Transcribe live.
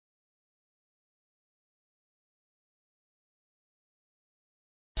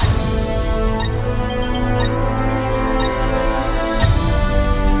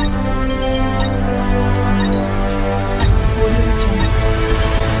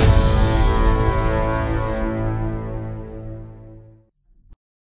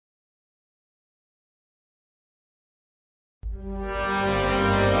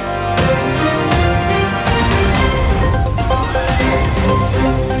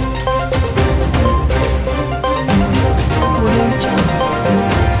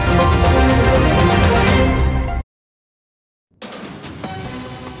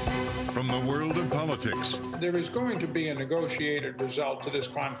to be a negotiated result to this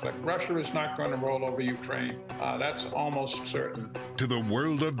conflict. Russia is not going to roll over Ukraine. That's almost certain. To the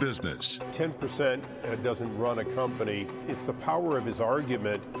world of business. 10% doesn't run a company. It's the power of his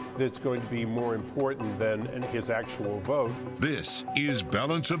argument that's going to be more important than his actual vote. This is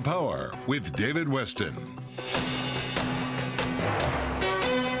Balance of Power with David Westin.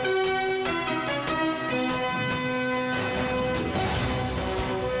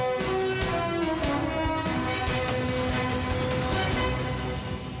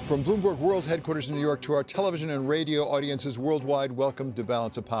 From Bloomberg World Headquarters in New York to our television and radio audiences worldwide, welcome to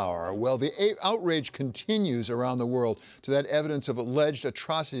Balance of Power. Well, the outrage continues around the world to that evidence of alleged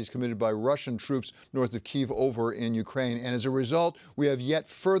atrocities committed by Russian troops north of Kyiv over in Ukraine. And as a result, we have yet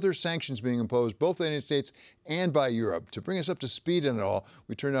further sanctions being imposed, both by the United States and by Europe. To bring us up to speed on it all,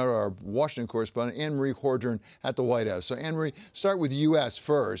 we turn out to our Washington correspondent, Anne-Marie Hordern at the White House. So, Anne-Marie, start with the U.S.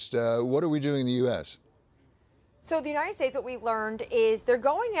 first. What are we doing in the U.S.? So the United States, what we learned is they're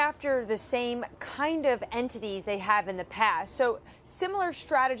going after the same kind of entities they have in the past. So similar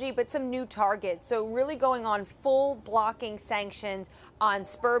strategy, but some new targets. So really going on full blocking sanctions on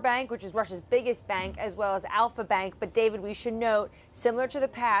Sberbank, which is Russia's biggest bank, as well as Alfa Bank. But David, we should note, similar to the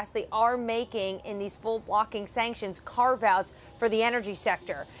past, they are making in these full blocking sanctions carve-outs for the energy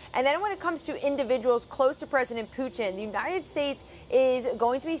sector. And then when it comes to individuals close to President Putin, the United States is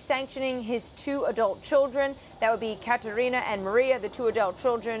going to be sanctioning his 2 adult children. That would be Katerina and Maria, the 2 adult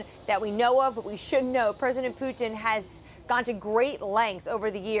children that we know of. But we should know President Putin has gone to great lengths over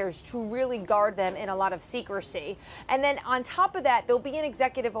the years to really guard them in a lot of secrecy. And then on top of that, there'll be an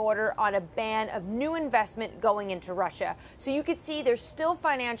executive order on a ban of new investment going into Russia. So you could see there's still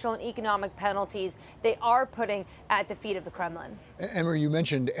financial and economic penalties they are putting at the feet of the Kremlin. Emma, you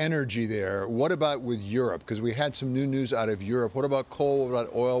mentioned energy there. What about with Europe? Because we had some new news out of Europe. What about coal? What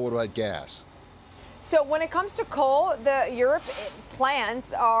about oil? What about gas? So when it comes to coal, the Europe plans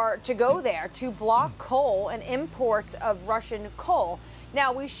are to go there to block coal and imports of Russian coal.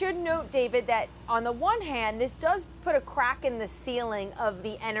 Now, we should note, David, that on the one hand, this does put a crack in the ceiling of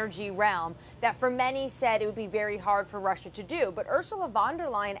the energy realm that for many said it would be very hard for Russia to do. But Ursula von der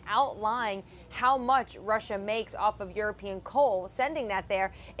Leyen outlined how much Russia makes off of European coal, sending that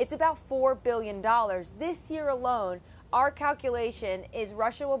there. It's about $4 billion. This year alone, our calculation is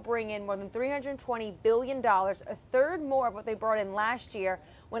Russia will bring in more than $320 billion, a third more of what they brought in last year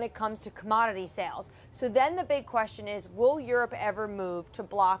when it comes to commodity sales. So then the big question is, will Europe ever move to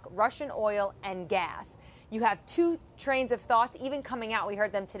block Russian oil and gas? You have 2 trains of thoughts even coming out. We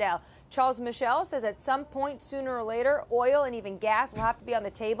heard them today. Charles Michel says at some point, sooner or later, oil and even gas will have to be on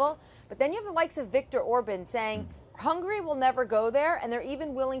the table. But then you have the likes of Viktor Orban saying, Hungary will never go there, and they're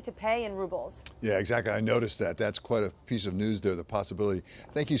even willing to pay in rubles. Yeah, exactly. I noticed that. That's quite a piece of news there, the possibility.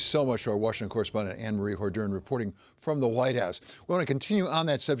 Thank you so much to our Washington correspondent, Anne-Marie Hordern, reporting from the White House. We want to continue on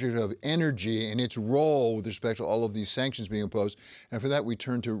that subject of energy and its role with respect to all of these sanctions being imposed. And for that, we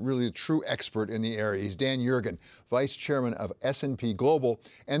turn to really a true expert in the area. He's Dan Yergin, Vice Chairman of S&P Global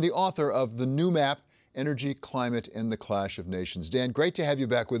and the author of The New Map, Energy, Climate, and the Clash of Nations. Dan, great to have you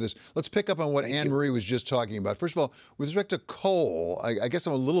back with us. Let's pick up on what Anne-Marie was just talking about. First of all, with respect to coal, I guess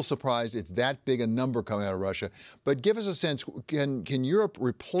I'm a little surprised it's that big a number coming out of Russia. But give us a sense, can Europe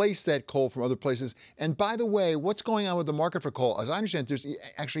replace that coal from other places? And by the way, what's going on with the market for coal? As I understand, there's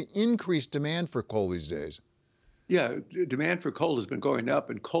actually increased demand for coal these days. Yeah, demand for coal has been going up,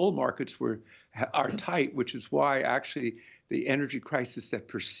 and coal markets are tight, which is why actually the energy crisis that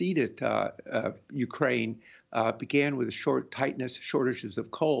preceded Ukraine began with shortages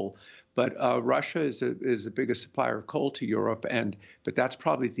of coal. But Russia is the biggest supplier of coal to Europe, but that's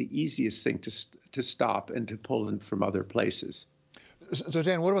probably the easiest thing to stop and to pull in from other places. So,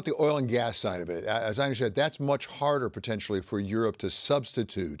 Dan, what about the oil and gas side of it? As I understand, that's much harder potentially for Europe to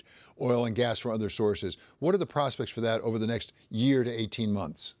substitute oil and gas from other sources. What are the prospects for that over the next year to 18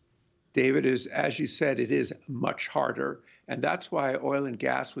 months? David, as you said, it is much harder. And that's why oil and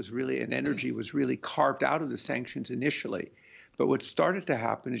gas and energy was really carved out of the sanctions initially. But what started to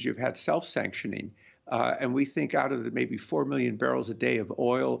happen is you've had self-sanctioning. And we think out of the maybe 4 million barrels a day of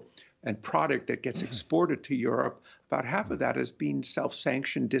oil and product that gets exported to Europe, about half of that is being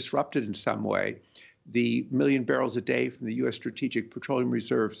self-sanctioned, disrupted in some way. The million barrels a day from the U.S. Strategic Petroleum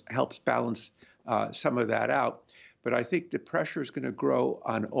Reserves helps balance some of that out. But I think the pressure is going to grow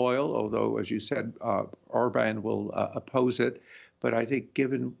on oil, although, as you said, Orban will oppose it. But I think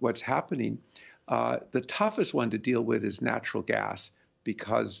given what's happening, the toughest one to deal with is natural gas,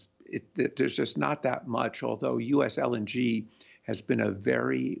 because there's just not that much, although U.S. LNG has been a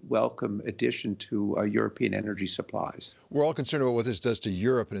very welcome addition to European energy supplies. We're all concerned about what this does to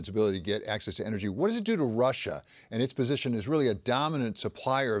Europe and its ability to get access to energy. What does it do to Russia and its position as really a dominant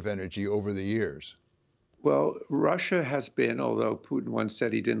supplier of energy over the years? Well, Russia has been, although Putin once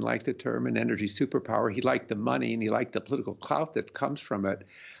said he didn't like the term an energy superpower, he liked the money and he liked the political clout that comes from it.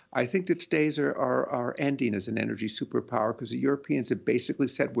 I think its days are ending as an energy superpower because the Europeans have basically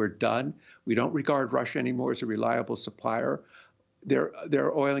said we're done. We don't regard Russia anymore as a reliable supplier. Their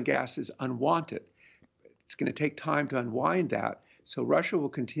oil and gas is unwanted. It's going to take time to unwind that. So Russia will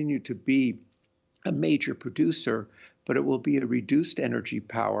continue to be a major producer, but it will be a reduced energy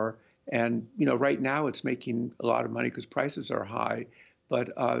power. And right now it's making a lot of money because prices are high.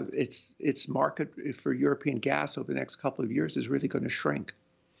 But its market for European gas over the next couple of years is really going to shrink.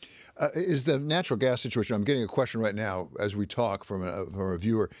 Is the natural gas situation, I'm getting a question right now as we talk from a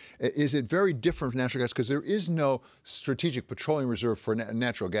viewer, is it very different from natural gas because there is no strategic petroleum reserve for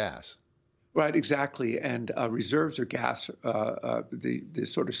natural gas? Right, exactly. And reserves are gas. The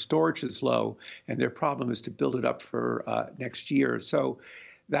sort of storage is low, and their problem is to build it up for next year. So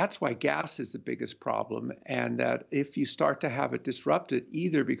that's why gas is the biggest problem. And that if you start to have it disrupted,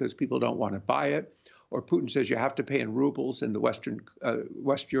 either because people don't want to buy it, or Putin says you have to pay in rubles, and the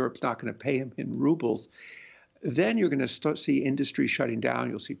West Europe's not going to pay him in rubles, then you're going to see industry shutting down.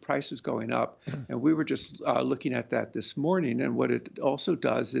 You'll see prices going up. And we were just looking at that this morning. And what it also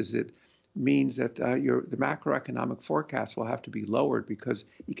does is it means that the macroeconomic forecast will have to be lowered because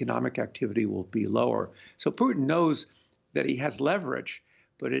economic activity will be lower. So Putin knows that he has leverage,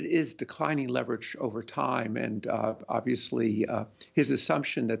 but it is declining leverage over time. And obviously, his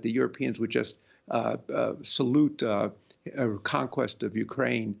assumption that the Europeans would just salute a conquest of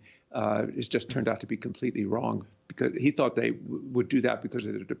Ukraine has just turned out to be completely wrong, because he thought they would do that because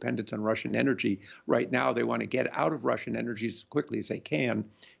of their dependence on Russian energy. Right now, they want to get out of Russian energy as quickly as they can.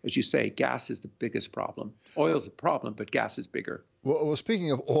 As you say, gas is the biggest problem. Oil is a problem, but gas is bigger. Well,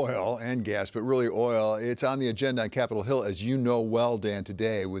 speaking of oil and gas, but really oil, it's on the agenda on Capitol Hill, as you know well, Dan,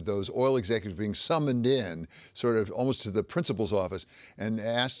 today, with those oil executives being summoned in, sort of almost to the principal's office, and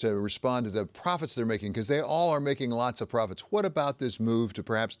asked to respond to the profits they're making, because they all are making lots of profits. What about this move to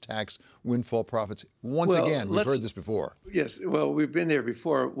perhaps tax windfall profits? Once again, we've heard this before. Yes, well, we've been there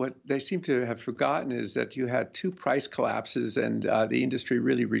before. What they seem to have forgotten is that you had two price collapses, and the industry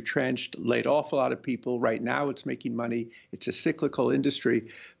really retrenched, laid off a lot of people. Right now, it's making money. It's a cyclical industry.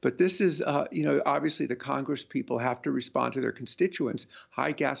 But this is, obviously the Congress people have to respond to their constituents.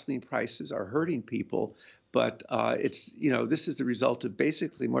 High gasoline prices are hurting people. But this is the result of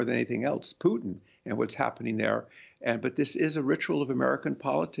basically more than anything else, Putin and what's happening there. But this is a ritual of American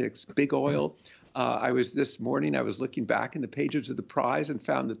politics, big oil. This morning, I was looking back in the pages of the prize and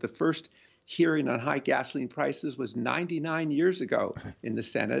found that the first hearing on high gasoline prices was 99 years ago in the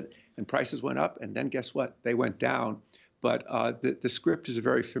Senate, and prices went up, and then guess what? They went down. But the script is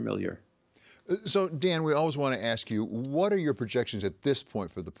very familiar. So, Dan, we always want to ask you, what are your projections at this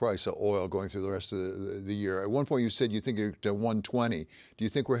point for the price of oil going through the rest of the year? At one point you said you think it's to 120. Do you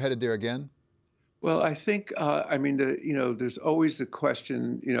think we're headed there again? Well, I think, there's always the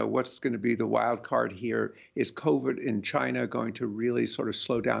question, what's going to be the wild card here? Is COVID in China going to really sort of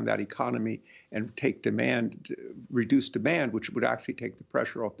slow down that economy and reduce demand, which would actually take the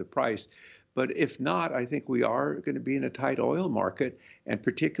pressure off the price? But if not, I think we are going to be in a tight oil market, and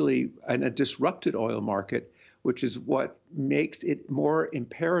particularly in a disrupted oil market, which is what makes it more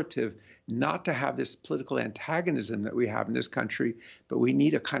imperative not to have this political antagonism that we have in this country, but we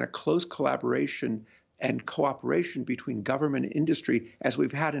need a kind of close collaboration and cooperation between government and industry, as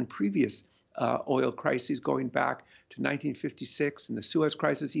we've had in previous oil crises going back to 1956 and the Suez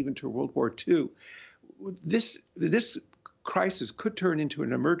Crisis, even to World War II. This crisis could turn into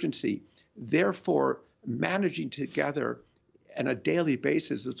an emergency. Therefore, managing together on a daily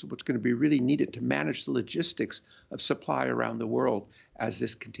basis is what's going to be really needed to manage the logistics of supply around the world as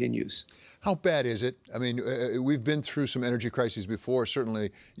this continues. How bad is it? I mean, we've been through some energy crises before.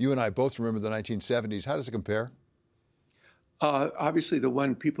 Certainly, you and I both remember the 1970s. How does it compare? Obviously, the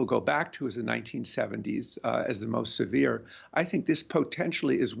one people go back to is the 1970s as the most severe. I think this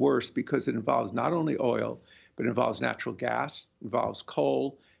potentially is worse because it involves not only oil, but it involves natural gas, involves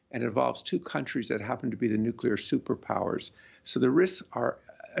coal, and it involves two countries that happen to be the nuclear superpowers. So the risks are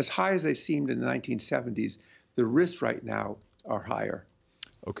as high as they seemed in the 1970s. The risks right now are higher.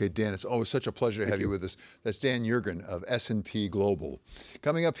 Okay, Dan, it's always such a pleasure to have you with us. That's Dan Yergin of S&P Global.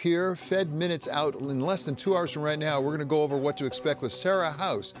 Coming up here, Fed Minutes out in less than 2 hours from right now. We're going to go over what to expect with Sarah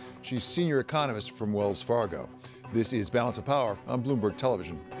House. She's senior economist from Wells Fargo. This is Balance of Power on Bloomberg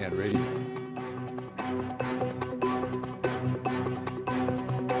Television and Radio.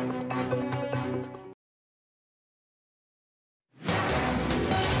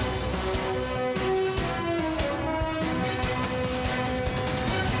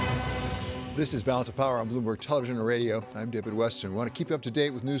 This is Balance of Power on Bloomberg Television and Radio. I'm David Weston. We want to keep you up to date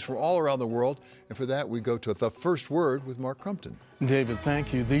with news from all around the world. And for that, we go to The First Word with Mark Crumpton. David,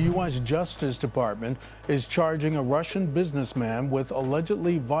 thank you. The U.S. Justice Department is charging a Russian businessman with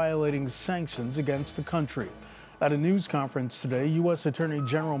allegedly violating sanctions against the country. At a news conference today, U.S. Attorney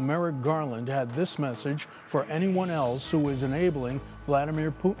General Merrick Garland had this message for anyone else who is enabling Vladimir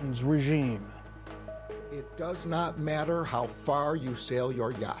Putin's regime. It does not matter how far you sail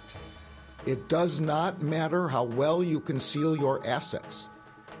your yacht. It does not matter how well you conceal your assets.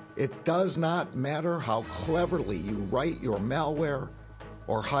 It does not matter how cleverly you write your malware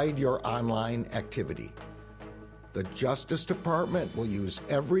or hide your online activity. The Justice Department will use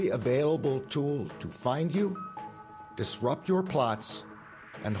every available tool to find you, disrupt your plots,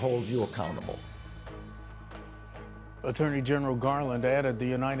 and hold you accountable. Attorney General Garland added the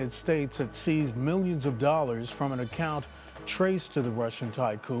United States had seized millions of dollars from an account traced to the Russian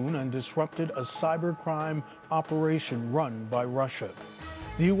tycoon and disrupted a cybercrime operation run by Russia.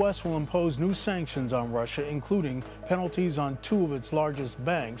 The U.S. will impose new sanctions on Russia, including penalties on two of its largest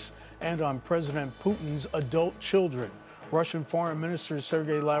banks and on President Putin's adult children. Russian Foreign Minister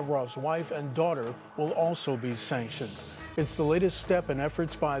Sergei Lavrov's wife and daughter will also be sanctioned. It's the latest step in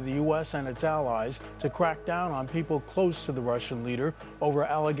efforts by the U.S. and its allies to crack down on people close to the Russian leader over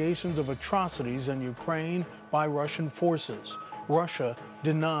allegations of atrocities in Ukraine by Russian forces. Russia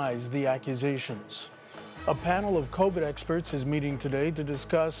denies the accusations. A panel of COVID experts is meeting today to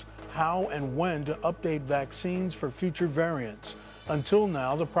discuss how and when to update vaccines for future variants. Until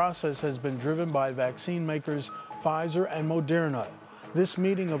now, the process has been driven by vaccine makers Pfizer and Moderna. This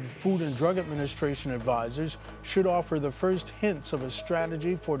meeting of Food and Drug Administration advisors should offer the first hints of a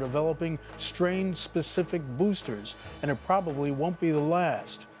strategy for developing strain-specific boosters, and it probably won't be the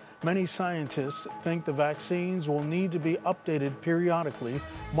last. Many scientists think the vaccines will need to be updated periodically,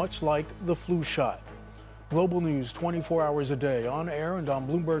 much like the flu shot. Global news 24 hours a day, on air and on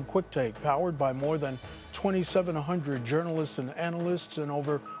Bloomberg Quick Take, powered by more than 2,700 journalists and analysts in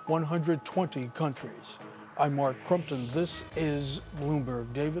over 120 countries. I'm Mark Crumpton. This is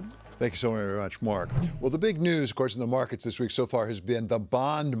Bloomberg. David? Thank you so very much, Mark. Well, the big news, of course, in the markets this week so far has been the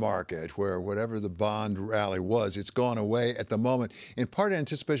bond market, where whatever the bond rally was, it's gone away at the moment, in part in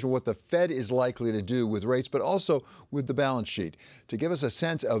anticipation of what the Fed is likely to do with rates, but also with the balance sheet. To give us a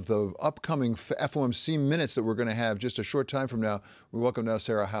sense of the upcoming FOMC minutes that we're going to have just a short time from now, we welcome now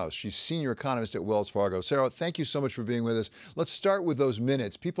Sarah House. She's senior economist at Wells Fargo. Sarah, thank you so much for being with us. Let's start with those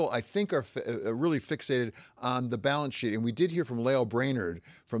minutes. People, I think, are really fixated on the balance sheet, and we did hear from Lael Brainerd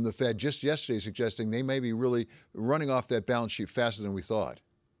from the Fed just yesterday suggesting they may be really running off that balance sheet faster than we thought.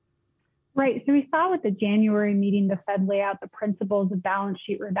 Right. So we saw with the January meeting, the Fed lay out the principles of balance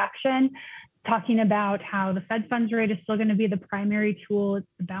sheet reduction, talking about how the Fed funds rate is still going to be the primary tool.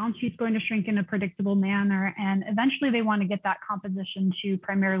 The balance sheet's going to shrink in a predictable manner. And eventually they want to get that composition to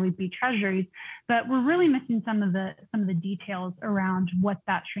primarily be treasuries. But we're really missing some of the details around what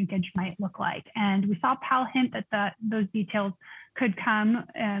that shrinkage might look like. And we saw Powell hint that those details could come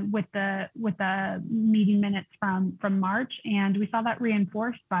with the meeting minutes from March. And we saw that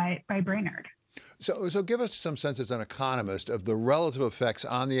reinforced by Brainerd. So give us some sense as an economist of the relative effects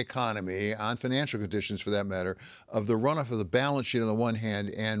on the economy, on financial conditions for that matter, of the runoff of the balance sheet on the one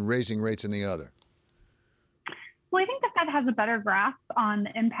hand and raising rates on the other. Well, I think the Fed has a better grasp on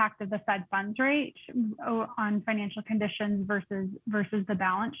the impact of the Fed funds rate on financial conditions versus the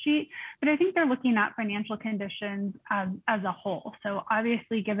balance sheet. But I think they're looking at financial conditions as a whole. So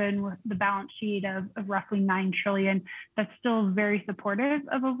obviously, given the balance sheet of roughly $9 trillion, that's still very supportive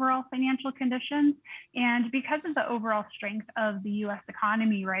of overall financial conditions. And because of the overall strength of the U.S.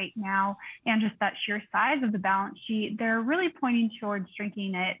 economy right now and just that sheer size of the balance sheet, they're really pointing towards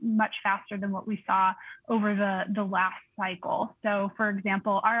shrinking it much faster than what we saw over the last cycle. So, for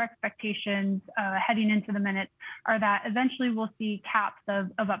example, our expectations heading into the minutes are that eventually we'll see caps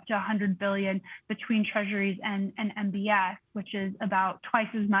of up to $100 billion between treasuries and MBS, which is about twice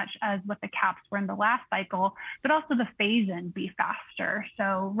as much as what the caps were in the last cycle, but also the phase-in be faster.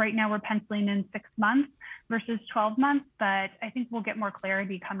 So right now we're penciling in 6 months versus 12 months, but I think we'll get more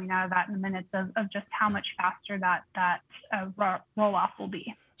clarity coming out of that in the minutes of just how much faster that roll-off will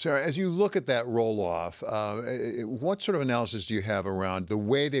be. Sarah, as you look at that roll-off, what sort of analysis do you have around the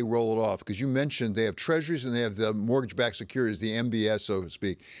way they roll it off? Because you mentioned they have treasuries and they have the mortgage-backed securities, the MBS, so to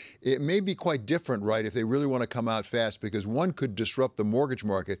speak. It may be quite different, right, if they really want to come out fast, because one could disrupt the mortgage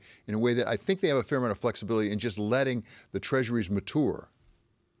market in a way that I think they have a fair amount of flexibility in just letting the treasuries mature.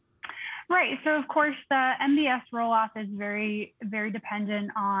 Right. So, of course, the MBS roll-off is very, very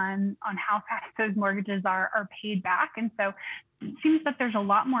dependent on how fast those mortgages are paid back. And so it seems that there's a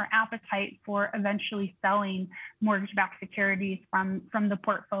lot more appetite for eventually selling mortgage-backed securities from the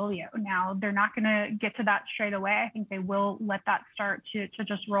portfolio. Now, they're not going to get to that straight away. I think they will let that start to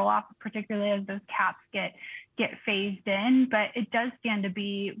just roll off, particularly as those caps get phased in, but it does stand to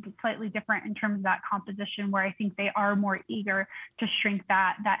be slightly different in terms of that composition, where I think they are more eager to shrink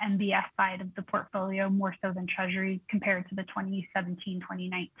that MBS side of the portfolio more so than Treasuries compared to the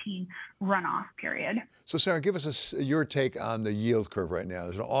 2017-2019 runoff period. So, Sarah, give us your take on the yield curve right now.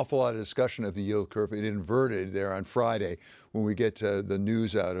 There's an awful lot of discussion of the yield curve. It inverted there on Friday when we get the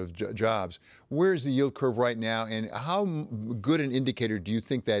news out of jobs. Where is the yield curve right now, and how good an indicator do you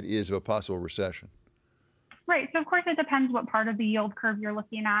think that is of a possible recession? Right. So, of course, it depends what part of the yield curve you're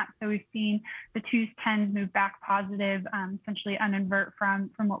looking at. So we've seen the 2s, 10s move back positive, essentially uninvert from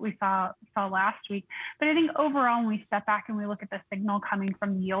what we saw last week. But I think overall, when we step back and we look at the signal coming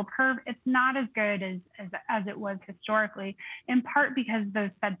from the yield curve, it's not as good as it was historically, in part because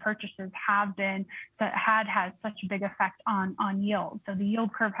those Fed purchases had such a big effect on yield. So the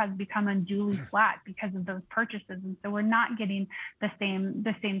yield curve has become unduly flat because of those purchases. And so we're not getting the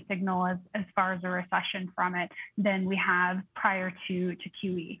same signal as far as a recession from it than we have prior to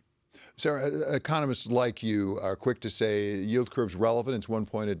QE. Sarah, economists like you are quick to say yield curve's relevant. It's one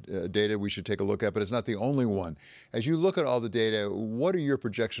point of data we should take a look at, but it's not the only one. As you look at all the data, what are your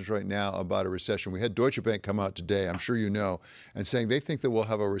projections right now about a recession? We had Deutsche Bank come out today, I'm sure you know, and saying they think that we'll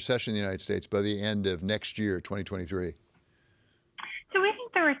have a recession in the United States by the end of next year, 2023. So we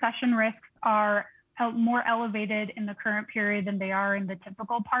think the recession risks are more elevated in the current period than they are in the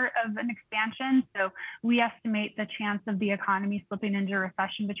typical part of an expansion. So we estimate the chance of the economy slipping into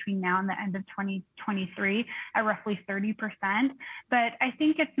recession between now and the end of 2023 at roughly 30%. But I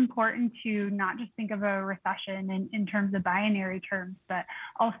think it's important to not just think of a recession in terms of binary terms, but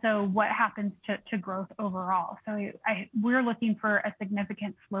also what happens to growth overall. So we're looking for a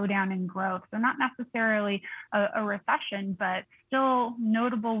significant slowdown in growth. So not necessarily a recession, but still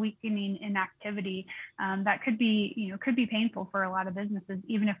notable weakening in activity. That could be painful for a lot of businesses,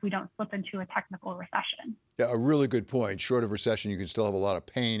 even if we don't slip into a technical recession. Yeah, a really good point. Short of recession, you can still have a lot of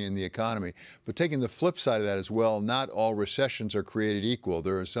pain in the economy. But taking the flip side of that as well, not all recessions are created equal.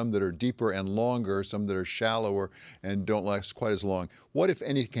 There are some that are deeper and longer, some that are shallower and don't last quite as long. What, if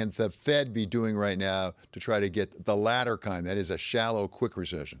any, can the Fed be doing right now to try to get the latter kind, that is a shallow, quick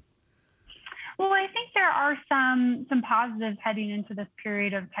recession? Well, I think there are some positives heading into this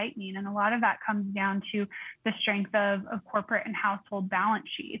period of tightening, and a lot of that comes down to the strength of corporate and household balance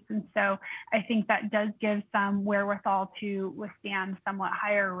sheets. And so I think that does give some wherewithal to withstand somewhat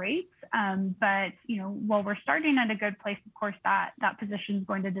higher rates. But while we're starting at a good place, of course, that position is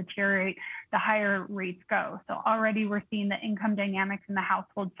going to deteriorate the higher rates go. So already we're seeing the income dynamics in the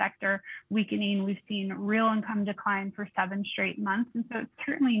household sector weakening. We've seen real income decline for 7 straight months. And so it's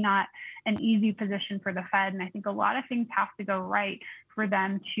certainly not an easy position for the Fed. And I think a lot of things have to go right for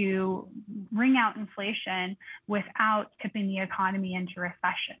them to wring out inflation without tipping the economy into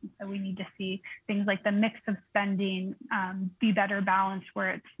recession. So we need to see things like the mix of spending be better balanced,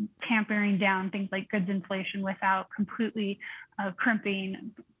 where it's tampering down things like goods inflation without completely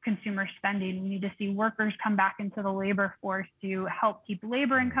crimping consumer spending. We need to see workers come back into the labor force to help keep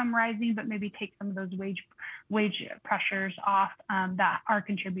labor income rising, but maybe take some of those wage pressures off that are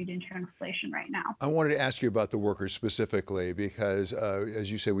contributing to inflation right now. I wanted to ask you about the workers specifically because,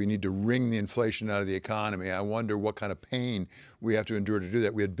 as you said, we need to wring the inflation out of the economy. I wonder what kind of pain we have to endure to do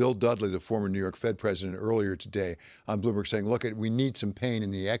that. We had Bill Dudley, the former New York Fed president, earlier today on Bloomberg saying, look, we need some pain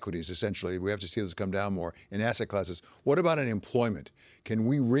in the equities, essentially. We have to see this come down more in asset classes. What about unemployment? Can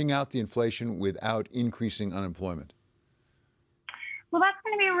we wring out the inflation without increasing unemployment? Well, that's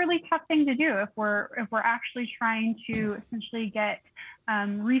going to be a really tough thing to do if we're actually trying to essentially get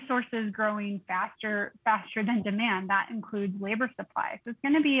resources growing faster than demand. That includes labor supply. So it's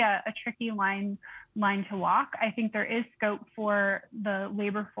going to be a tricky line to walk. I think there is scope for the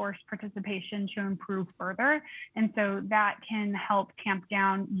labor force participation to improve further. And so that can help tamp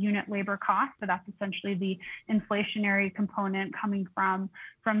down unit labor costs. So that's essentially the inflationary component coming from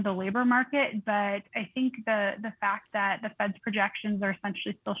the labor market. But I think the fact that the Fed's projections are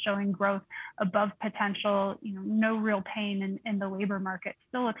essentially still showing growth above potential, no real pain in the labor market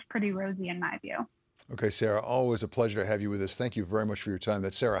still looks pretty rosy in my view. Okay, Sarah, always a pleasure to have you with us. Thank you very much for your time.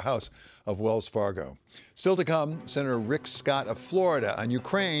 That's Sarah House of Wells Fargo. Still to come, Senator Rick Scott of Florida on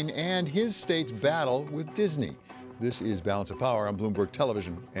Ukraine and his state's battle with Disney. This is Balance of Power on Bloomberg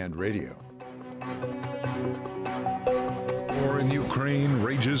Television and Radio. More in Ukraine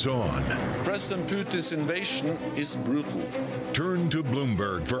rages on. President Putin's invasion is brutal. Turn to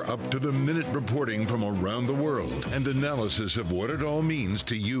Bloomberg for up-to-the-minute reporting from around the world and analysis of what it all means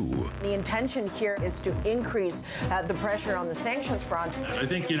to you. The intention here is to increase the pressure on the sanctions front. I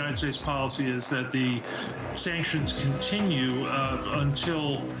think the United States policy is that the sanctions continue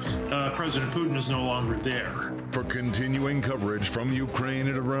until President Putin is no longer there. For continuing coverage from Ukraine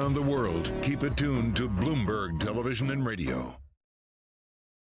and around the world, keep it tuned to Bloomberg Television and Radio.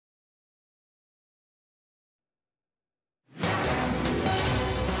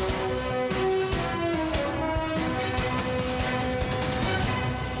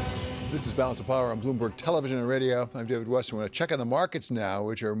 This is Balance of Power on Bloomberg Television and Radio. I'm David Westin. We're going to check on the markets now,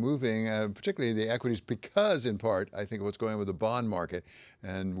 which are moving, particularly the equities, because in part, I think, of what's going on with the bond market.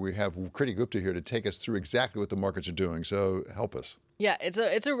 And we have Kriti Gupta here to take us through exactly what the markets are doing. So help us. Yeah,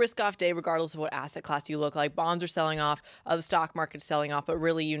 it's a risk-off day regardless of what asset class you look like. Bonds are selling off, the stock market's selling off, but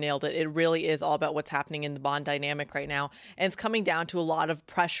really you nailed it. It really is all about what's happening in the bond dynamic right now. And it's coming down to a lot of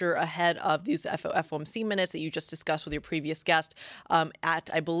pressure ahead of these FOMC minutes that you just discussed with your previous guest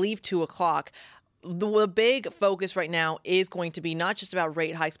at, I believe, 2 o'clock. The big focus right now is going to be not just about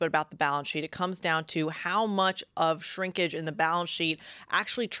rate hikes, but about the balance sheet. It comes down to how much of shrinkage in the balance sheet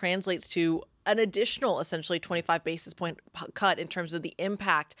actually translates to an additional, essentially, 25 basis point cut in terms of the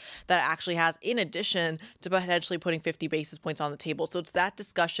impact that it actually has, in addition to potentially putting 50 basis points on the table. So it's that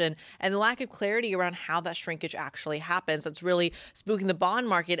discussion and the lack of clarity around how that shrinkage actually happens that's really spooking the bond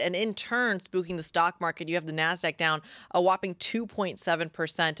market and, in turn, spooking the stock market. You have the NASDAQ down a whopping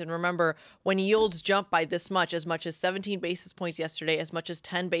 2.7%. And remember, when yields jump by this much as 17 basis points yesterday, as much as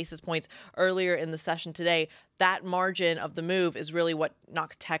 10 basis points earlier in the session today, that margin of the move is really what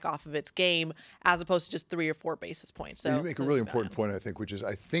knocks tech off of its game, as opposed to just 3 or 4 basis points. So you make a really important point, I think, which is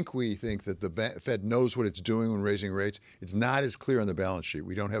we think that the Fed knows what it's doing when raising rates. It's not as clear on the balance sheet.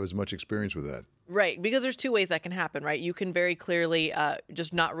 We don't have as much experience with that. Right, because there's two ways that can happen, right? You can very clearly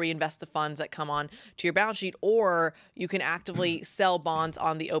just not reinvest the funds that come on to your balance sheet, or you can actively sell bonds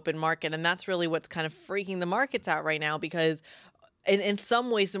on the open market. And that's really what's kind of freaking the markets out right now, because in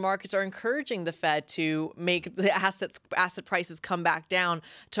some ways, the markets are encouraging the Fed to make the asset prices come back down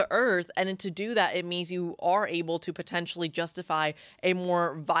to earth. And to do that, it means you are able to potentially justify a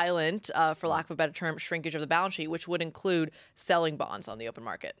more violent, for lack of a better term, shrinkage of the balance sheet, which would include selling bonds on the open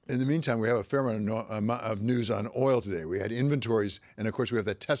market. In the meantime, we have a fair amount of news on oil today. We had inventories, and of course, we have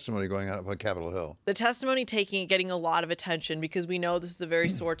that testimony going on on Capitol Hill. The testimony getting a lot of attention because we know this is a very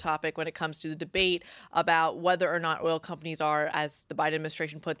sore topic when it comes to the debate about whether or not oil companies are, as the Biden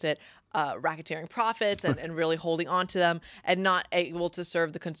administration puts it, racketeering profits and really holding on to them and not able to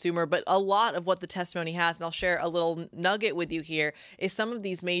serve the consumer. But a lot of what the testimony has, and I'll share a little nugget with you here, is some of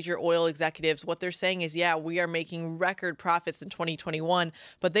these major oil executives, what they're saying is, yeah, we are making record profits in 2021,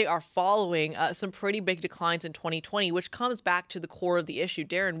 but they are following some pretty big declines in 2020, which comes back to the core of the issue.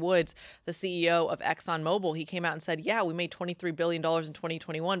 Darren Woods, the CEO of ExxonMobil, he came out and said, yeah, we made $23 billion in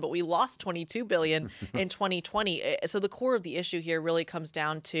 2021, but we lost $22 billion in 2020. So the core of the issue here really comes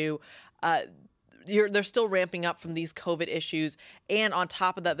down to they're still ramping up from these COVID issues. And on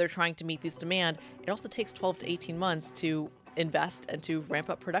top of that, they're trying to meet this demand. It also takes 12 to 18 months to invest and to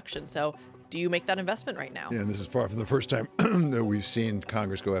ramp up production. So do you make that investment right now? Yeah, and this is far from the first time that we've seen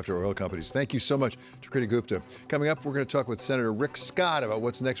Congress go after oil companies. Thank you so much to Kriti Gupta. Coming up, we're going to talk with Senator Rick Scott about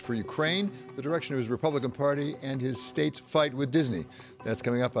what's next for Ukraine, the direction of his Republican Party, and his state's fight with Disney. That's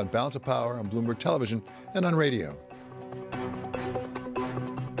coming up on Balance of Power on Bloomberg Television and on radio.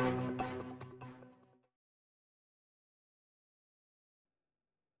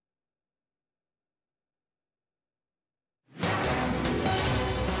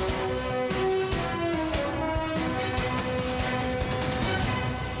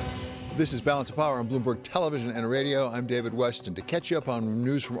 This is Balance of Power on Bloomberg Television and Radio. I'm David Westin. To catch you up on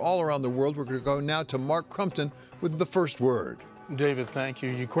news from all around the world, we're going to go now to Mark Crumpton with the first word. David, thank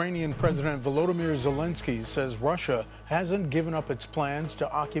you. Ukrainian President Volodymyr Zelensky says Russia hasn't given up its plans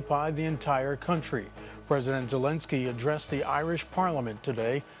to occupy the entire country. President Zelensky addressed the Irish Parliament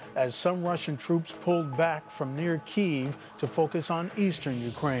today as some Russian troops pulled back from near Kyiv to focus on eastern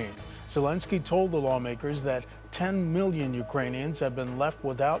Ukraine. Zelensky told the lawmakers that 10 million Ukrainians have been left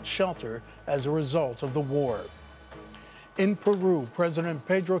without shelter as a result of the war. In Peru, President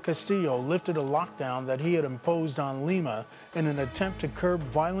Pedro Castillo lifted a lockdown that he had imposed on Lima in an attempt to curb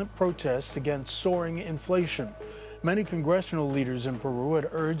violent protests against soaring inflation. Many congressional leaders in Peru had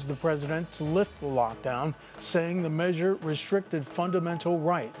urged the president to lift the lockdown, saying the measure restricted fundamental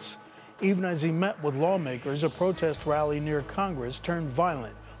rights. Even as he met with lawmakers, a protest rally near Congress turned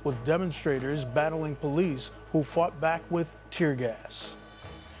violent, with demonstrators battling police who fought back with tear gas.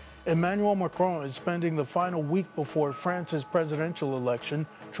 Emmanuel Macron is spending the final week before France's presidential election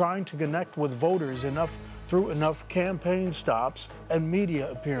trying to connect with voters through enough campaign stops and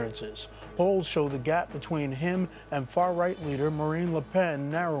media appearances. Polls show the gap between him and far-right leader Marine Le Pen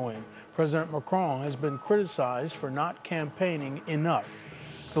narrowing. President Macron has been criticized for not campaigning enough.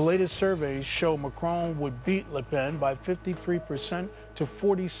 The latest surveys show Macron would beat Le Pen by 53% to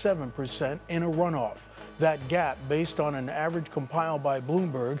 47% in a runoff. That gap, based on an average compiled by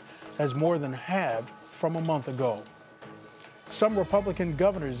Bloomberg, has more than halved from a month ago. Some Republican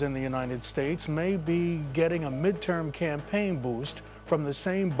governors in the United States may be getting a midterm campaign boost from the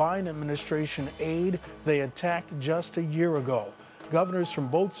same Biden administration aid they attacked just a year ago. Governors from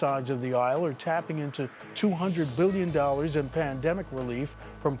both sides of the aisle are tapping into $200 billion in pandemic relief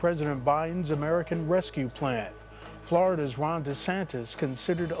from President Biden's American Rescue Plan. Florida's Ron DeSantis,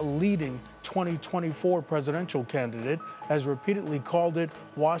 considered a leading 2024 presidential candidate, has repeatedly called it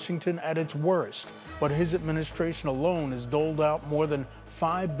Washington at its worst. But his administration alone has doled out more than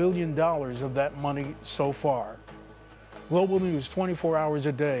 $5 billion of that money so far. Global news 24 hours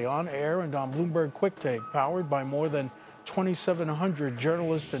a day, on air and on Bloomberg Quick Take, powered by more than 2,700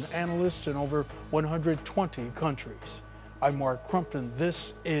 journalists and analysts in over 120 countries. I'm Mark Crumpton.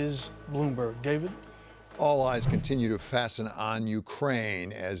 This is Bloomberg. David? All eyes continue to fasten on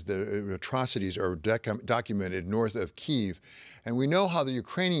Ukraine as the atrocities are documented north of Kyiv. And we know how the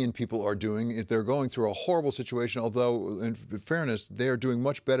Ukrainian people are doing. They're going through a horrible situation, although, in fairness, they are doing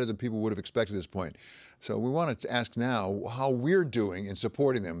much better than people would have expected at this point. So we want to ask now how we're doing in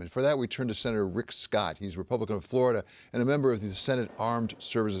supporting them. And for that, we turn to Senator Rick Scott. He's a Republican of Florida and a member of the Senate Armed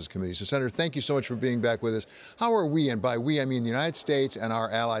Services Committee. So, Senator, thank you so much for being back with us. How are we, and by we, I mean the United States and our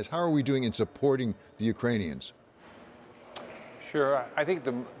allies, how are we doing in supporting the Ukrainians? Sure. I think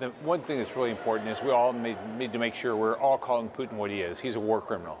the one thing that's really important is we all need to make sure we're all calling Putin what he is. He's a war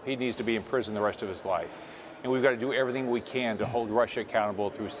criminal. He needs to be in prison the rest of his life. And we've got to do everything we can to hold Russia accountable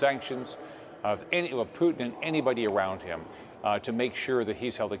through sanctions of Putin and anybody around him to make sure that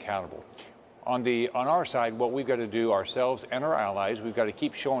he's held accountable. On our side, what we've got to do ourselves and our allies, we've got to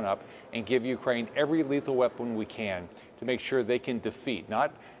keep showing up and give Ukraine every lethal weapon we can to make sure they can defeat,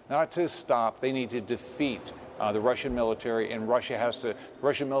 not to stop. They need to defeat the Russian military, and the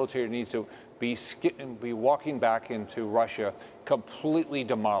Russian military needs to be walking back into Russia completely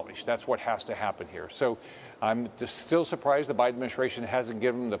demolished. That's what has to happen here. So I'm still surprised the Biden administration hasn't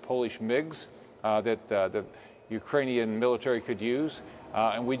given them the Polish MiGs that the Ukrainian military could use.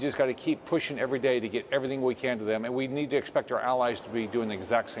 And we just got to keep pushing every day to get everything we can to them. And we need to expect our allies to be doing the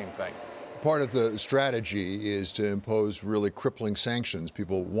exact same thing. Part of the strategy is to impose really crippling sanctions.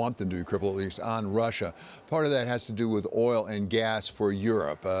 People want them to be crippled, at least on Russia. Part of that has to do with oil and gas for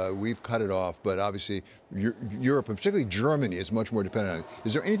Europe. We've cut it off, but obviously Europe, and particularly Germany, is much more dependent on it.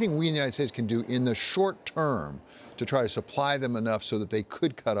 Is there anything we in the United States can do in the short term to try to supply them enough so that they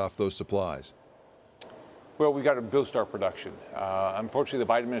could cut off those supplies? Well, we've got to boost our production. Unfortunately,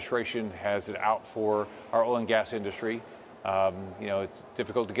 the Biden administration has it out for our oil and gas industry. It's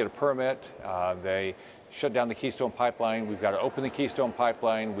difficult to get a permit. They shut down the Keystone Pipeline. We've got to open the Keystone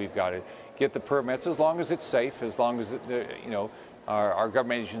Pipeline. We've got to get the permits as long as it's safe, as long as our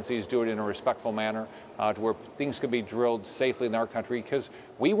government agencies do it in a respectful manner, to where things can be drilled safely in our country, because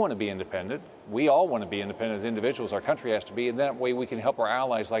we want to be independent. We all want to be independent as individuals. Our country has to be, and that way we can help our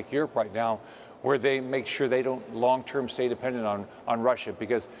allies like Europe right now, where they make sure they don't long-term stay dependent on Russia.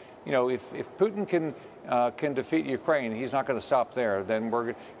 Because, if Putin can defeat Ukraine, he's not going to stop there.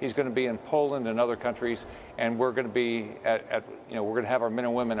 Then he's going to be in Poland and other countries, and we're going to be we're going to have our men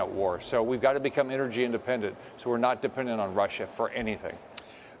and women at war. So we've got to become energy independent, so we're not dependent on Russia for anything.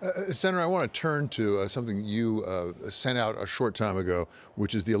 Senator, I want to turn to something you sent out a short time ago,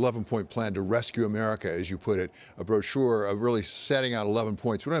 which is the 11-point plan to rescue America, as you put it, a brochure really setting out 11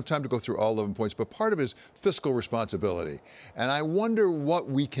 points. We don't have time to go through all 11 points, but part of it is fiscal responsibility. And I wonder what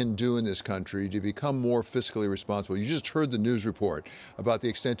we can do in this country to become more fiscally responsible. You just heard the news report about the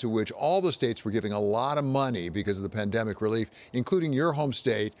extent to which all the states were giving a lot of money because of the pandemic relief, including your home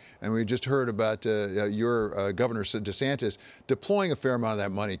state. And we just heard about your Governor DeSantis deploying a fair amount of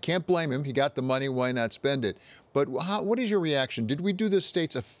that money. Can't blame him. He got the money. Why not spend it? But what is your reaction? Did we do the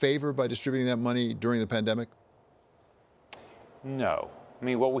states a favor by distributing that money during the pandemic? No. I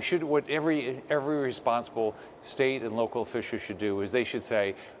mean, what every responsible state and local official should do is they should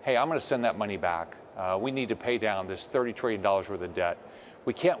say, hey, I'm going to send that money back. We need to pay down this $30 trillion worth of debt.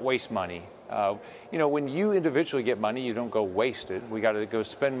 We can't waste money. When you individually get money, you don't go waste it. We got to go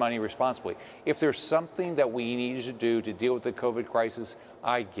spend money responsibly. If there's something that we need to do to deal with the COVID crisis,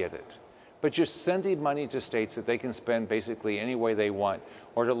 I get it. But just sending money to states that they can spend basically any way they want,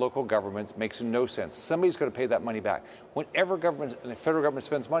 or to local governments, makes no sense. Somebody's going to pay that money back. Whenever the federal government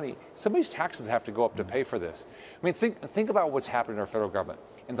spends money, somebody's taxes have to go up to pay for this. I mean, think about what's happened in our federal government.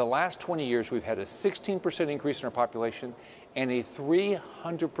 In the last 20 years, we've had a 16% increase in our population and a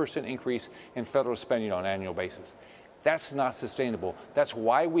 300% increase in federal spending on an annual basis. That's not sustainable. That's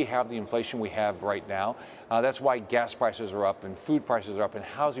why we have the inflation we have right now. That's why gas prices are up and food prices are up and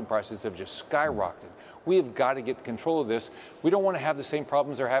housing prices have just skyrocketed. We have got to get control of this. We don't want to have the same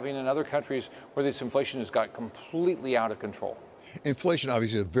problems they're having in other countries where this inflation has got completely out of control. Inflation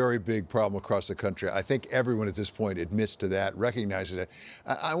obviously is a very big problem across the country. I think everyone at this point admits to that, recognizes it.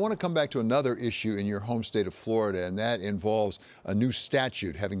 I want to come back to another issue in your home state of Florida, and that involves a new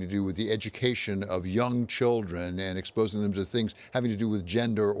statute having to do with the education of young children and exposing them to things having to do with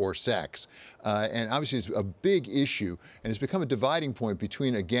gender or sex. And obviously it's a big issue, and it's become a dividing point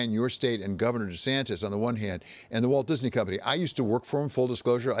between, again, your state and Governor DeSantis on the one hand, and the Walt Disney Company. I used to work for him, full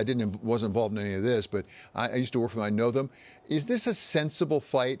disclosure. I wasn't involved in any of this, but I used to work for them. I know them. Is this a sensible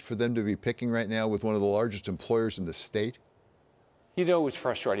fight for them to be picking right now with one of the largest employers in the state? It's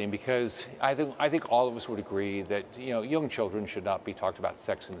frustrating because I think all of us would agree that young children should not be talked about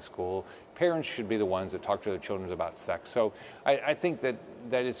sex in the school. Parents should be the ones that talk to their children about sex. So I think that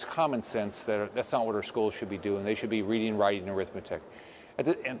it's common sense that that's not what our schools should be doing. They should be reading, writing, and arithmetic. At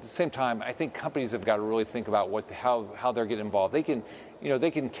the same time, I think companies have got to really think about how they're getting involved. They can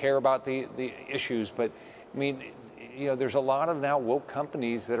care about the issues, but I mean, there's a lot of now woke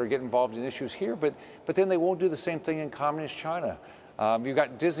companies that are getting involved in issues here, but then they won't do the same thing in communist China. You've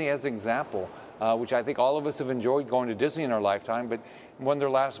got Disney as an example, which I think all of us have enjoyed going to Disney in our lifetime, but one of their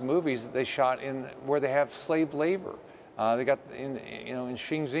last movies they shot in where they have slave labor. They got in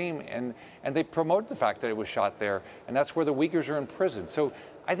Xinjiang, and they promoted the fact that it was shot there, and that's where the Uyghurs are in prison. So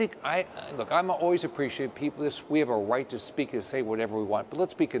I think I'm always appreciative people. We have a right to speak and say whatever we want, but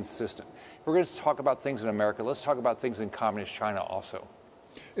let's be consistent. If we're going to talk about things in America, let's talk about things in communist China also.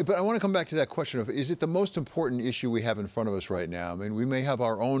 But I want to come back to that question of, is it the most important issue we have in front of us right now? I mean, we may have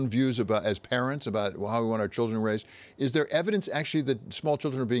our own views as parents about how we want our children raised. Is there evidence actually that small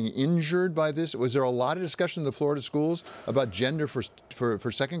children are being injured by this? Was there a lot of discussion in the Florida schools about gender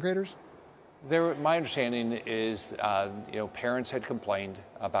for second graders? My understanding is, parents had complained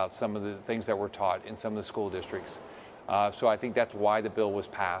about some of the things that were taught in some of the school districts. So I think that's why the bill was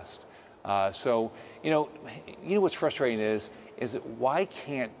passed. What's frustrating is that why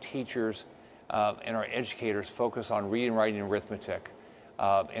can't teachers and our educators focus on reading, writing, and arithmetic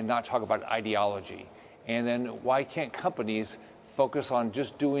and not talk about ideology? And then why can't companies focus on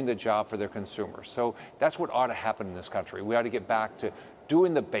just doing the job for their consumers? So that's what ought to happen in this country. We ought to get back to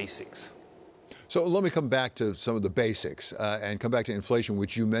doing the basics. So let me come back to some of the basics and come back to inflation,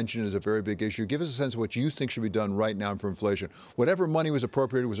 which you mentioned is a very big issue. Give us a sense of what you think should be done right now for inflation. Whatever money was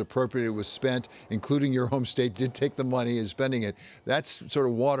appropriated, was spent, including your home state did take the money, is spending it. That's sort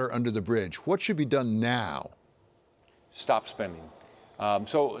of water under the bridge. What should be done now? Stop spending.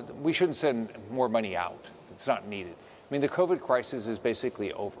 So we shouldn't send more money out. It's not needed. I mean, the COVID crisis is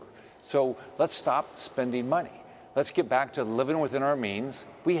basically over. So let's stop spending money. Let's get back to living within our means.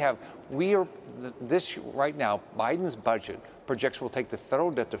 Right now, Biden's budget projects we'll take the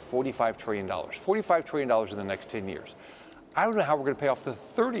federal debt to $45 trillion. $45 trillion in the next 10 years. I don't know how we're going to pay off the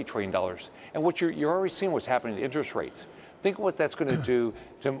 $30 trillion. And what you're already seeing what's happening to interest rates. Think of what that's going to do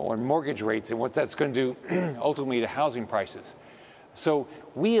to mortgage rates and what that's going to do ultimately to housing prices. So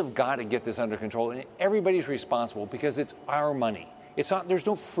we have got to get this under control, and everybody's responsible because it's our money. It's not. There's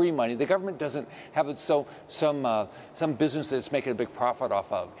no free money. The government doesn't have it. So some business that's making a big profit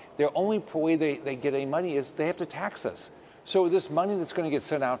off of. The only way they get any money is they have to tax us. So this money that's going to get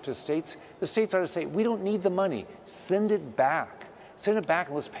sent out to states, the states ought to say, we don't need the money. Send it back. Send it back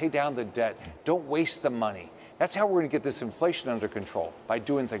and let's pay down the debt. Don't waste the money. That's how we're going to get this inflation under control, by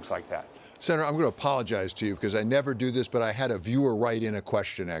doing things like that. Senator, I'm going to apologize to you because I never do this, but I had a viewer write in a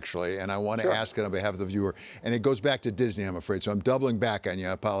question, actually, and I want to ask it on behalf of the viewer. And it goes back to Disney, I'm afraid, so I'm doubling back on you.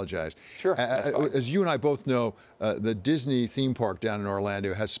 I apologize. Sure. As you and I both know, the Disney theme park down in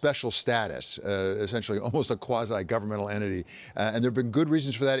Orlando has special status, essentially almost a quasi-governmental entity. And there have been good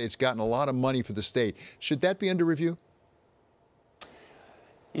reasons for that. It's gotten a lot of money for the state. Should that be under review?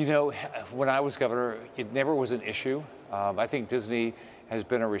 When I was governor, it never was an issue. I think Disney has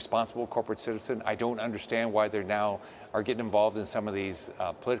been a responsible corporate citizen. I don't understand why they now are getting involved in some of these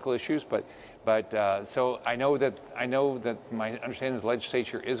political issues, but so I know that my understanding is the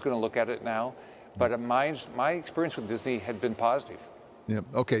legislature is going to look at it now, but my experience with Disney had been positive. Yeah.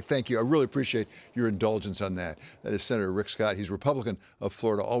 Okay, thank you. I really appreciate your indulgence on that. That is Senator Rick Scott. He's Republican of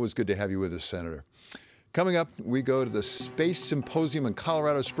Florida. Always good to have you with us, Senator. Coming up, we go to the Space Symposium in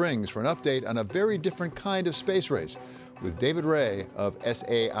Colorado Springs for an update on a very different kind of space race with David Ray of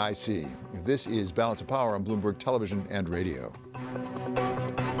SAIC. This is Balance of Power on Bloomberg Television and Radio.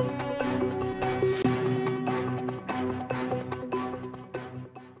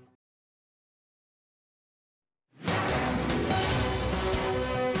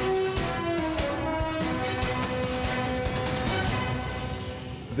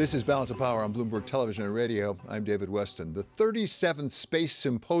 This is Balance of Power on Bloomberg Television and Radio. I'm David Weston. The 37th Space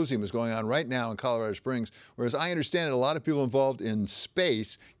Symposium is going on right now in Colorado Springs, where, as I understand it, a lot of people involved in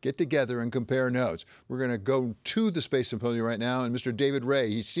space get together and compare notes. We're going to go to the Space Symposium right now, and Mr. David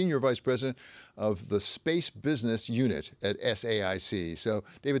Ray, he's Senior Vice President of the Space Business Unit at SAIC. So,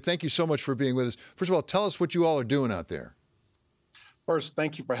 David, thank you so much for being with us. First of all, tell us what you all are doing out there. First,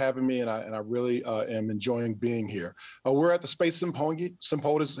 thank you for having me, and I really am enjoying being here. We're at the Space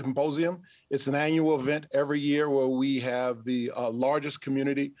Symposium. It's an annual event every year where we have the largest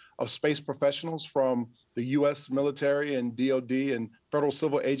community of space professionals from the U.S. military and DoD and federal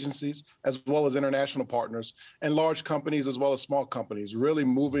civil agencies, as well as international partners, and large companies as well as small companies, really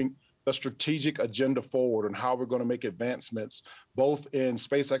moving the strategic agenda forward on how we're going to make advancements both in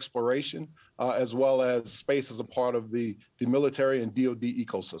space exploration as well as space as a part of the military and DoD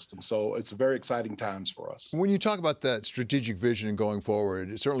ecosystem. So it's very exciting times for us. When you talk about that strategic vision and going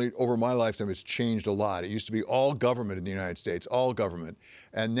forward, certainly over my lifetime, it's changed a lot. It used to be all government in the United States, all government.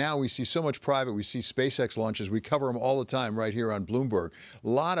 And now we see so much private. We see SpaceX launches. We cover them all the time right here on Bloomberg. A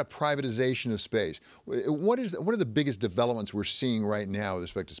lot of privatization of space. What are the biggest developments we're seeing right now with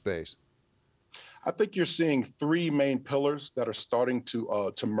respect to space? I think you're seeing three main pillars that are starting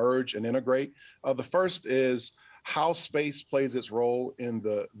to merge and integrate. The first is how space plays its role in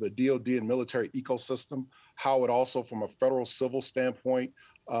the DoD and military ecosystem, how it also, from a federal civil standpoint,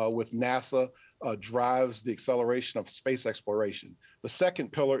 with NASA, drives the acceleration of space exploration. The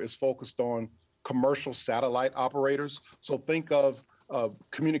second pillar is focused on commercial satellite operators. So think of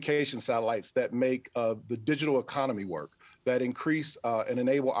communication satellites that make the digital economy work, that increase and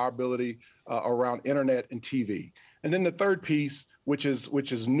enable our ability around internet and TV. And then the third piece, which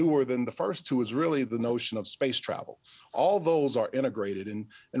is newer than the first two, is really the notion of space travel. All those are integrated,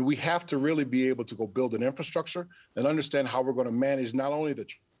 and we have to really be able to go build an infrastructure and understand how we're going to manage not only the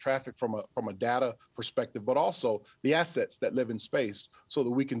traffic from a data perspective, but also the assets that live in space so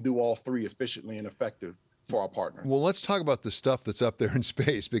that we can do all three efficiently and effective for our partner. Well, let's talk about the stuff that's up there in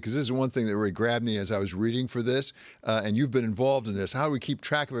space, because this is one thing that really grabbed me as I was reading for this, and you've been involved in this. How do we keep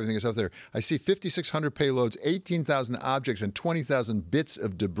track of everything that's up there? I see 5,600 payloads, 18,000 objects, and 20,000 bits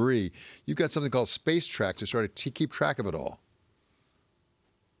of debris. You've got something called Space Track to sort of keep track of it all.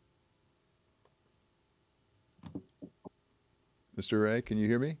 Mr. Ray, can you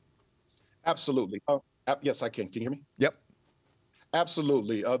hear me? Absolutely. Yes, I can. Can you hear me? Yep.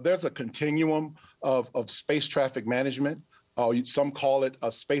 Absolutely. There's a continuum of space traffic management. Some call it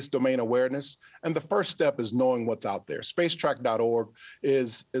a space domain awareness. And the first step is knowing what's out there. Spacetrack.org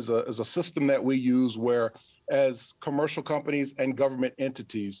is a system that we use where, as commercial companies and government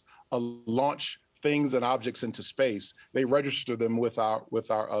entities launch things and objects into space, they register them with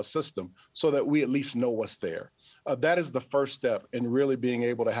our system so that we at least know what's there. That is the first step in really being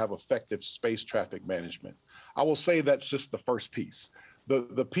able to have effective space traffic management. I will say that's just the first piece.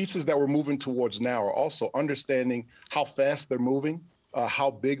 The pieces that we're moving towards now are also understanding how fast they're moving, how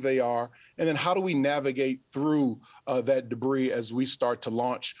big they are, and then how do we navigate through that debris as we start to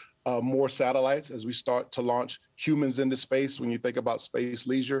launch more satellites, as we start to launch humans into space when you think about space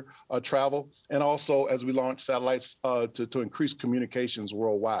leisure travel, and also as we launch satellites to increase communications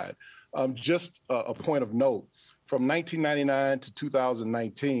worldwide. Just a point of note, from 1999 to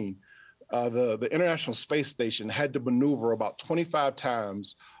 2019, the International Space Station had to maneuver about 25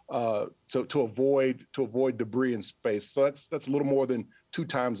 times to avoid debris in space. So that's a little more than 2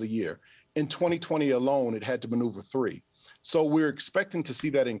 times a year. In 2020 alone, it had to maneuver 3. So we're expecting to see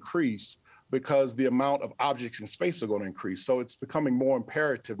that increase because the amount of objects in space are going to increase. So it's becoming more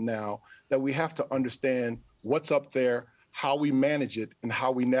imperative now that we have to understand what's up there, how we manage it, and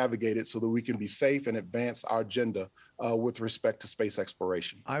how we navigate it so that we can be safe and advance our agenda with respect to space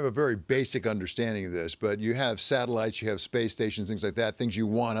exploration. I have a very basic understanding of this, but you have satellites, you have space stations, things like that, things you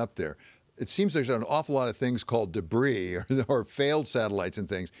want up there. it seems there's an awful lot of things called debris or failed satellites and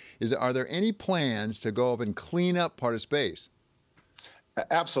things. Are there any plans to go up and clean up part of space?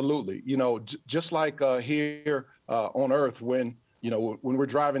 Absolutely. Just like here on Earth, when we're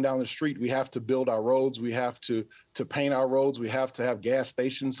driving down the street, we have to build our roads. We have to paint our roads. We have to have gas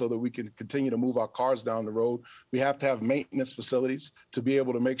stations so that we can continue to move our cars down the road. We have to have maintenance facilities to be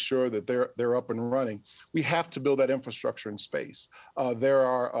able to make sure that they're up and running. We have to build that infrastructure in space. There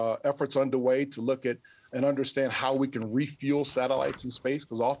are efforts underway to look at and understand how we can refuel satellites in space,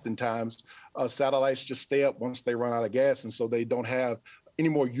 because oftentimes satellites just stay up once they run out of gas, and so they don't have any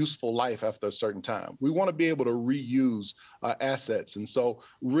more useful life after a certain time. We want to be able to reuse assets. And so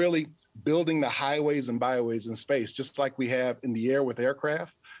really building the highways and byways in space, just like we have in the air with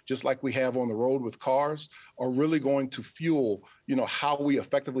aircraft, just like we have on the road with cars, are really going to fuel, how we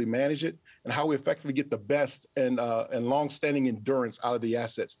effectively manage it and how we effectively get the best and long-standing endurance out of the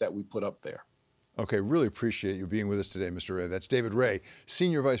assets that we put up there. Okay, really appreciate you being with us today, Mr. Ray. That's David Ray,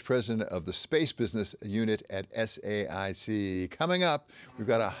 Senior Vice President of the Space Business Unit at SAIC. Coming up, we've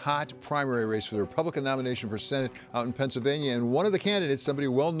got a hot primary race for the Republican nomination for Senate out in Pennsylvania, and one of the candidates, somebody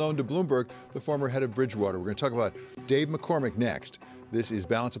well known to Bloomberg, the former head of Bridgewater. We're going to talk about Dave McCormick next. This is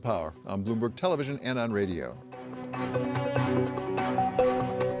Balance of Power on Bloomberg Television and on radio.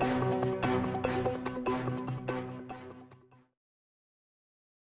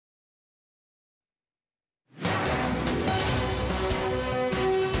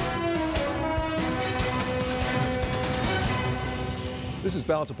 This is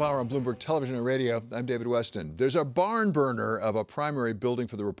Balance of Power on Bloomberg Television and Radio. I'm David Weston. There's a barn burner of a primary building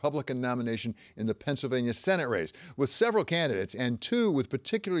for the Republican nomination in the Pennsylvania Senate race, with several candidates and two with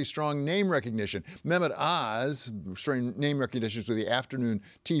particularly strong name recognition. Mehmet Oz, strong name recognition with the afternoon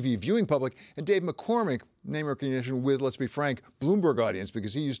TV viewing public, and Dave McCormick, name recognition with, let's be frank, Bloomberg audience,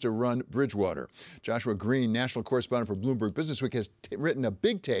 because he used to run Bridgewater. Joshua Green, national correspondent for Bloomberg Businessweek, has written a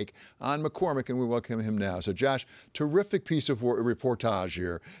big take on McCormick, and we welcome him now. So, Josh, terrific piece of reportage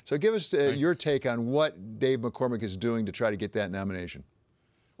here. So give us your take on what Dave McCormick is doing to try to get that nomination.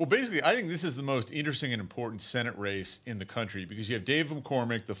 Well, basically, I think this is the most interesting and important Senate race in the country because you have Dave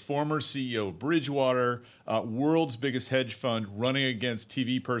McCormick, the former CEO of Bridgewater, world's biggest hedge fund, running against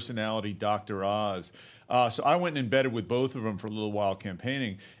TV personality Dr. Oz. So I went and embedded with both of them for a little while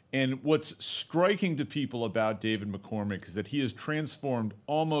campaigning. And what's striking to people about David McCormick is that he has transformed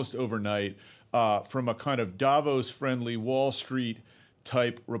almost overnight from a kind of Davos-friendly Wall Street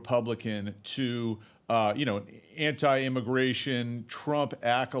type Republican to an anti-immigration, Trump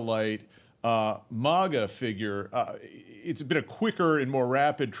acolyte, MAGA figure. It's been a quicker and more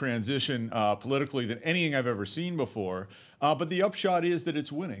rapid transition politically than anything I've ever seen before. But the upshot is that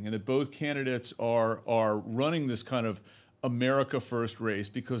it's winning and that both candidates are running this kind of America First race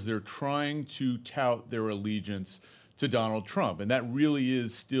because they're trying to tout their allegiance to Donald Trump. And that really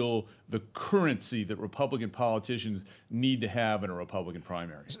is still the currency that Republican politicians need to have in a Republican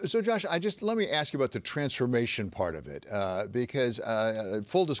primary. So, Josh, let me ask you about the transformation part of it, because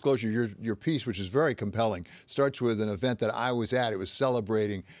full disclosure, your piece, which is very compelling, starts with an event that I was at. It was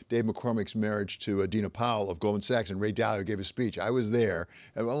celebrating Dave McCormick's marriage to Dina Powell of Goldman Sachs, and Ray Dalio gave a speech. I was there.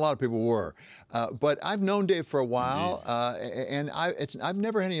 A lot of people were. But I've known Dave for a while, and I've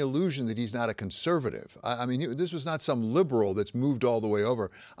never had any illusion that he's not a conservative. I mean, this was not some liberal that's moved all the way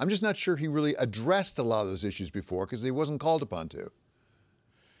over. I'm just not sure he really addressed a lot of those issues before because he wasn't called upon to.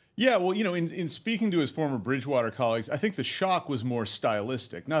 Yeah, well, in speaking to his former Bridgewater colleagues, I think the shock was more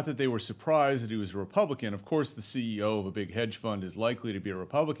stylistic. Not that they were surprised that he was a Republican. Of course, the CEO of a big hedge fund is likely to be a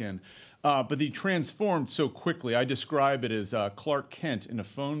Republican. But he transformed so quickly. I describe it as Clark Kent in a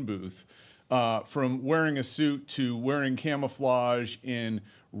phone booth, from wearing a suit to wearing camouflage in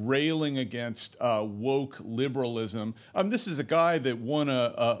railing against woke liberalism. This is a guy that won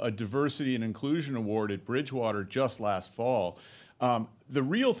a diversity and inclusion award at Bridgewater just last fall. The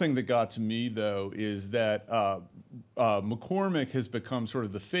real thing that got to me, though, is that McCormick has become sort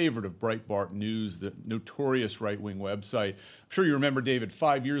of the favorite of Breitbart News, the notorious right-wing website. I'm sure you remember, David,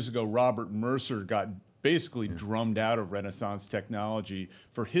 5 years ago, Robert Mercer got basically drummed out of Renaissance Technology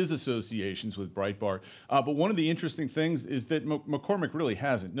for his associations with Breitbart. But one of the interesting things is that McCormick really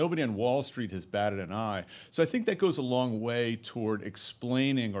hasn't. Nobody on Wall Street has batted an eye. So I think that goes a long way toward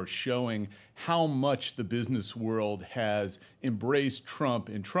explaining or showing how much the business world has embraced Trump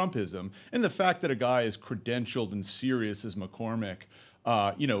and Trumpism. And the fact that a guy as credentialed and serious as McCormick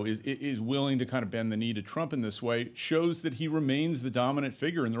is willing to kind of bend the knee to Trump in this way, shows that he remains the dominant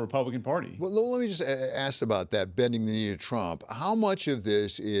figure in the Republican Party. Well, let me just ask about that, bending the knee to Trump. How much of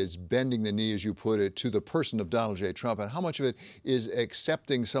this is bending the knee, as you put it, to the person of Donald J. Trump, and how much of it is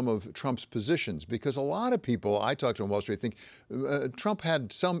accepting some of Trump's positions? Because a lot of people I talk to on Wall Street think Trump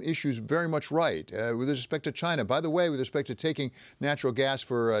had some issues very much right with respect to China. By the way, with respect to taking natural gas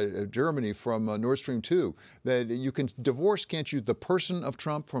for Germany from Nord Stream 2, that you can divorce, can't you, the person of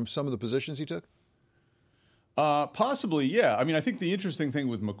Trump from some of the positions he took? Possibly, yeah. I mean, I think the interesting thing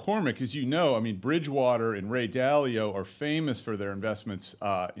with McCormick is, Bridgewater and Ray Dalio are famous for their investments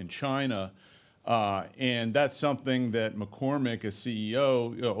in China. And that's something that McCormick, as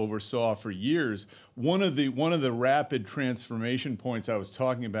CEO, oversaw for years. One of the rapid transformation points I was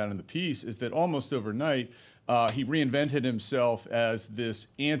talking about in the piece is that almost overnight, he reinvented himself as this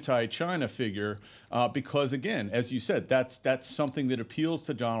anti-China figure because, again, as you said, that's something that appeals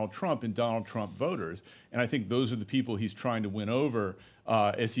to Donald Trump and Donald Trump voters. And I think those are the people he's trying to win over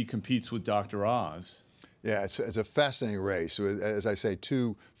as he competes with Dr. Oz. Yeah, it's a fascinating race. As I say,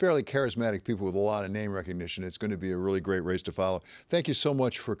 two fairly charismatic people with a lot of name recognition. It's going to be a really great race to follow. Thank you so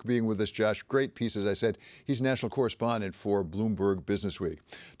much for being with us, Josh. Great piece, as I said. He's national correspondent for Bloomberg Businessweek.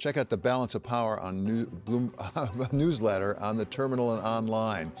 Check out the Balance of Power on newsletter on the terminal and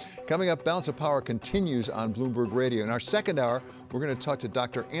online. Coming up, Balance of Power continues on Bloomberg Radio. In our second hour, we're going to talk to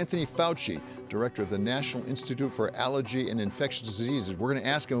Dr. Anthony Fauci, director of the National Institute for Allergy and Infectious Diseases. We're going to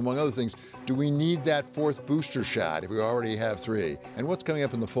ask him, among other things, do we need that fourth booster shot if we already have 3? And what's coming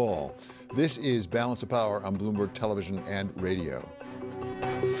up in the fall? This is Balance of Power on Bloomberg Television and Radio.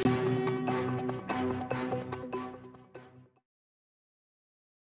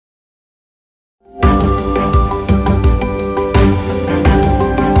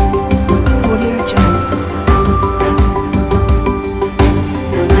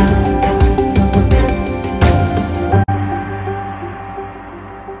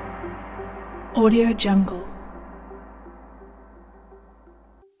 Audio Jungle.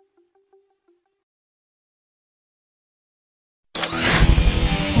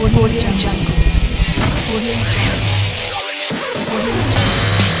 Audio Jungle.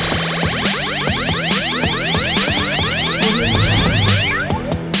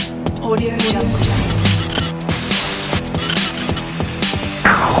 Audio Jungle.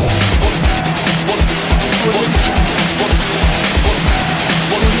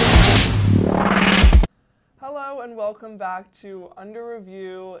 Hello and welcome back to Under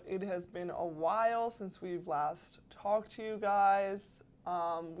Review. It has been a while since we've last talked to you guys.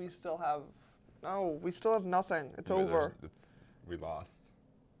 We still have nothing. It's over. We lost.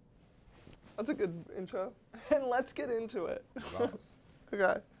 That's a good intro. And let's get into it.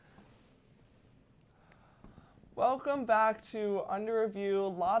 Okay. Welcome back to Under Review.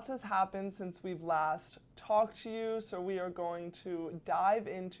 Lots has happened since we've last talked to you, so we are going to dive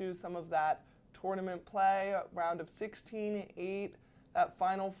into some of that tournament play, round of 16, 8, that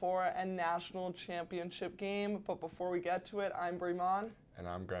Final Four and national championship game. But before we get to it, I'm Brie Mon. And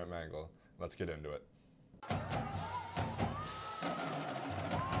I'm Grant Mangle. Let's get into it.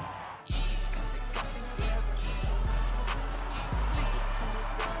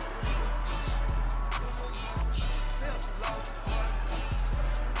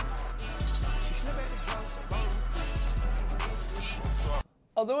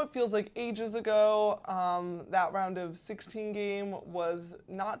 Although it feels like ages ago, that round of 16 game was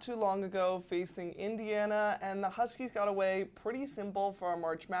not too long ago, facing Indiana, and the Huskies got away pretty simple for a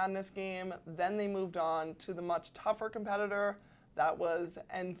March Madness game. Then they moved on to the much tougher competitor, that was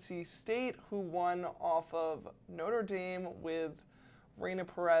NC State, who won off of Notre Dame with Reina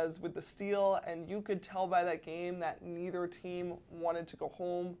Perez with the steal, and you could tell by that game that neither team wanted to go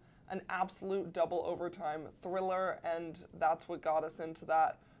home. An absolute double overtime thriller, and that's what got us into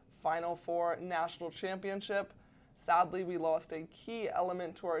that Final Four national championship. Sadly, we lost a key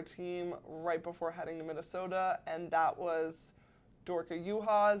element to our team right before heading to Minnesota, and that was Dorka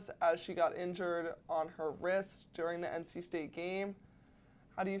Juhas, as she got injured on her wrist during the NC State game.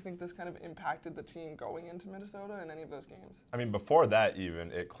 How do you think this kind of impacted the team going into Minnesota in any of those games? I mean, before that even,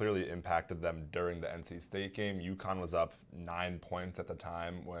 it clearly impacted them during the NC State game. UConn was up 9 points at the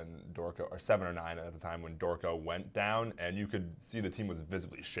time when Dorka, or 7 or 9 at the time when Dorka went down, and you could see the team was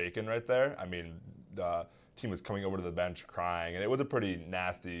visibly shaken right there. I mean, the team was coming over to the bench crying, and it was a pretty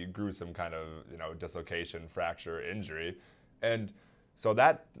nasty, gruesome kind of, dislocation, fracture, injury. And so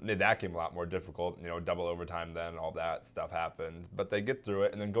that made that game a lot more difficult, double overtime then, all that stuff happened. But they get through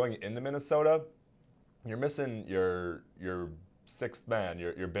it, and then going into Minnesota, you're missing your sixth man,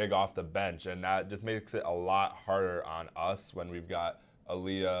 your big off the bench, and that just makes it a lot harder on us when we've got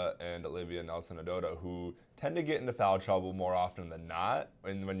Aaliyah and Olivia Nelson-Ododa, who tend to get into foul trouble more often than not.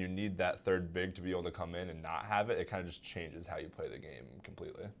 And when you need that third big to be able to come in and not have it, it kind of just changes how you play the game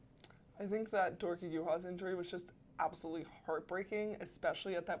completely. I think that Dorka Juhász injury was just absolutely heartbreaking,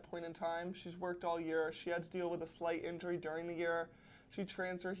 especially at that point in time. She's worked all year. She had to deal with a slight injury during the year. She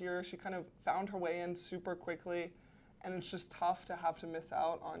transferred here. She kind of found her way in super quickly, and it's just tough to have to miss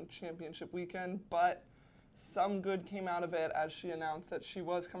out on championship weekend, but some good came out of it as she announced that she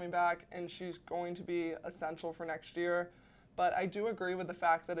was coming back and she's going to be essential for next year. But I do agree with the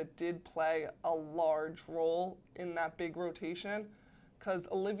fact that it did play a large role in that big rotation, because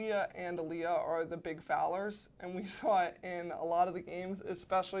Olivia and Aaliyah are the big foulers, and we saw it in a lot of the games,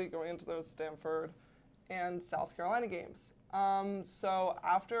 especially going into those Stanford and South Carolina games. So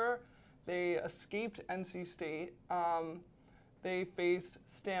after they escaped NC State, they faced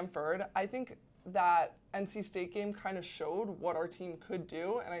Stanford. I think that NC State game kind of showed what our team could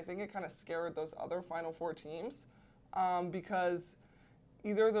do, and I think it kind of scared those other Final Four teams, because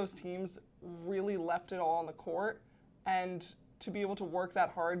either of those teams really left it all on the court, and to be able to work that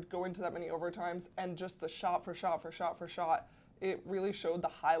hard, go into that many overtimes, and just the shot for shot for shot for shot, it really showed the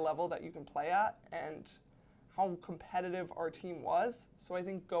high level that you can play at and how competitive our team was. So I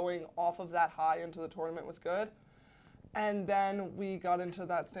think going off of that high into the tournament was good. And then we got into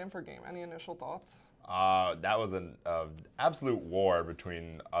that Stanford game. Any initial thoughts? That was an absolute war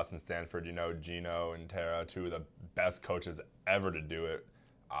between us and Stanford. You know, Gino and Tara, two of the best coaches ever to do it.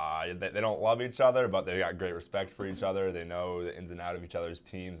 They don't love each other, but they got great respect for each other. They know the ins and outs of each other's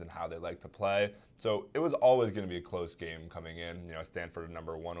teams and how they like to play. So it was always going to be a close game coming in. You know, Stanford,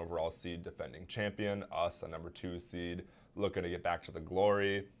 #1 overall seed, defending champion. Us, a #2 seed, looking to get back to the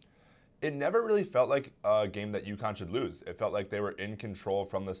glory. It never really felt like a game that UConn should lose. It felt like they were in control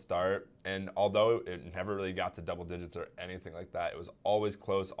from the start, and although it never really got to double digits or anything like that, it was always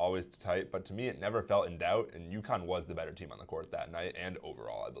close, always tight, but to me it never felt in doubt, and UConn was the better team on the court that night, and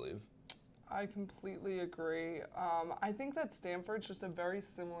overall, I believe. I completely agree. I think that Stanford's just a very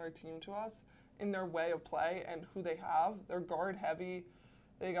similar team to us in their way of play and who they have. They're guard heavy.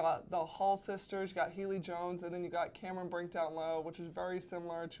 They got the Hall sisters, you got Haley Jones, and then you got Cameron Brink down low, which is very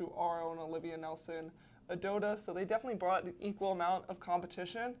similar to our own Olivia Nelson-Ododa. So they definitely brought an equal amount of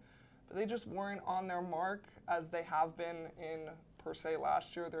competition, but they just weren't on their mark as they have been in, per se,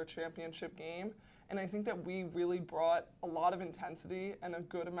 last year, their championship game. And I think that we really brought a lot of intensity and a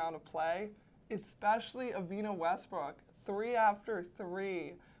good amount of play, especially Evina Westbrook, 3 after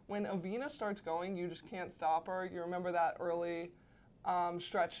 3. When Evina starts going, you just can't stop her. You remember that early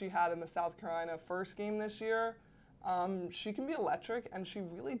stretch she had in the South Carolina first game this year. She can be electric, and she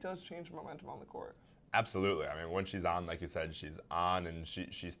really does change momentum on the court. Absolutely. I mean, when she's on, like you said, she's on, and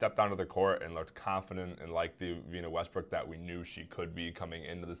she stepped onto the court and looked confident and like the Evina Westbrook that we knew she could be coming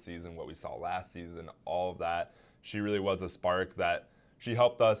into the season, what we saw last season, all of that. She really was a spark that she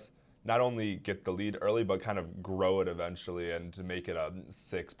helped us not only get the lead early, but kind of grow it eventually and to make it a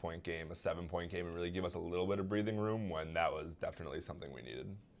 6-point game, a 7-point game, and really give us a little bit of breathing room when that was definitely something we needed.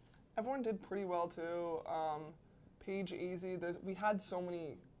 Everyone did pretty well too. Paige Azzi, we had so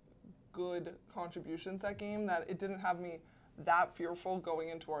many good contributions that game that it didn't have me that fearful going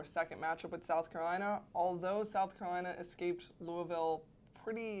into our second matchup with South Carolina, although South Carolina escaped Louisville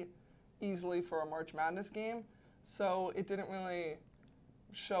pretty easily for a March Madness game, so it didn't really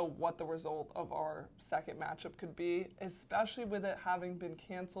show what the result of our second matchup could be, especially with it having been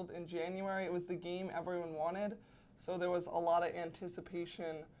canceled in January. It was the game everyone wanted, so there was a lot of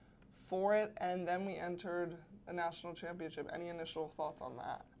anticipation for it, and then we entered the national championship. Any initial thoughts on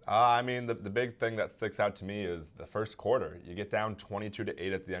that? I mean, the big thing that sticks out to me is the first quarter. You get down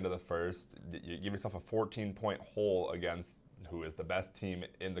 22-8 at the end of the first. You give yourself a 14-point hole against who is the best team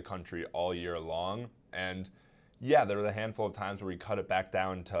in the country all year long, and yeah, there was a handful of times where we cut it back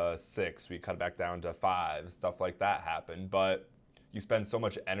down to 6, we cut it back down to 5, stuff like that happened, but you spend so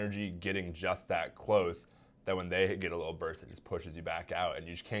much energy getting just that close that when they get a little burst, it just pushes you back out, and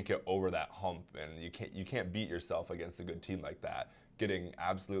you just can't get over that hump, and you can't beat yourself against a good team like that. Getting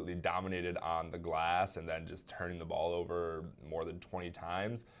absolutely dominated on the glass and then just turning the ball over more than 20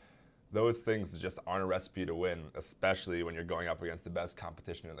 times. Those things just aren't a recipe to win, especially when you're going up against the best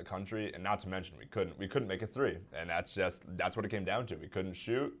competition in the country. And not to mention, we couldn't make a 3, and that's what it came down to. We couldn't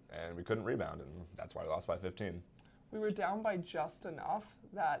shoot and we couldn't rebound, and that's why we lost by 15. We were down by just enough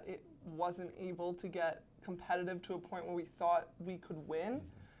that it wasn't able to get competitive to a point where we thought we could win.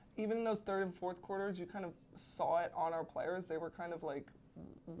 Even in those third and fourth quarters, you kind of saw it on our players. They were kind of like,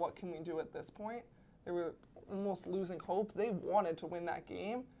 what can we do at this point? They were almost losing hope. They wanted to win that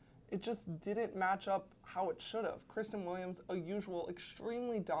game. it just didn't match up how it should have. Kristen Williams, a usual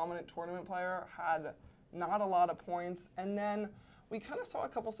extremely dominant tournament player, had not a lot of points. And then we kind of saw a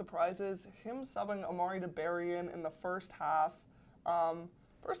couple surprises. Him subbing Amari DeBarian in the first half,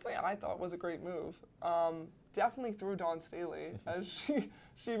 personally, I thought was a great move. Definitely threw Dawn Staley, as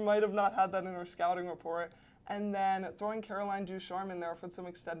she might have not had that in her scouting report. And then throwing Caroline Ducharme in there for some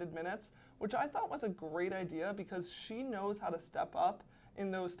extended minutes, which I thought was a great idea because she knows how to step up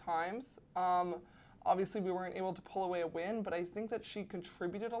in those times. Obviously, we weren't able to pull away a win, but I think that she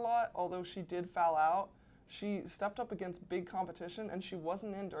contributed a lot, although she did foul out. She stepped up against big competition, and she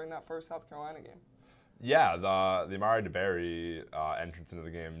wasn't in during that first South Carolina game. Yeah, the Amari DeBerry entrance into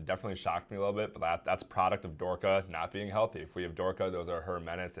the game definitely shocked me a little bit, but that's a product of Dorka not being healthy. If we have Dorka, those are her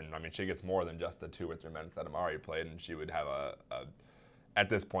minutes, and I mean, she gets more than just the 2 or 3 minutes that Amari played, and she would have at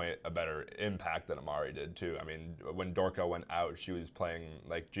this point, a better impact than Amari did too. I mean, when Dorka went out, she was playing,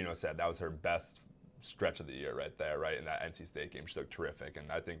 like Gino said, that was her best stretch of the year right there, right? In that NC State game, she looked terrific, and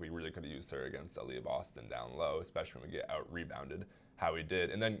I think we really could have used her against Aaliyah Boston down low, especially when we get out-rebounded how we did.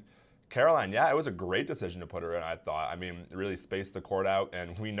 And then Caroline, yeah, it was a great decision to put her in, I thought. I mean, really spaced the court out,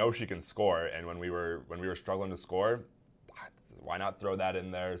 and we know she can score, and when we were struggling to score, why not throw that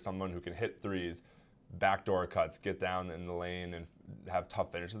in there? Someone who can hit threes, backdoor cuts, get down in the lane, and have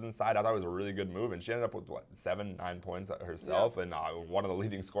tough finishes inside. I thought it was a really good move, and she ended up with, 7, 9 points herself, and one of the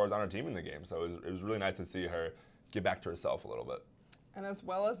leading scorers on her team in the game. So it was really nice to see her get back to herself a little bit. And as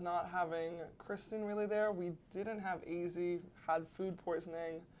well as not having Kristen really there, we didn't have AZ, had food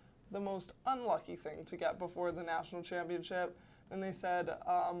poisoning, the most unlucky thing to get before the national championship. And they said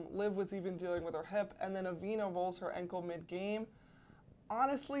Liv was even dealing with her hip, and then Avina rolls her ankle mid-game.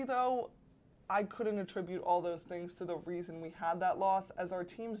 Honestly, though, I couldn't attribute all those things to the reason we had that loss, as our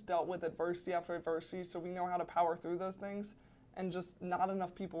teams dealt with adversity after adversity, so we know how to power through those things, and just not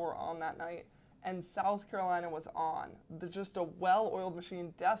enough people were on that night. And South Carolina was on. Just a well-oiled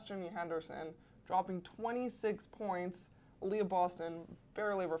machine. Destiny Henderson dropping 26 points. Aaliyah Boston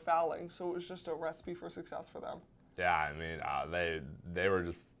barely were fouling, so it was just a recipe for success for them. Yeah, I mean,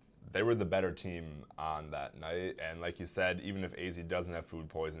 they were the better team on that night, and like you said, even if AZ doesn't have food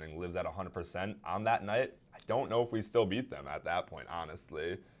poisoning, Liv's at 100% on that night, I don't know if we still beat them at that point,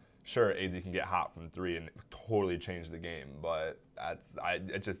 honestly. Sure, AZ can get hot from 3 and totally change the game, but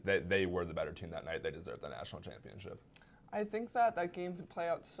they were the better team that night. They deserve the national championship. I think that game could play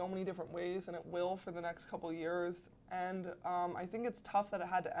out so many different ways, and it will for the next couple years. And I think it's tough that it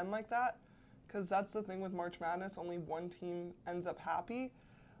had to end like that, because that's the thing with March Madness. Only one team ends up happy.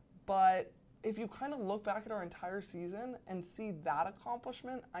 But if you kind of look back at our entire season and see that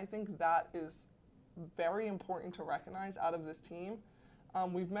accomplishment, I think that is very important to recognize out of this team.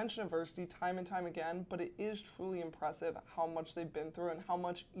 We've mentioned adversity time and time again, but it is truly impressive how much they've been through and how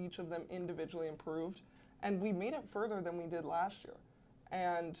much each of them individually improved. And we made it further than we did last year.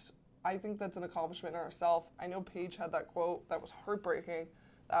 And I think that's an accomplishment in itself. I know Paige had that quote that was heartbreaking.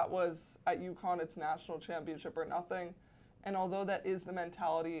 That was, at UConn, it's national championship or nothing. And although that is the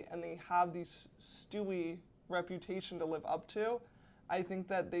mentality and they have these Stewie reputation to live up to, I think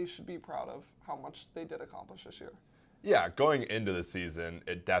that they should be proud of how much they did accomplish this year. Yeah, going into the season,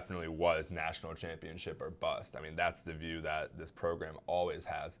 it definitely was national championship or bust. I mean, that's the view that this program always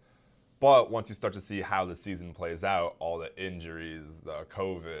has. But once you start to see how the season plays out, all the injuries, the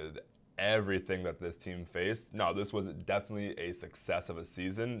COVID, everything that this team faced, no, this was definitely a success of a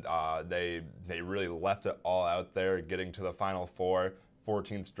season. They really left it all out there, getting to the Final Four,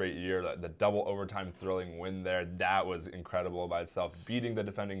 14th straight year, the double overtime thrilling win there, that was incredible by itself. Beating the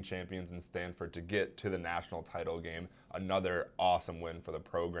defending champions in Stanford to get to the national title game, another awesome win for the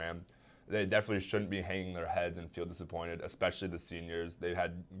program. They definitely shouldn't be hanging their heads and feel disappointed, especially the seniors. They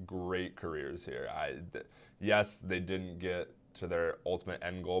had great careers here. Yes, they didn't get to their ultimate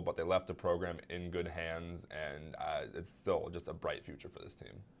end goal, but they left the program in good hands, and it's still just a bright future for this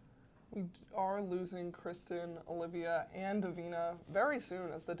team. We are losing Kristen, Olivia, and Davina very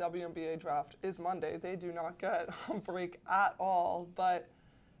soon, as the WNBA draft is Monday. They do not get a break at all, but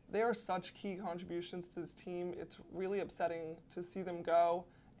they are such key contributions to this team. It's really upsetting to see them go,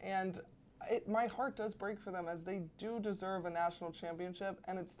 and my heart does break for them, as they do deserve a national championship,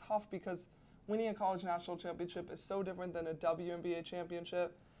 and it's tough because winning a college national championship is so different than a WNBA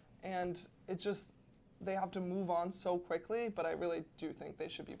championship, and they have to move on so quickly, but I really do think they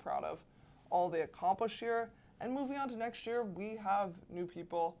should be proud of all they accomplished here. And moving on to next year, we have new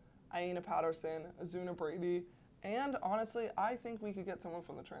people, Aina Patterson, Azuna Brady, and honestly, I think we could get someone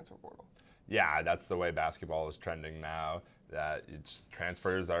from the transfer portal. Yeah, that's the way basketball is trending now. that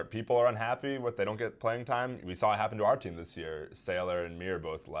people are unhappy with they don't get playing time. We saw it happen to our team this year. Saylor and Mir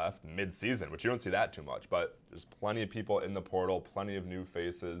both left mid-season, which you don't see that too much, but there's plenty of people in the portal, plenty of new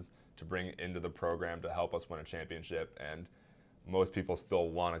faces to bring into the program to help us win a championship, and most people still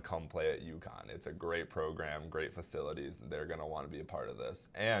want to come play at UConn. It's a great program, great facilities. They're going to want to be a part of this.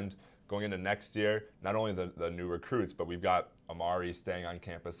 And going into next year, not only the new recruits, but we've got Amari staying on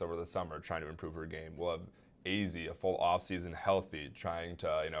campus over the summer trying to improve her game. We'll have Azzi, a full offseason healthy, trying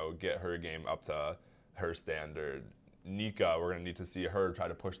to get her game up to her standard. Nika, we're going to need to see her try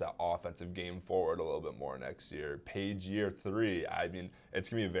to push that offensive game forward a little bit more next year. Paige, year 3. I mean, it's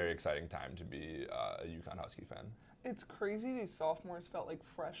going to be a very exciting time to be a UConn Husky fan. It's crazy these sophomores felt like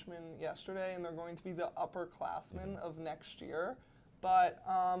freshmen yesterday, and they're going to be the upperclassmen of next year. But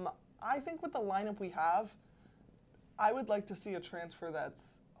I think with the lineup we have, I would like to see a transfer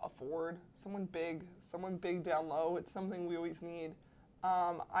that's a forward, someone big down low. It's something we always need.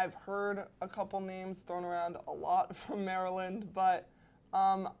 I've heard a couple names thrown around a lot from Maryland, but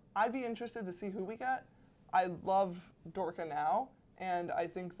I'd be interested to see who we get. I love Dorka now, and I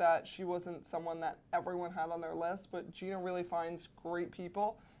think that she wasn't someone that everyone had on their list, but Gina really finds great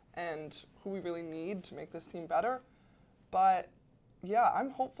people and who we really need to make this team better. But yeah, I'm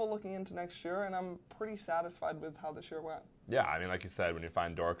hopeful looking into next year, and I'm pretty satisfied with how this year went. Yeah, I mean, like you said, when you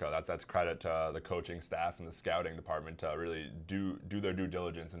find Dorka, that's credit to the coaching staff and the scouting department to really do their due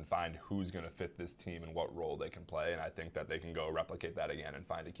diligence and find who's going to fit this team and what role they can play. And I think that they can go replicate that again and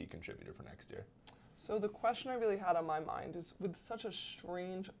find a key contributor for next year. So the question I really had on my mind is, with such a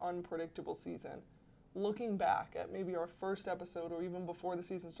strange, unpredictable season, looking back at maybe our first episode or even before the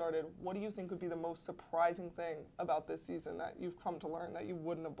season started, what do you think would be the most surprising thing about this season that you've come to learn that you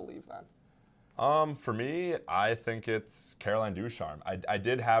wouldn't have believed then? For me, I think it's Caroline Ducharme. I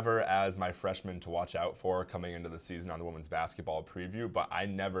did have her as my freshman to watch out for coming into the season on the women's basketball preview, but I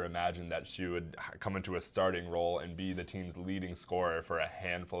never imagined that she would come into a starting role and be the team's leading scorer for a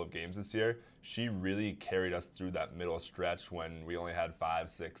handful of games this year. She really carried us through that middle stretch when we only had 5,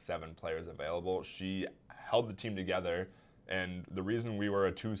 6, 7 players available. She held the team together. And the reason we were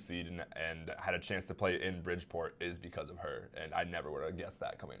a 2 seed and had a chance to play in Bridgeport is because of her. And I never would have guessed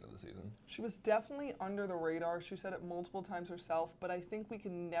that coming into the season. She was definitely under the radar. She said it multiple times herself. But I think we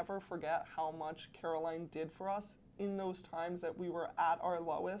can never forget how much Caroline did for us in those times that we were at our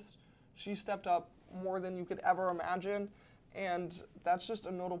lowest. She stepped up more than you could ever imagine. And that's just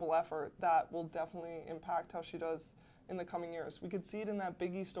a notable effort that will definitely impact how she does in the coming years. We could see it in that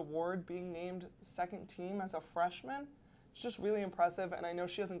Big East Award, being named second team as a freshman. It's just really impressive, and I know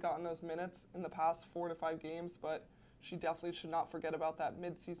she hasn't gotten those minutes in the past 4 to 5 games, but she definitely should not forget about that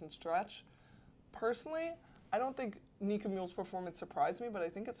mid-season stretch. Personally, I don't think Nika Mule's performance surprised me, but I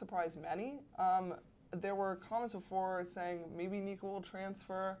think it surprised many. There were comments before saying maybe Nika will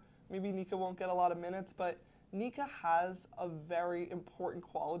transfer, maybe Nika won't get a lot of minutes, but Nika has a very important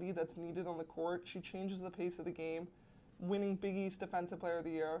quality that's needed on the court. She changes the pace of the game, winning Big East Defensive Player of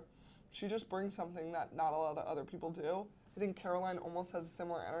the Year. She just brings something that not a lot of other people do. I think Caroline almost has a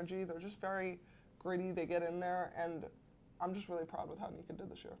similar energy. They're just very gritty. They get in there, and I'm just really proud with how Nika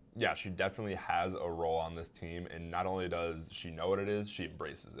did this year. Yeah, she definitely has a role on this team, and not only does she know what it is, she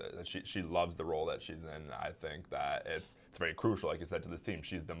embraces it. She loves the role that she's in. I think that it's very crucial, like you said, to this team.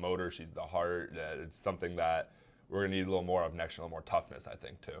 She's the motor. She's the heart. It's something that we're going to need a little more of next year, a little more toughness, I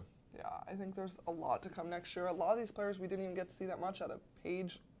think, too. Yeah, I think there's a lot to come next year. A lot of these players we didn't even get to see that much out of.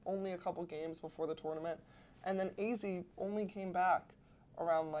 Paige, only a couple games before the tournament. And then Azzi only came back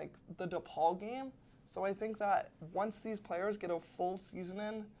around like the DePaul game. So I think that once these players get a full season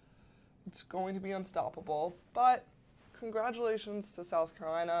in, it's going to be unstoppable. But congratulations to South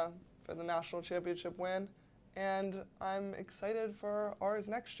Carolina for the national championship win. And I'm excited for ours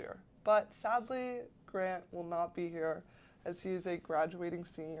next year. But sadly, Grant will not be here as he is a graduating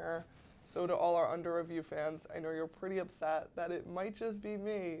senior. So to all our Under Review fans, I know you're pretty upset that it might just be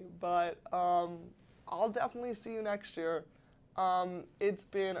me, but I'll definitely see you next year. It's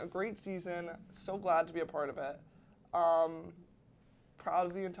been a great season. So glad to be a part of it. Proud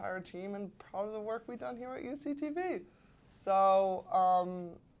of the entire team and proud of the work we've done here at UCTV.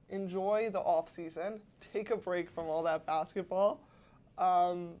 So enjoy the off season. Take a break from all that basketball.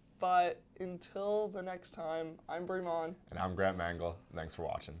 But until the next time, I'm Bremon. And I'm Grant Mangle. Thanks for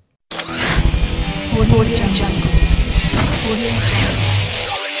watching. Audio Jungle.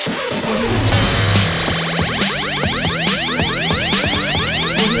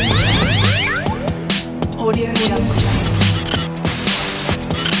 Audio Jungle.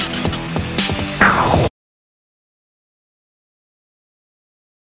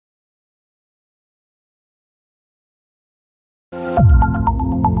 This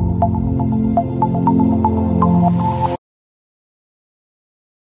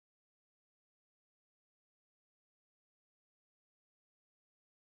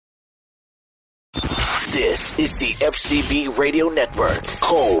is the FCB Radio Network,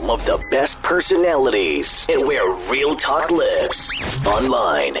 home of the best personalities and where real talk lives.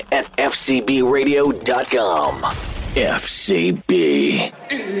 Online at fcbradio.com. FCB.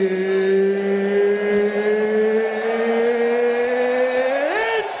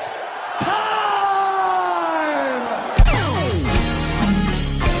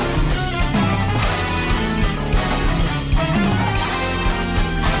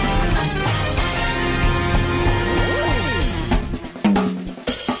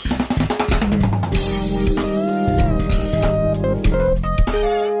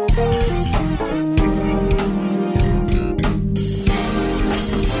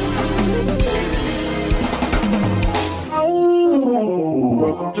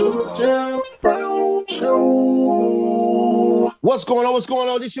 What's going on? What's going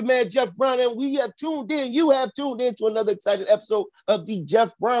on? This is your man, Jeff Brown, and we have tuned in. You have tuned in to another exciting episode of the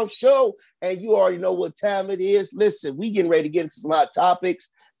Jeff Brown Show, and you already know what time it is. Listen, we getting ready to get into some hot topics,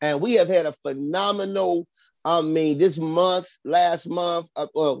 and we have had a phenomenal, this month, last month,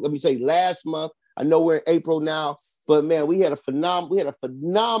 last month. I know we're in April now, but man, we had a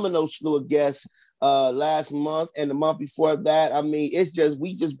phenomenal slew of guests last month and the month before that. I mean,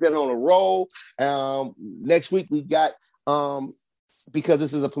 we just been on a roll. Next week we got, because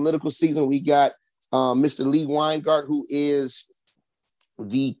this is a political season, we got Mr. Lee Weingart, who is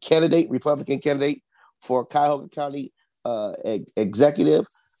the Republican candidate for Cuyahoga County executive.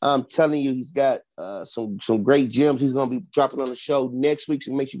 I'm telling you, he's got some great gems. He's going to be dropping on the show next week,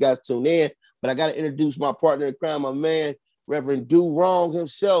 so make sure you guys tune in. But I got to introduce my partner in crime, my man, Reverend Do Wrong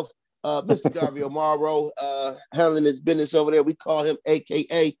himself, Mr. Garvey Amaro, handling his business over there. We call him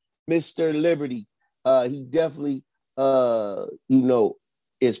AKA Mr. Liberty. He definitely,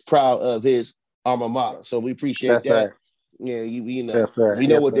 is proud of his alma mater. So we appreciate That's that. Right. Yeah, Yes, sir. we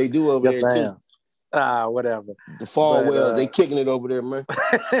know Yes, what sir. they do over Yes, there I too. am. Whatever. The Falwells, they kicking it over there, man.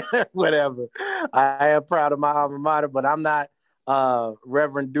 Whatever. I am proud of my alma mater, but I'm not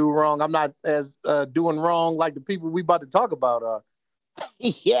Reverend Do Wrong. I'm not as doing wrong like the people we about to talk about are.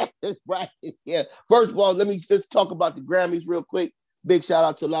 Yeah, that's right. Yeah. First of all, let's talk about the Grammys real quick. Big shout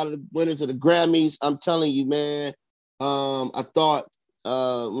out to a lot of the winners of the Grammys. I'm telling you, man. I thought,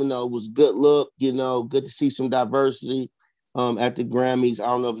 it was good look. Good to see some diversity at the Grammys. I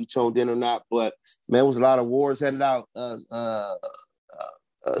don't know if you tuned in or not, but man, it was a lot of awards handed out.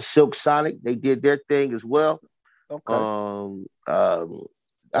 Silk Sonic, they did their thing as well. Okay.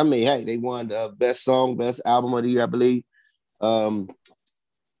 Hey, they won the best song, best album of the year, I believe.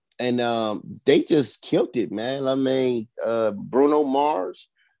 They just killed it, man. I mean, Bruno Mars.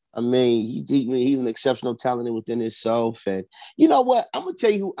 I mean, he's an exceptional talent within himself. And you know what? I'm gonna tell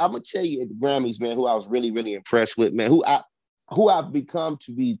you at the Grammys, man, who I was really, really impressed with, man. Who I've become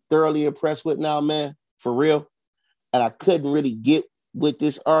to be thoroughly impressed with now, man, for real. And I couldn't really get with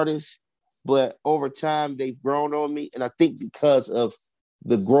this artist, but over time they've grown on me. And I think because of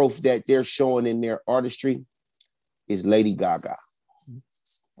the growth that they're showing in their artistry is Lady Gaga.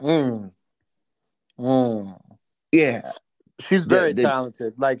 Yeah. She's very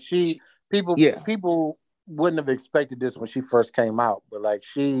talented. Like people wouldn't have expected this when she first came out, but like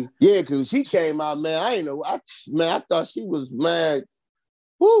because she came out, man. I thought she was mad.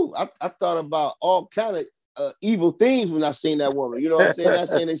 Woo! I thought about all kind of evil things when I seen that woman. You know what I'm saying? Not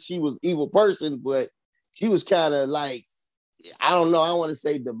saying that she was an evil person, but she was kind of like, I don't know. I don't want to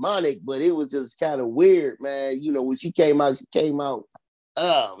say demonic, but it was just kind of weird, man. When she came out.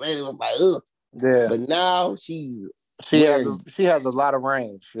 Oh man, it was like, ugh. Yeah. But now she has a lot of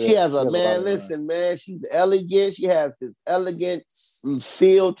range. Yeah, she has listen, man, she's elegant. She has this elegant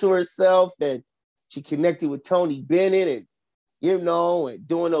feel to herself, and she connected with Tony Bennett, and and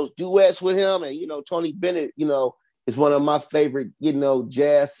doing those duets with him. And Tony Bennett, is one of my favorite,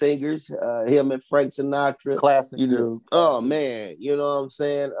 jazz singers. Him and Frank Sinatra, classic dude. Oh man, you know what I'm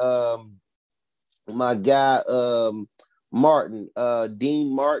saying? My guy, Martin,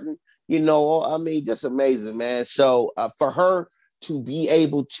 Dean Martin. Just amazing, man. So for her to be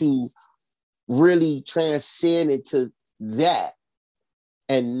able to really transcend into that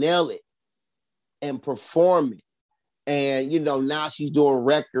and nail it and perform it, and now she's doing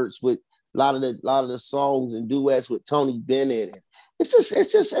records with a lot of the songs and duets with Tony Bennett. And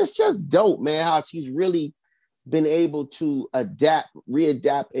it's just dope, man. How she's really been able to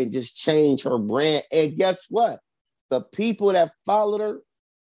readapt, and just change her brand. And guess what? The people that followed her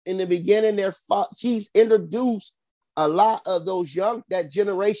in the beginning, she's introduced a lot of that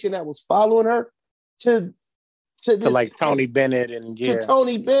generation that was following her to like Tony Bennett and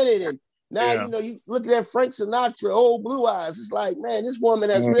Tony Bennett. And now, you look at that Frank Sinatra, Old Blue Eyes. It's like, man, this woman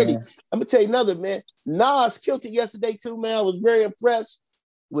has really, I'm going to tell you another, man. Nas killed it yesterday too, man. I was very impressed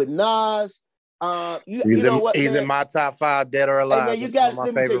with Nas. He's in my top 5, dead or alive. Hey, man,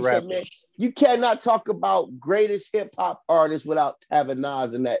 let me tell you something, man. You cannot talk about greatest hip hop artists without having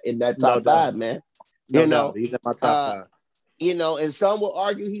Nas in that top 5, man. He's in my top 5. And some will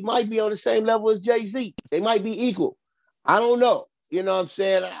argue he might be on the same level as Jay-Z. They might be equal. I don't know. You know what I'm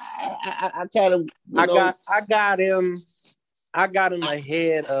saying? I kind of I got him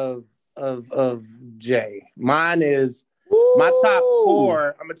ahead of Jay. Mine is my top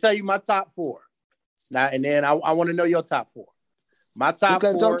 4. I'm gonna tell you my top 4. Now and then I want to know your top 4. My top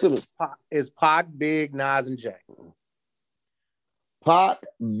 4 is Pac, Big, Nas, and Jay. Pac,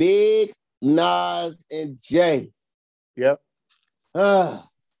 Big, Nas, and Jay. Yep.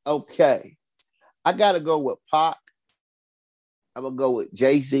 Okay. I gotta go with Pac. I'm gonna go with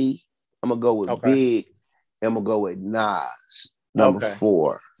Jay-Z. I'm gonna go with Big. I'm gonna go with Nas. Number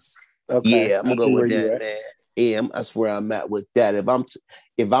 4. Okay. Yeah, I'm gonna go with that, man. Yeah, that's where I'm at with that. If I'm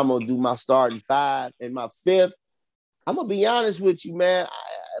gonna do my starting 5 and my 5th, I'm gonna be honest with you, man.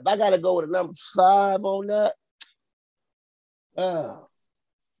 If I gotta go with a number 5 on that,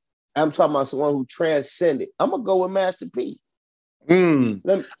 I'm talking about someone who transcended. I'm gonna go with Master P. Let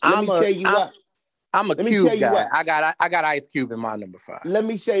me tell you why. I'm a Cube guy. I got Ice Cube in my number 5. Let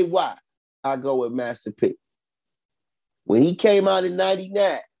me say why I go with Master P. When he came out in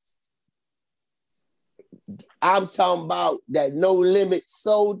 99, I'm talking about that No Limit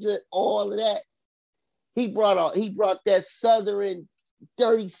Soldier, all of that. He brought that Southern,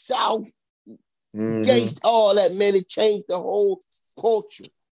 dirty South, gangsta, all that, man. It changed the whole culture.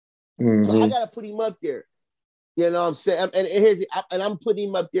 So I gotta put him up there. You know what I'm saying? And I'm putting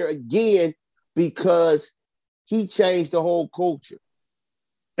him up there again because he changed the whole culture.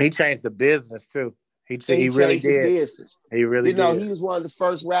 He changed the business too. He really did. The business. He really did. He was one of the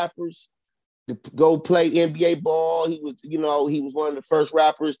first rappers to go play NBA ball. He was one of the first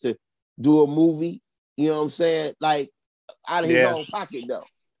rappers to do a movie. You know what I'm saying? Like out of his own pocket though.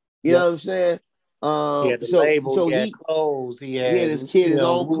 You know what I'm saying? He had the label, he had clothes. He had his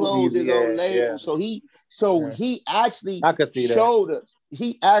own clothes, his own label. So he actually showed us.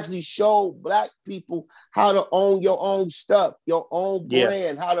 He actually showed Black people how to own your own stuff, your own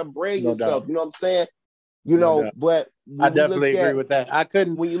brand, how to brand yourself. You know what I'm saying? But I definitely agree with that. I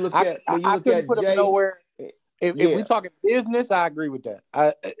couldn't. When you look at put Jay, him nowhere. If we're talking business, I agree with that.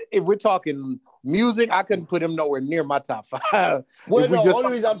 If we're talking music, I couldn't put him nowhere near my top 5. Well, no,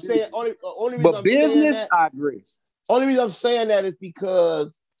 only reason I'm saying, I agree. Only reason I'm saying that is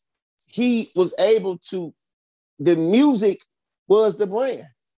because he was able to. The music was the brand,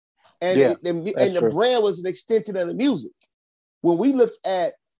 and the brand was an extension of the music. When we look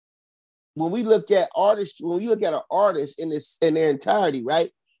at artists, when you look at an artist in their entirety,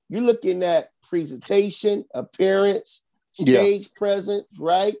 right? You're looking at presentation, appearance, stage presence,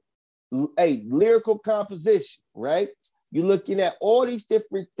 right? A lyrical composition, right? You're looking at all these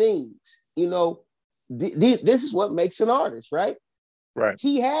different things. This is what makes an artist, right? Right.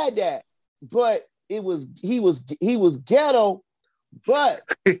 He had that, but he was ghetto. But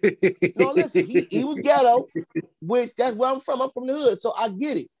listen, he was ghetto, which that's where I'm from. I'm from the hood, so I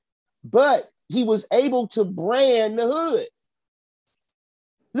get it. But he was able to brand the hood.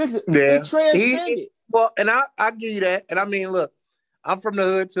 Listen, it transcended. And I give you that. And I mean, look, I'm from the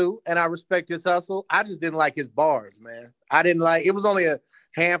hood too, and I respect his hustle. I just didn't like his bars, man. I didn't like. It was only a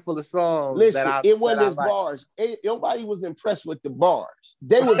handful of songs. Listen, it wasn't his bars. Nobody was impressed with the bars.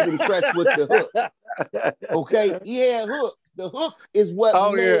 They was impressed with the hook. Okay, he had hooks. The hook is what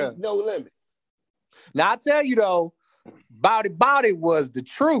made No Limit. Now I tell you though, Body was the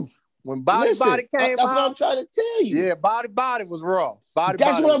truth. When Body came out, that's what I'm trying to tell you. Yeah, Body was raw.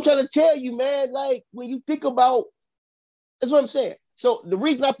 That's what I'm trying to tell you, man. Like when you think about, that's what I'm saying. So the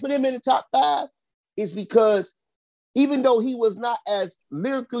reason I put him in the top 5 is because even though he was not as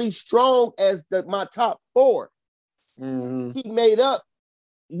lyrically strong as my top 4, he made up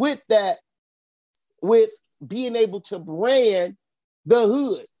with that, with being able to brand the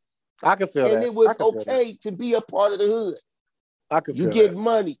hood. I can feel that. And it was okay to be a part of the hood. I can feel you get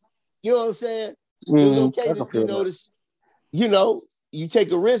money. You know what I'm saying? It was okay to, you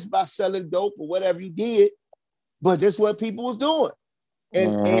take a risk by selling dope or whatever you did, but that's what people was doing.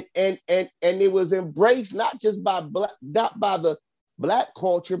 And it was embraced not just by the Black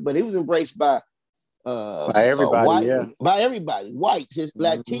culture, but it was embraced by by everybody, by everybody, whites,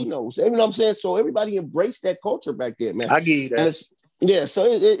 Latinos. You know what I'm saying? So everybody embraced that culture back then, man. I give you that. So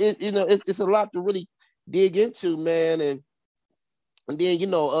it's a lot to really dig into, man. And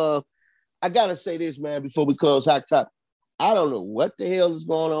then I gotta say this, man, before we close Hot Topic. I don't know what the hell is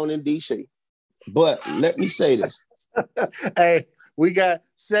going on in DC, but let me say this. Hey, we got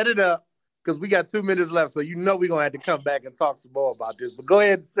set it up. Because we got 2 minutes left, so we're going to have to come back and talk some more about this. But go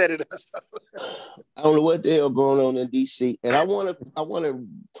ahead and set it up. I don't know what the hell going on in D.C. And I want to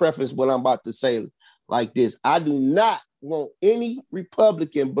preface what I'm about to say like this. I do not want any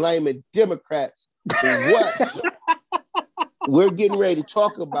Republican blaming Democrats for what we're getting ready to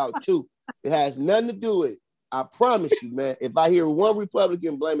talk about, too. It has nothing to do with it. I promise you, man, if I hear one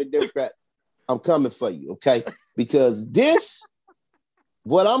Republican blaming Democrat, I'm coming for you, okay? Because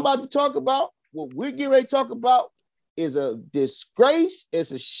what I'm about to talk about, what we're getting ready to talk about, is a disgrace.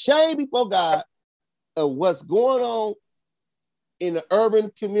 It's a shame before God of what's going on in the urban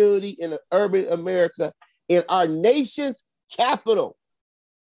community, in the urban America, in our nation's capital.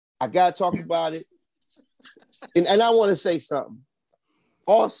 I got to talk about it. And I want to say something.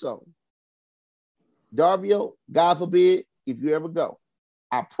 Also, Darvio, God forbid, if you ever go,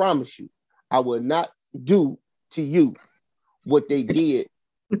 I promise you, I will not do to you what they did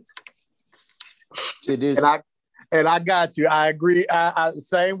to this. And I got you. I agree. I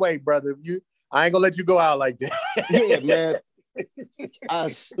same way, brother. I ain't gonna let you go out like that. Yeah, man.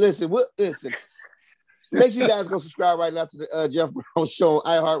 Listen. Make sure you guys go subscribe right now to the Jeff Brown Show on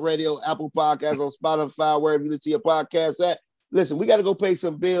iHeartRadio, Apple Podcasts, on Spotify, wherever you listen to your podcast at. Listen, we got to go pay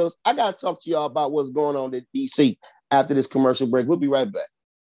some bills. I got to talk to y'all about what's going on in DC after this commercial break. We'll be right back.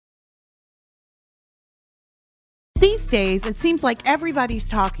 These days, it seems like everybody's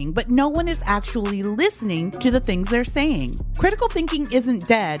talking, but no one is actually listening to the things they're saying. Critical thinking isn't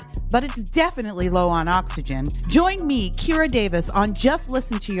dead, but it's definitely low on oxygen. Join me, Kira Davis, on Just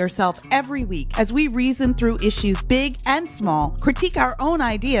Listen to Yourself every week as we reason through issues big and small, critique our own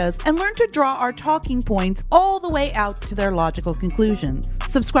ideas, and learn to draw our talking points all the way out to their logical conclusions.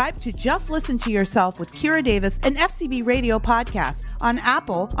 Subscribe to Just Listen to Yourself with Kira Davis, an FCB radio podcast on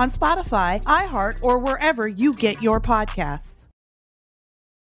Apple, on Spotify, iHeart, or wherever you get your podcasts.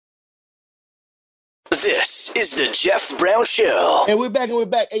 This is the Jeff Brown Show. And we're back.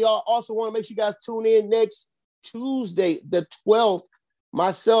 Hey, y'all also want to make sure you guys tune in next Tuesday, the 12th.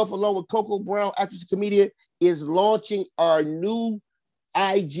 Myself, along with Coco Brown, actress and comedian, is launching our new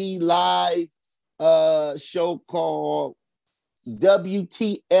IG Live show called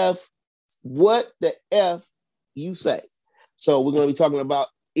WTF, What the F You Say. So we're going to be talking about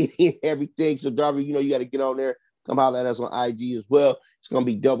everything. So, Darby, you got to get on there. Come holler at us on IG as well. It's going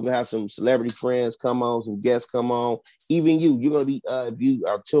to be dope. We're going to have some celebrity friends come on, some guests come on. Even you're going to be, if you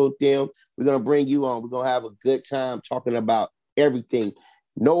are tuned in, we're going to bring you on. We're going to have a good time talking about everything.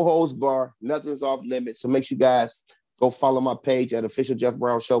 No holds bar. Nothing's off limits. So make sure you guys go follow my page at Official Jeff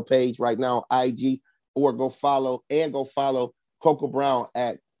Brown Show page right now on IG, or go follow Coco Brown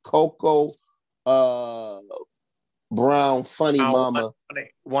at Coco Brown Funny Mama.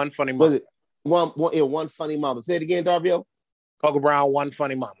 One funny mama. One funny mama. Say it again, Darvio. Coco Brown, One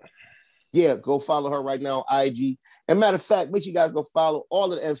Funny Mama. Yeah, go follow her right now on IG. And matter of fact, make sure you guys go follow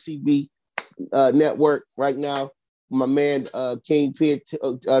all of the FCB network right now. My man Kingpin,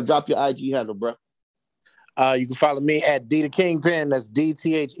 drop your IG handle, bro. You can follow me at D the Kingpin. That's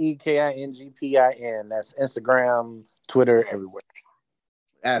DTHEKINGPIN. That's Instagram, Twitter, everywhere.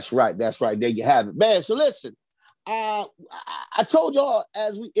 That's right. There you have it, man. So listen. I told y'all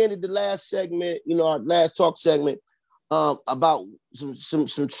as we ended the last segment, our last talk segment, about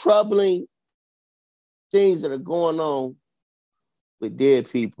some troubling things that are going on with dead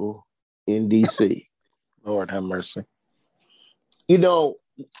people in DC. Lord have mercy. I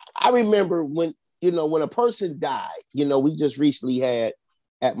remember when a person died, we just recently had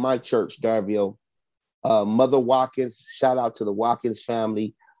at my church, Darvio, Mother Watkins, shout out to the Watkins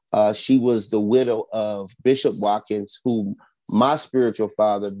family. She was the widow of Bishop Watkins, who my spiritual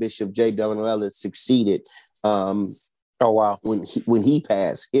father, Bishop J. Delano Ellis, succeeded. Oh, wow. When he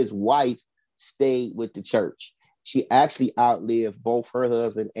passed, his wife stayed with the church. She actually outlived both her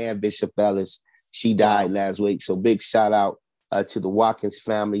husband and Bishop Ellis. She died last week. So big shout out to the Watkins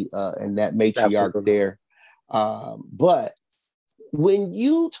family and that matriarch there. But when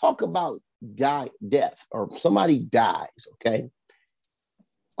you talk about death or somebody dies, okay,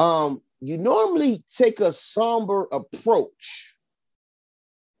 you normally take a somber approach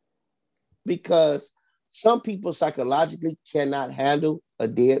because some people psychologically cannot handle a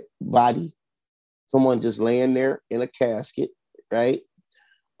dead body, someone just laying there in a casket, right?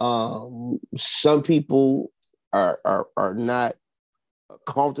 Some people are not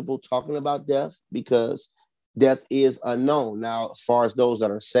comfortable talking about death because death is unknown. Now, as far as those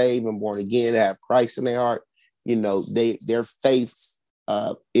that are saved and born again, have Christ in their heart, their faith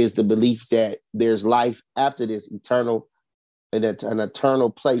is the belief that there's life after this, eternal, and an eternal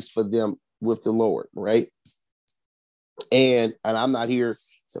place for them with the Lord, right? And I'm not here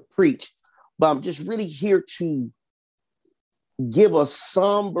to preach, but I'm just really here to give a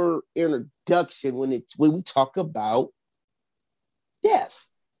somber introduction when we talk about death,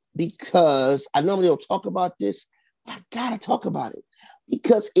 because I normally don't talk about this, but I gotta talk about it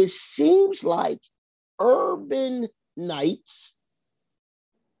because it seems like Urban Nights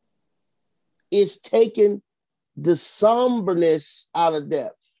is taking the somberness out of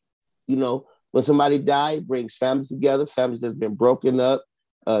death. When somebody dies, it brings families together, families that's been broken up,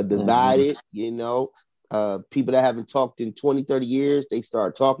 divided, people that haven't talked in 20, 30 years, they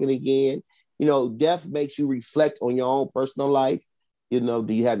start talking again. Death makes you reflect on your own personal life. Do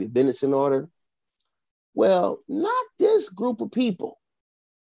you have your business in order? Well, not this group of people.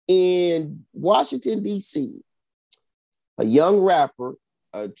 In Washington, D.C., a young rapper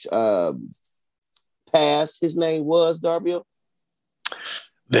passed. His name was, Darby?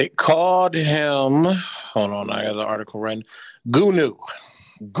 They called him, hold on, I got the article right. Gunu.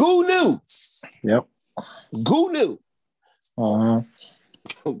 Yep. Gunu. Uh-huh.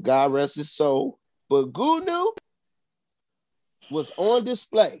 God rest his soul. But Gunu was on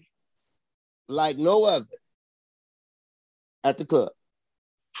display like no other at the club.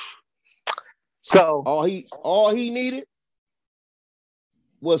 So all he needed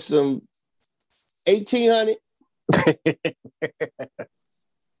was some 1800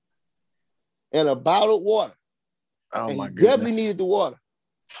 and a bottle of water. Oh, and my he goodness. Definitely needed the water.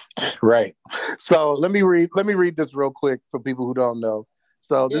 Right. So let me read this real quick for people who don't know.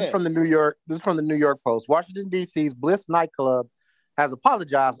 So this is from the New York Post. Washington, D.C.'s Bliss nightclub has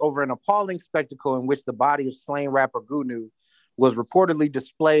apologized over an appalling spectacle in which the body of slain rapper Gunu was reportedly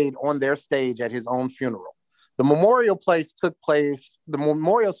displayed on their stage at his own funeral. The memorial service took place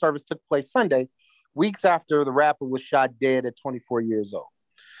Sunday, weeks after the rapper was shot dead at 24 years old.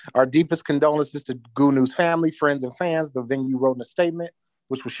 Our deepest condolences to Gunu's family, friends, and fans. The venue wrote in a statement,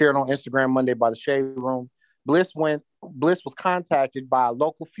 which was shared on Instagram Monday by the Shade Room. Bliss was contacted by a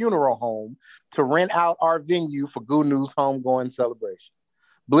local funeral home to rent out our venue for Gunu's homegoing celebration.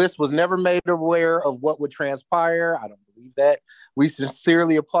 Bliss was never made aware of what would transpire. I don't believe that. We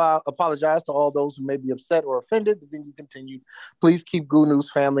sincerely apologize to all those who may be upset or offended. The venue continued. Please keep Gunu's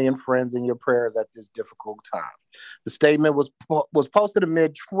family and friends in your prayers at this difficult time. The statement was posted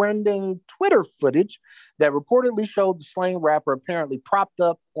amid trending Twitter footage that reportedly showed the slain rapper apparently propped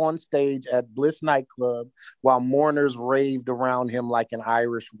up on stage at Bliss nightclub while mourners raved around him like an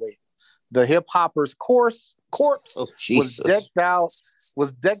Irish whale. The hip hopper's corpse was decked out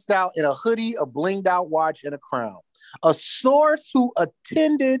in a hoodie, a blinged out watch, and a crown. A source who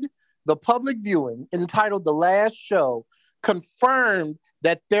attended the public viewing, entitled The Last Show, confirmed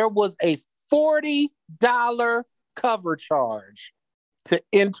that there was a $40 cover charge to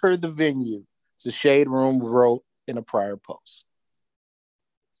enter the venue, the Shade Room wrote in a prior post.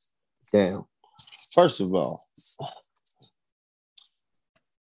 Damn. First of all,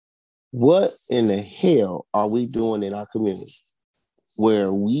 what in the hell are we doing in our community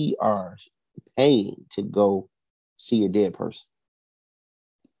where we are paying to go see a dead person?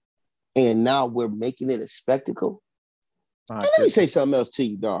 And now we're making it a spectacle? And let me say something else to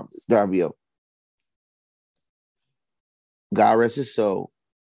you, Darby. God rest his soul.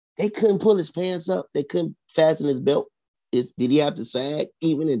 They couldn't pull his pants up. They couldn't fasten his belt. Did he have to sag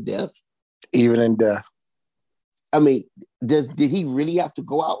even in death? Even in death. I mean, did he really have to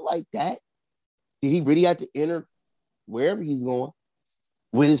go out like that? Did he really have to enter wherever he's going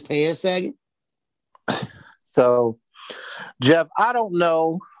with his pants sagging? So, Jeff, I don't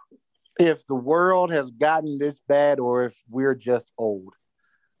know if the world has gotten this bad or if we're just old.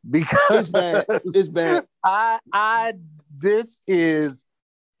 Because it's bad. This is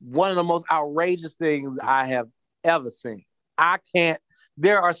one of the most outrageous things I have ever seen.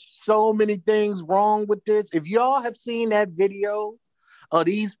 There are so many things wrong with this. If y'all have seen that video of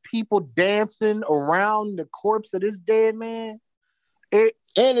these people dancing around the corpse of this dead man,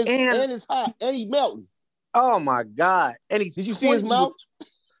 it's hot and he's melting. Oh my God! And did you see his mouth?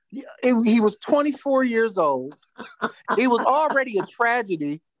 He was 24 years old. It was already a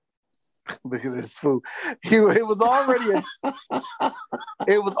tragedy. Look at this fool. It was already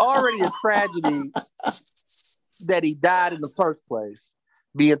a tragedy that he died in the first place,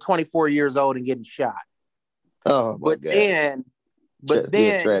 being 24 years old and getting shot. Oh my God. Then but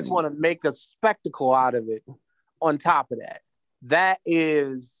then you want to make a spectacle out of it on top of that. That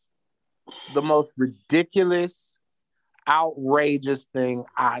is the most ridiculous, outrageous thing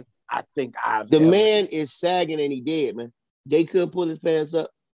I think I've The ever man seen. is sagging and he dead, man. They couldn't pull his pants up.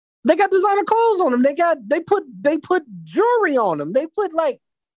 They got designer clothes on him. They put jewelry on him. They put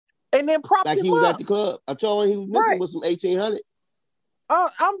and then propped like him he was up. at the club. I told him he was missing with some 1800.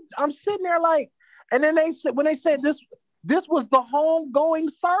 I'm sitting there and then when they said this was the homegoing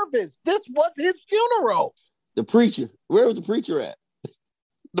service. This was his funeral. The preacher. Where was the preacher at?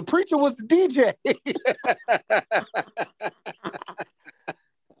 The preacher was the DJ.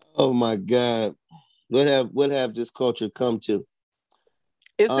 Oh my God. What have this culture come to?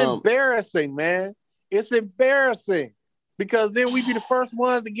 It's embarrassing, man. It's embarrassing. Because then we be the first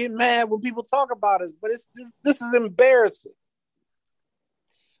ones to get mad when people talk about us. But this is embarrassing.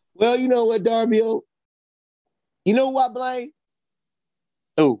 Well, you know what, Darvio? You know who I blame?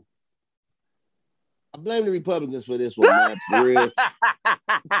 Who? I blame the Republicans for this one, man, for real.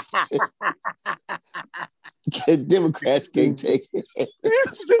 Democrats can't take it.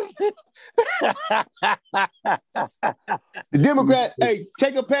 The Democrat, hey,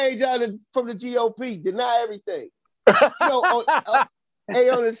 take a page out from the GOP. Deny everything. You know,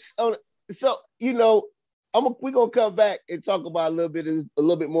 so you know, we're gonna come back and talk about a little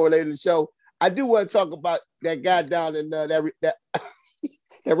bit more later in the show. I do want to talk about that guy down in that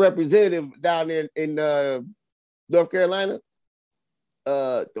representative down there in North Carolina,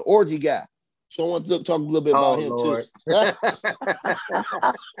 the orgy guy. So I want to talk a little bit about him Lord. Too.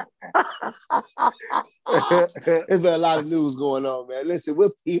 There's been a lot of news going on, man. Listen,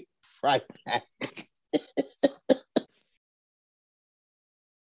 we'll be right back.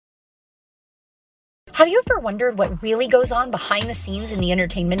 Have you ever wondered what really goes on behind the scenes in the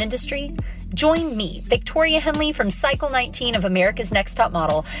entertainment industry? Join me, Victoria Henley from Cycle 19 of America's Next Top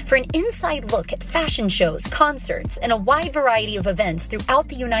Model, for an inside look at fashion shows, concerts, and a wide variety of events throughout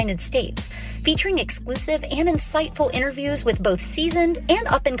the United States, featuring exclusive and insightful interviews with both seasoned and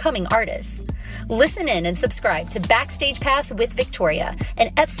up-and-coming artists. Listen in and subscribe to Backstage Pass with Victoria,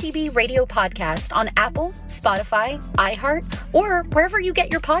 an FCB radio podcast on Apple, Spotify, iHeart, or wherever you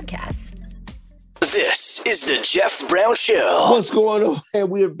get your podcasts. This is the Jeff Brown Show. What's going on? And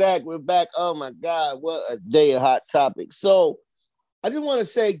we're back. Oh my God, what a day of hot topics. So I just want to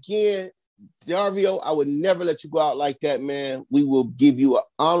say again, Darvio, I would never let you go out like that, man. We will give you an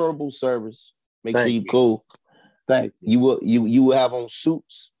honorable service. Make sure you're cool. Thank you. You will have on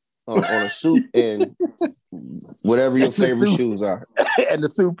suits, on a suit, and whatever your favorite shoes are. And the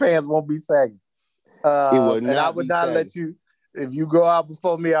suit pants won't be sagging. And I would not let you. If you go out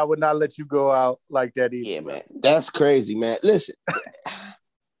before me, I would not let you go out like that either. Yeah, man. That's crazy, man. Listen.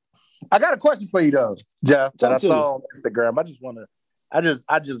 I got a question for you though, Jeff, that I saw on Instagram.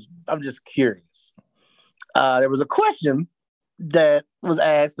 I'm just curious. There was a question that was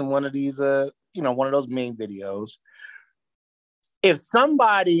asked in one of these one of those meme videos. If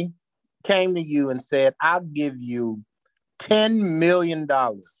somebody came to you and said, I'll give you $10 million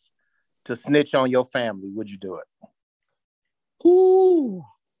to snitch on your family, would you do it? Ooh,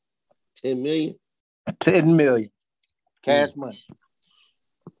 10 million. 10 million. Cash money.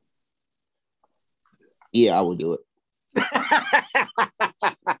 Yeah, I would do it.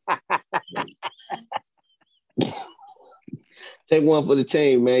 Take one for the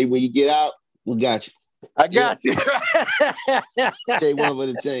team, man. When you get out, we got you. I got you. Take one for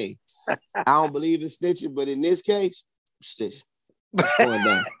the team. I don't believe in snitching, but in this case, snitch. Going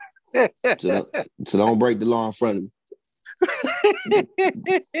down. So don't break the law in front of me.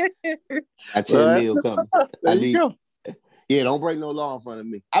 I 10 mil coming. Yeah, don't break no law in front of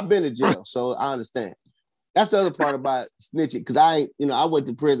me. I've been to jail, so I understand. That's the other part about snitching, because I went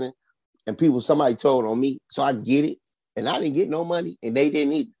to prison and somebody told on me, so I get it, and I didn't get no money, and they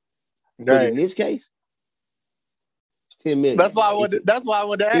didn't either. Right. But in this case, it's 10 million. That's why I wanted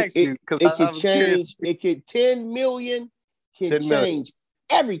to ask you, because it could change. It could 10 million can change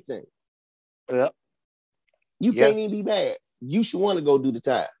everything. Yep. You can't even be mad. You should want to go do the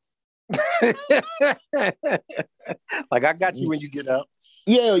time. Like I got you when you get out.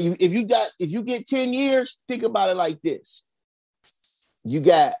 Yeah, if you get 10 years, think about it like this. You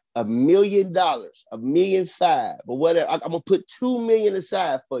got $1 million, $1.5 million, or whatever. I'm gonna put $2 million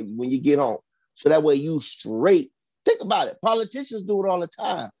aside for you when you get home. So that way you straight. Think about it. Politicians do it all the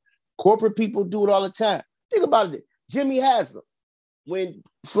time. Corporate people do it all the time. Think about it. Jimmy Haslam, when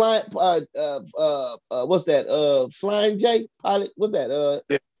Flying what's that? Flying J pilot? What's that?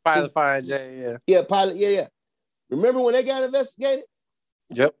 Pilot Flying J, yeah. Yeah, pilot, yeah. Remember when they got investigated?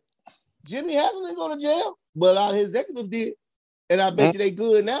 Yep. Jimmy Haslam didn't go to jail, but a lot of his executives did. and I bet you they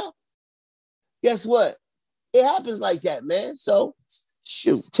good now. Guess what? It happens like that, man. So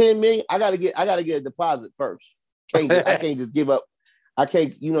shoot, 10 million. I gotta get a deposit first. I can't just give up. I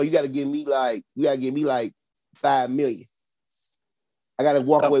can't, you gotta give me like 5 million. I gotta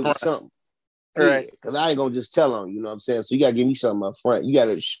walk away with something. Right. Because I ain't gonna just tell on you, know what I'm saying? So you gotta give me something up front.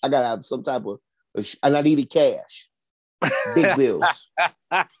 I gotta have some type of, and I needed cash. Big bills.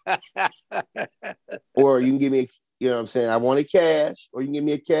 Or you can give me, you know what I'm saying? I wanted cash, or you can give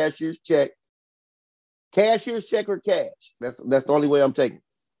me a cashier's check. Cashier's check or cash. That's the only way I'm taking.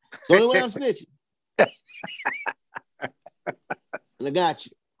 It's the only way I'm snitching. And I got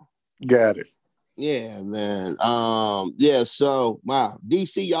you. Got it. Yeah, man. Yeah, so wow.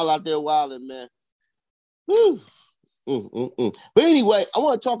 DC, y'all out there wilding, man. Whew. But anyway, I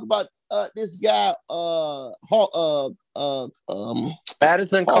want to talk about this guy,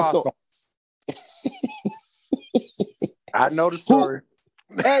 Madison Cawthorn. I know the story.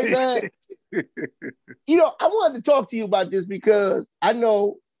 Hey, man. I wanted to talk to you about this because I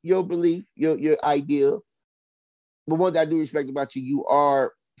know your belief, your idea. But one thing I do respect about you, you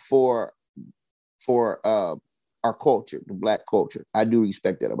are for our culture, the Black culture. I do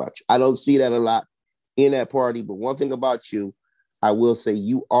respect that about you. I don't see that a lot in that party, but one thing about you, I will say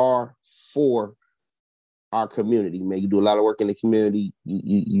you are for our community, man. You do a lot of work in the community.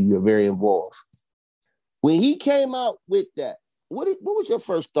 You're very involved. When he came out with that, what was your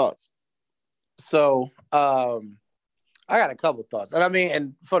first thoughts? So I got a couple thoughts. And I mean,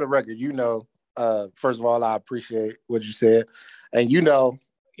 and for the record, first of all, I appreciate what you said. And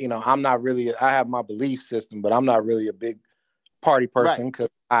I'm not really, I have my belief system, but I'm not really a big party person because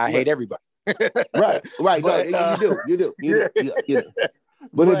I hate everybody. Right. But, you do.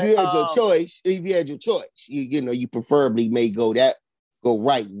 But if you had your choice, you preferably may go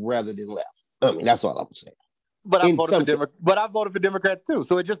right rather than left. I mean, that's all I'm saying. But I voted for Democrats too.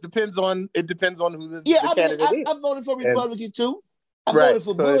 So it just depends on who the candidate is. I voted for Republican too. I voted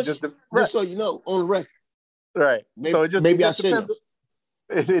for Bush, just so you know, on the record. Right. So maybe I should have.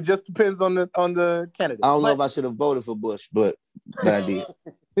 It just depends on the candidate. I don't know if I should have voted for Bush, but I did.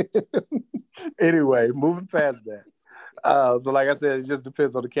 Anyway, moving past that. So like I said, it just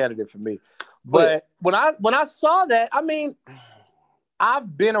depends on the candidate for me. But when I saw that, I mean,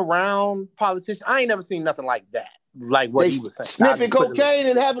 I've been around politicians. I ain't never seen nothing like that. Like what he was saying. Sniffing cocaine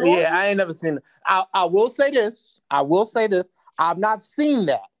and having I ain't never seen it. I will say this. I've not seen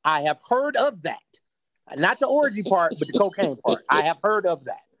that. I have heard of that. Not the orgy part, but the cocaine part. I have heard of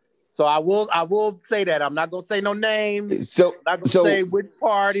that. So I will say that. I'm not gonna say no names. I'm not gonna say which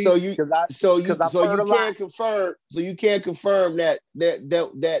party. So you can't confirm that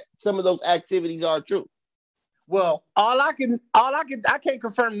some of those activities are true. Well, I can't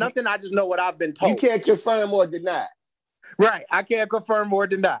confirm nothing. I just know what I've been told. You can't confirm or deny. Right, I can't confirm or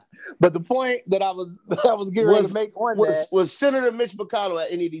deny. But the point that I was getting ready to make was Senator Mitch McConnell at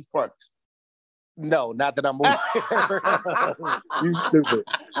any of these parties? No, not that I'm aware. You stupid.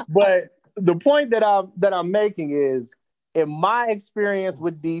 But the point that I'm making is, in my experience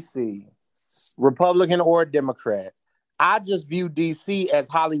with DC, Republican or Democrat, I just view DC as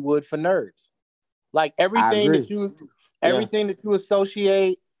Hollywood for nerds. Like everything that you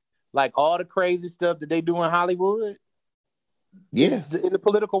associate, like all the crazy stuff that they do in Hollywood, in the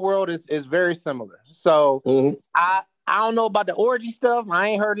political world is very similar. So I don't know about the orgy stuff. I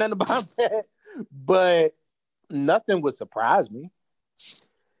ain't heard nothing about that, but nothing would surprise me.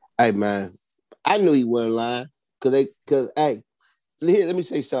 Hey man, I knew he wasn't lying because hey, let me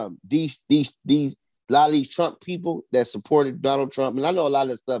say something. These a lot of these Trump people that supported Donald Trump, and I know a lot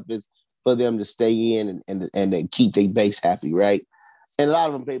of stuff is for them to stay in and they keep their base happy, right? And a lot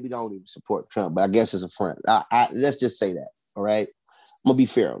of them maybe don't even support Trump, but I guess it's a friend. Let's just say that, all right? I'm going to be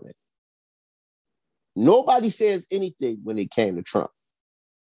fair on it. Nobody says anything when it came to Trump.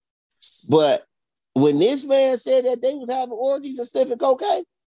 But when this man said that they was having orgies and sniffing cocaine,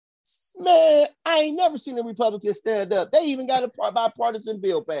 man, I ain't never seen a Republican stand up. They even got a bipartisan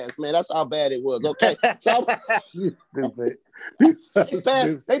bill passed, man. That's how bad it was, okay? So, you stupid.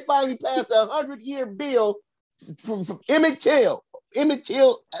 They finally passed a 100-year bill from Emmett Till.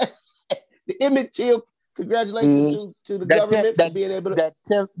 The Emmett Till, congratulations to the government for being able to...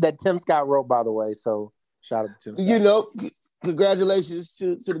 That Tim Scott wrote, by the way, so shout out to Tim Scott. Congratulations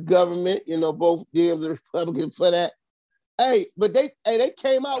to the government, both Dems and Republicans for that. Hey, but they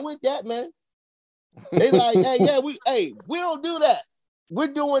came out with that, man. They like, we don't do that. We're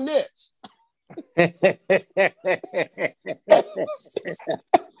doing this. Hey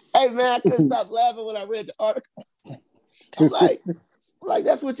man, I couldn't stop laughing when I read the article. I'm like,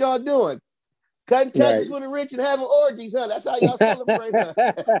 that's what y'all doing. Cutting taxes for the rich and having orgies, huh? That's how y'all celebrate,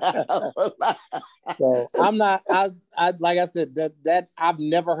 huh? So I'm not. I like I said that I've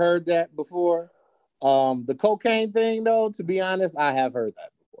never heard that before. The cocaine thing, though, to be honest, I have heard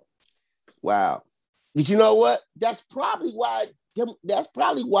that before. Wow. But you know what? That's probably why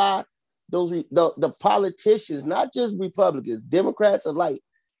those the politicians, not just Republicans, Democrats alike,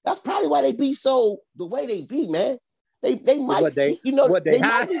 that's probably why they be so the way they be, man. They might, they might be,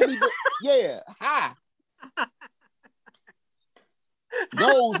 yeah, high.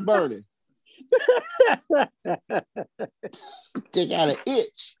 Nose burning. They got an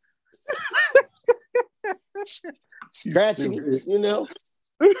itch. Scratching it, you know.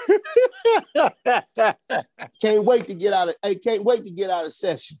 Can't wait to get out of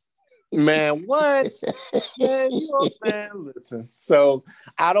session. Man, what? Man, man, listen. So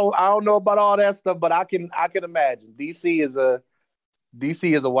I don't know about all that stuff, but I can imagine. DC is a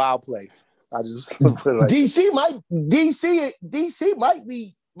wild place. I just put it like DC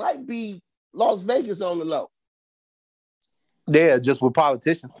might be Las Vegas on the low. Yeah, just with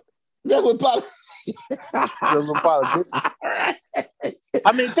politicians. Yeah, with politicians.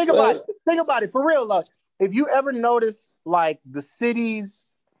 I mean, think about it for real. Like, if you ever notice, like the cities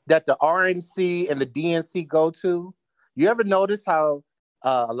that the RNC and the DNC go to, you ever notice how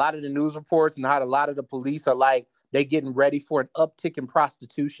a lot of the news reports and how a lot of the police are like they getting ready for an uptick in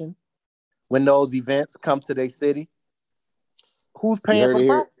prostitution when those events come to their city? Who's paying for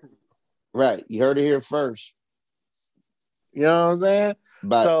prostitutes? Right, you heard it here first. You know what I'm saying?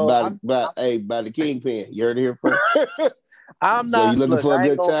 By the kingpin. You heard it here first. I'm not. So you looking for a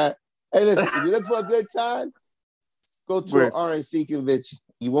good time? Hey, listen, if you looking for a good time, go to an RNC convention.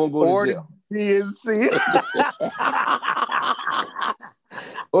 You won't go to jail. DNC.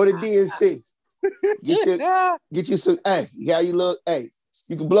 Or the DNC. Get you some. Hey, how you look? Hey,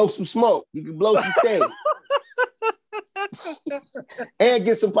 you can blow some smoke. You can blow some steam. And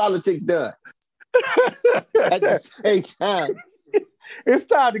get some politics done at the same time. It's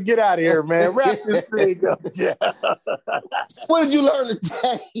time to get out of here, man. Wrap this thing up, Jeff. What did you learn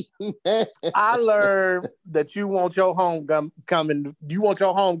today, man? I learned that you want your home you want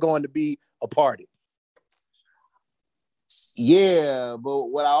your home going to be a party. Yeah, but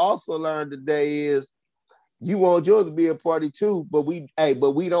what I also learned today is you want yours to be a party too, but we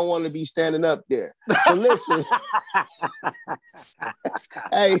don't want to be standing up there. So listen,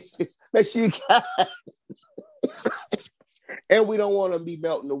 hey, make sure you guys, and we don't want to be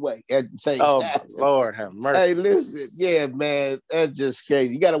melting away at the same time. Lord have mercy. Hey, listen, yeah, man, that's just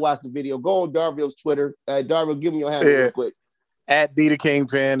crazy. You got to watch the video. Go on Darville's Twitter. Darville, give me your handle real quick. At D the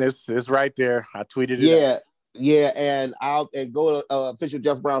Kingpin, it's right there. I tweeted it. Yeah. Yeah, and go to official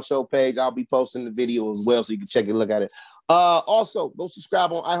Jeff Brown Show page. I'll be posting the video as well, so you can check it, look at it. Also, go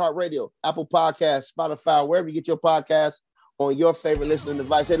subscribe on iHeartRadio, Apple Podcasts, Spotify, wherever you get your podcasts on your favorite listening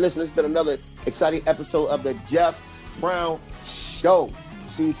device. Hey, listen, it's been another exciting episode of the Jeff Brown Show.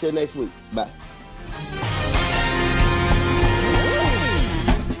 See you till next week. Bye.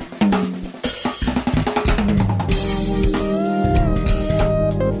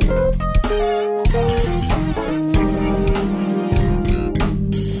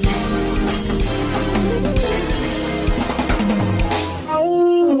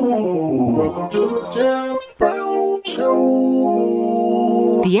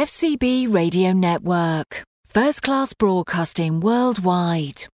 The FCB Radio Network. First class broadcasting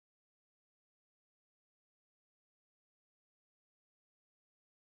worldwide.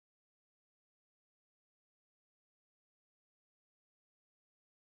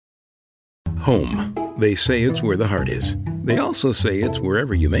 Home. They say it's where the heart is. They also say it's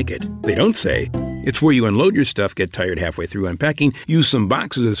wherever you make it. They don't say it's where you unload your stuff, get tired halfway through unpacking, use some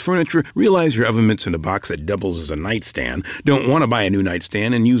boxes as furniture, realize your oven mitt's in a box that doubles as a nightstand, don't want to buy a new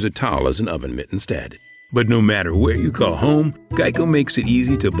nightstand, and use a towel as an oven mitt instead. But no matter where you call home, Geico makes it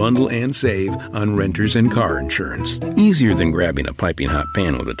easy to bundle and save on renters and car insurance. Easier than grabbing a piping hot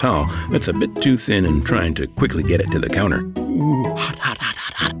pan with a towel that's a bit too thin and trying to quickly get it to the counter. Ooh, hot, hot, hot,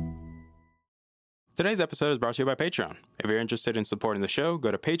 hot, hot. Today's episode is brought to you by Patreon. If you're interested in supporting the show,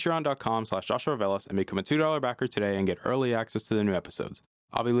 go to patreon.com/Joshua Velas and become a $2 backer today and get early access to the new episodes.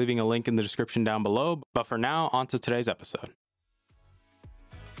 I'll be leaving a link in the description down below, but for now, on to today's episode.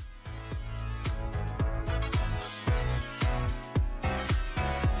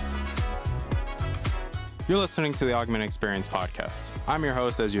 You're listening to the Augmented Experience podcast. I'm your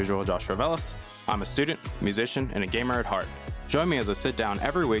host, as usual, Joshua Velas. I'm a student, musician, and a gamer at heart. Join me as I sit down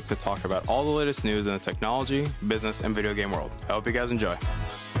every week to talk about all the latest news in the technology, business, and video game world. I hope you guys enjoy.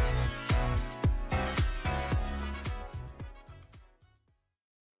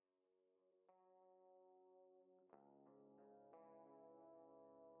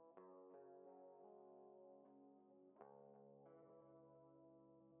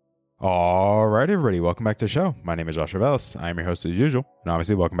 All right, everybody, welcome back to the show. My name is Joshua Velas. I am your host as usual, and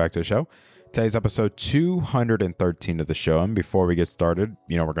obviously, welcome back to the show. Today's episode 213 of the show, and before we get started,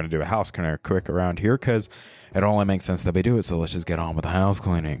 we're going to do a house cleaner quick around here because it only makes sense that we do it, so let's just get on with the house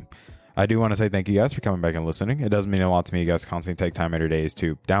cleaning. I do want to say thank you guys for coming back and listening. It does mean a lot to me. You guys constantly take time out of your days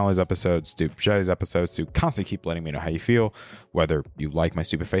to download these episodes, to share these episodes, to constantly keep letting me know how you feel, whether you like my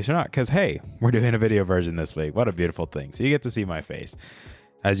stupid face or not, because, hey, we're doing a video version this week. What a beautiful thing. So you get to see my face.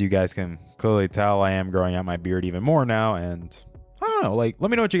 As you guys can clearly tell, I am growing out my beard even more now, and I don't know, let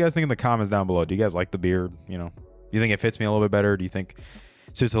me know what you guys think in the comments down below. Do you guys like the beard? Do you think it fits me a little bit better? Do you think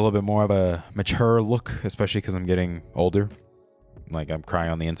it suits a little bit more of a mature look, especially because I'm getting older? I'm crying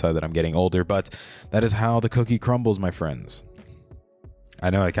on the inside that I'm getting older, but that is how the cookie crumbles, my friends.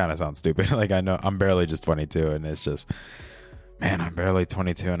 I know it kind of sounds stupid. I know I'm barely just 22, and it's just, man, I'm barely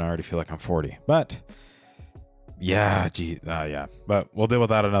 22, and I already feel like I'm 40. But yeah, but we'll deal with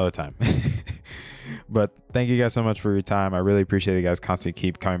that another time. But thank you guys so much for your time. I really appreciate you guys constantly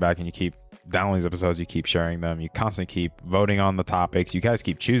keep coming back, and you keep downloading these episodes, you keep sharing them, you constantly keep voting on the topics, you guys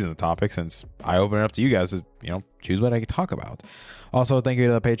keep choosing the topics, since I open it up to you guys to choose what I can talk about. Also, thank you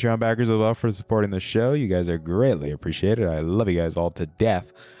to the Patreon backers as well for supporting the show. You guys are greatly appreciated. I love you guys all to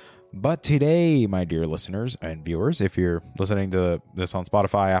death. But today, my dear listeners and viewers, if you're listening to this on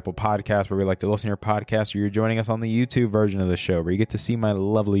Spotify, Apple Podcasts, where we like to listen to your podcast, or you're joining us on the YouTube version of the show, where you get to see my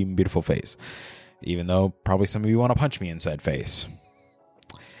lovely, beautiful face, even though probably some of you want to punch me in said face.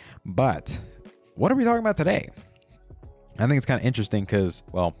 But what are we talking about today? I think it's kind of interesting because,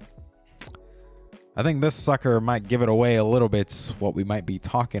 well, I think this sucker might give it away a little bit what we might be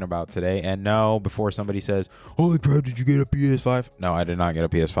talking about today. And no, before somebody says, holy crap, did you get a PS5? No, I did not get a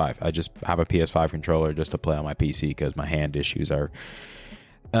PS5. I just have a PS5 controller just to play on my PC because my hand issues are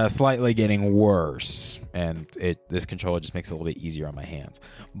slightly getting worse. And this controller just makes it a little bit easier on my hands.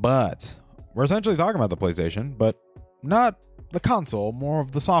 But we're essentially talking about the PlayStation, but not the console, more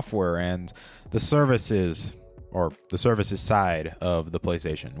of the software and the services, or the services side of the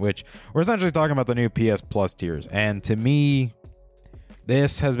PlayStation, which we're essentially talking about the new PS Plus tiers. And to me,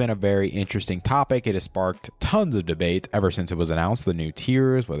 this has been a very interesting topic. It has sparked tons of debate ever since it was announced, the new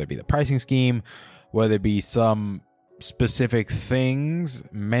tiers, whether it be the pricing scheme, whether it be some specific things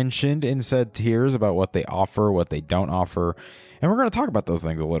mentioned in said tiers about what they offer, what they don't offer. And we're going to talk about those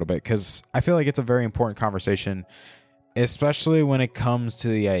things a little bit because I feel like it's a very important conversation, especially when it comes to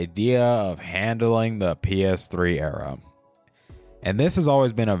the idea of handling the PS3 era. And this has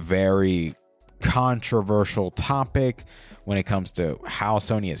always been a very controversial topic when it comes to how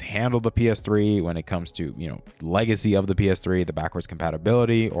Sony has handled the PS3, when it comes to, legacy of the PS3, the backwards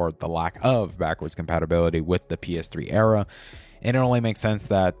compatibility or the lack of backwards compatibility with the PS3 era. And it only makes sense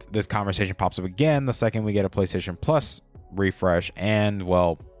that this conversation pops up again the second we get a PlayStation Plus refresh and,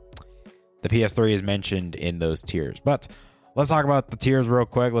 well, the PS3 is mentioned in those tiers. But let's talk about the tiers real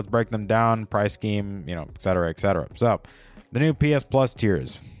quick. Let's break them down, price scheme, et cetera, et cetera. So the new PS Plus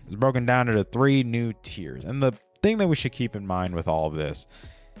tiers is broken down into 3 new tiers. And the thing that we should keep in mind with all of this,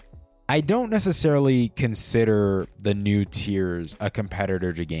 I don't necessarily consider the new tiers a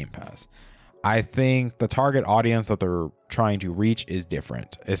competitor to Game Pass. I think the target audience that they're trying to reach is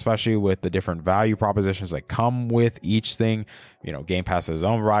different, especially with the different value propositions that come with each thing. Game Pass has its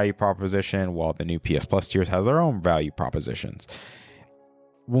own value proposition, while the new PS Plus tiers has their own value propositions.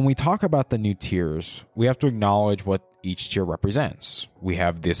 When we talk about the new tiers, we have to acknowledge what each tier represents. We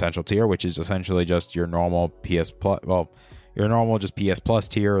have the Essential tier, which is essentially just your normal PS Plus, your normal just PS Plus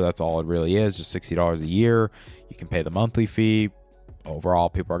tier. That's all it really is, just $60 a year. You can pay the monthly fee. Overall,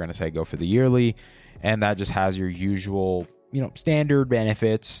 people are going to say go for the yearly, and that just has your usual, standard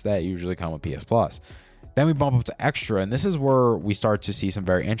benefits that usually come with PS Plus. Then we bump up to Extra, and this is where we start to see some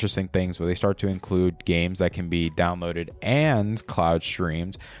very interesting things where they start to include games that can be downloaded and cloud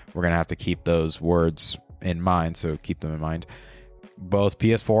streamed. We're going to have to keep those words in mind, so keep them in mind. Both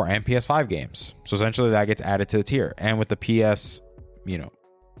PS4 and PS5 games. So essentially that gets added to the tier. And with the PS,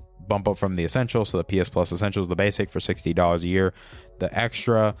 bump up from the Essential, so the PS Plus Essential is the basic for $60 a year. The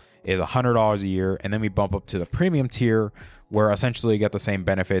Extra is $100 a year, and then we bump up to the Premium tier, where essentially you get the same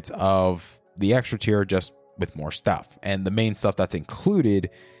benefits of the Extra tier, just with more stuff. And the main stuff that's included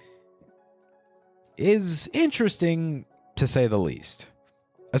is interesting, to say the least.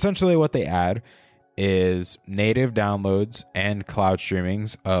 Essentially what they add is native downloads and cloud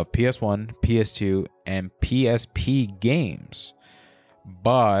streamings of PS1, PS2, and PSP games.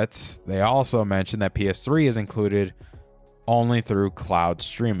 But they also mentioned that PS3 is included only through cloud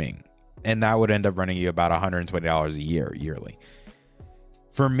streaming, and that would end up running you about $120 a year yearly.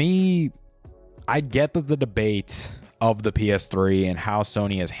 For me, I get that the debate of the PS3 and how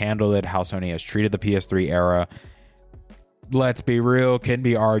Sony has handled it, how Sony has treated the PS3 era, let's be real, can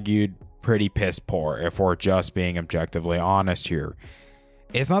be argued pretty piss poor if we're just being objectively honest here.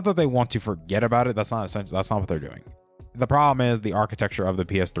 It's not that they want to forget about it. That's not what they're doing. The problem is the architecture of the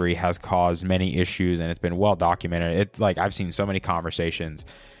PS3 has caused many issues, and it's been well documented. It's like I've seen so many conversations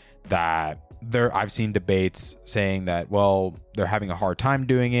that I've seen debates saying that, well, they're having a hard time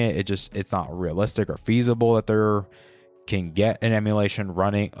doing it. It's not realistic or feasible that they can get an emulation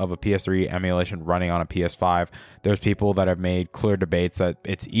running of a PS3 emulation running on a PS5. There's people that have made clear debates that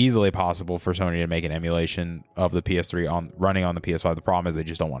it's easily possible for Sony to make an emulation of the PS3 running on the PS5. The problem is they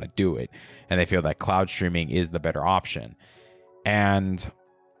just don't want to do it, and they feel that cloud streaming is the better option. And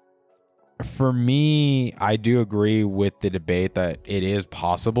for me, I do agree with the debate that it is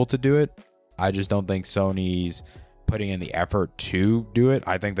possible to do it. I just don't think Sony's putting in the effort to do it.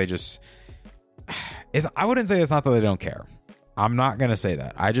 I think they just... I wouldn't say it's not that they don't care. I'm not going to say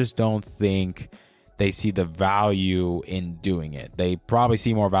that. I just don't think they see the value in doing it. They probably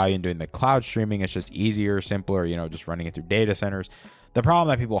see more value in doing the cloud streaming. It's just easier, simpler, just running it through data centers. The problem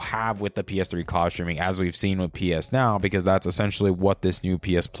that people have with the PS3 cloud streaming, as we've seen with PS Now, because that's essentially what this new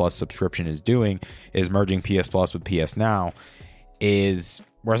PS Plus subscription is doing, is merging PS Plus with PS Now, is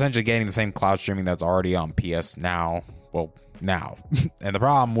we're essentially getting the same cloud streaming that's already on PS Now. Well, now. And the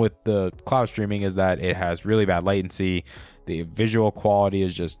problem with the cloud streaming is that it has really bad latency. The visual quality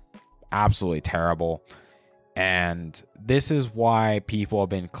is just absolutely terrible. And this is why people have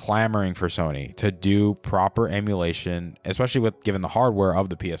been clamoring for Sony to do proper emulation, especially given the hardware of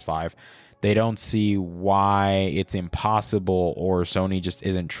the PS5. They don't see why it's impossible, or Sony just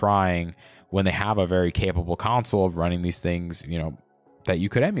isn't trying when they have a very capable console of running these things, that you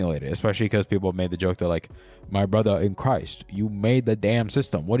could emulate it, especially because people have made the joke that, like, my brother in Christ, you made the damn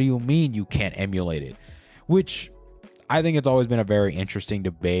system. What do you mean you can't emulate it? Which I think it's always been a very interesting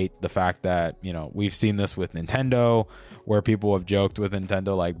debate. The fact that, we've seen this with Nintendo, where people have joked with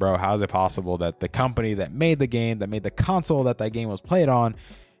Nintendo, like, bro, how is it possible that the company that made the game, that made the console that game was played on,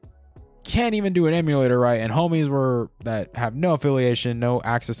 can't even do an emulator right? And homies that have no affiliation, no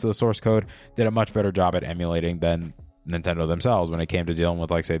access to the source code, did a much better job at emulating than Nintendo themselves when it came to dealing with,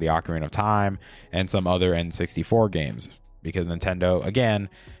 like, say, the Ocarina of Time and some other N64 games. Because Nintendo, again,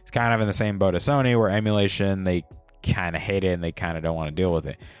 is kind of in the same boat as Sony, where emulation, they kind of hate it and they kind of don't want to deal with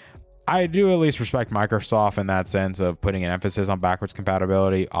it. I do at least respect Microsoft in that sense of putting an emphasis on backwards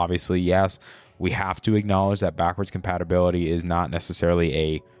compatibility. Obviously, yes, we have to acknowledge that backwards compatibility is not necessarily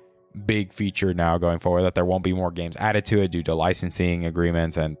a big feature now going forward, that there won't be more games added to it due to licensing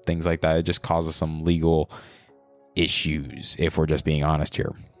agreements and things like that. It just causes some legal issues, if we're just being honest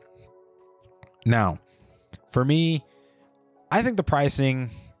here. Now, for me, I think the pricing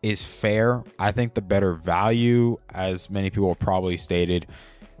is fair. I think the better value, as many people have probably stated,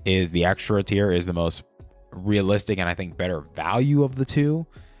 is the extra tier is the most realistic and I think better value of the two.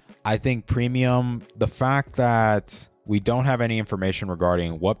 I think premium, the fact that we don't have any information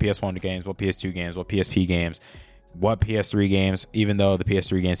regarding what PS1 games, what PS2 games, what PSP games, what PS3 games, even though the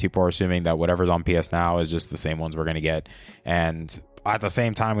PS3 games, people are assuming that whatever's on PS Now is just the same ones we're going to get. And at the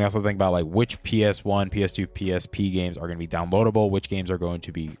same time, we also think about, like, which PS1, PS2, PSP games are going to be downloadable, which games are going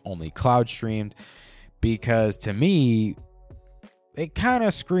to be only cloud streamed. Because to me, it kind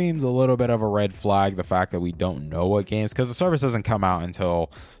of screams a little bit of a red flag, the fact that we don't know what games, because the service doesn't come out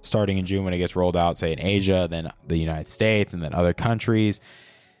until starting in June when it gets rolled out, say, in Asia, then the United States, and then other countries.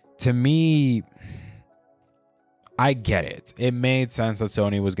 To me, I get it. It made sense that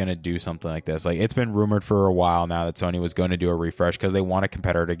Sony was going to do something like this. Like, it's been rumored for a while now that Sony was going to do a refresh because they want a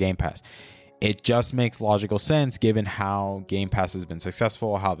competitor to Game Pass. It just makes logical sense given how Game Pass has been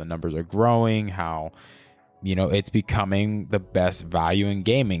successful, how the numbers are growing, how, it's becoming the best value in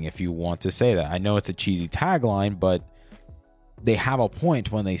gaming, if you want to say that. I know it's a cheesy tagline, but they have a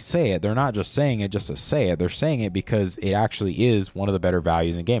point when they say it. They're not just saying it just to say it. They're saying it because it actually is one of the better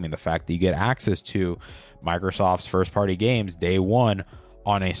values in gaming. The fact that you get access to Microsoft's first-party games day one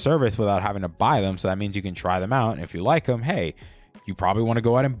on a service without having to buy them. So that means you can try them out. And if you like them, hey, you probably want to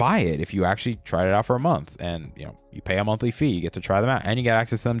go out and buy it if you actually tried it out for a month. And, you pay a monthly fee. You get to try them out. And you get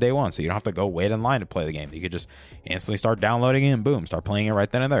access to them day one. So you don't have to go wait in line to play the game. You could just instantly start downloading it and boom, start playing it right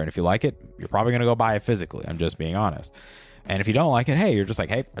then and there. And if you like it, you're probably going to go buy it physically. I'm just being honest. And if you don't like it, hey, you're just like,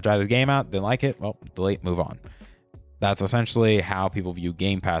 hey, I tried this game out, didn't like it. Well, delete, move on. That's essentially how people view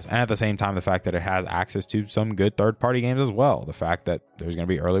Game Pass. And at the same time, the fact that it has access to some good third-party games as well. The fact that there's going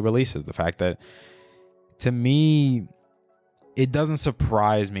to be early releases. The fact that, to me, it doesn't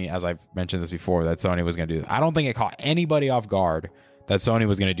surprise me, as I've mentioned this before, that Sony was going to do this. I don't think it caught anybody off guard that Sony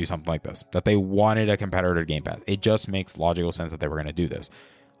was going to do something like this, that they wanted a competitor to Game Pass. It just makes logical sense that they were going to do this.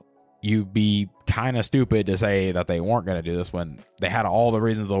 You'd be kind of stupid to say that they weren't going to do this when they had all the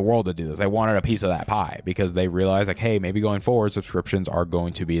reasons in the world to do this. They wanted a piece of that pie because they realized, like, hey, maybe going forward, subscriptions are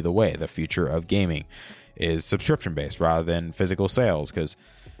going to be the way. The future of gaming is subscription based rather than physical sales, because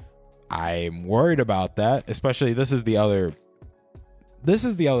I'm worried about that. Especially, this is the other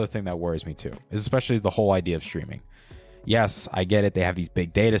thing that worries me too, is especially the whole idea of streaming. Yes, I get it. They have these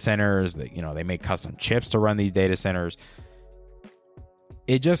big data centers that, they make custom chips to run these data centers.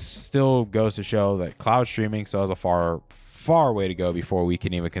 It just still goes to show that cloud streaming still has a far way to go before we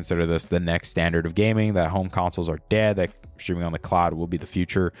can even consider this the next standard of gaming, that home consoles are dead, that streaming on the cloud will be the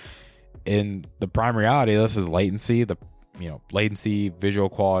future. In the prime reality, this is latency, visual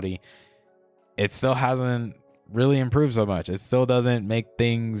quality. It still hasn't really improved so much. It still doesn't make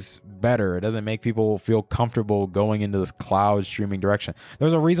things better. It doesn't make people feel comfortable going into this cloud streaming direction.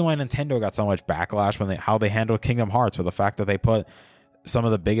 There's a reason why Nintendo got so much backlash when how they handled Kingdom Hearts, with the fact that they put some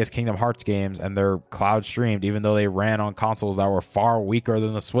of the biggest Kingdom Hearts games and they're cloud streamed, even though they ran on consoles that were far weaker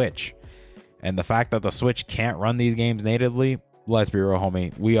than the Switch. And the fact that the Switch can't run these games natively, let's be real,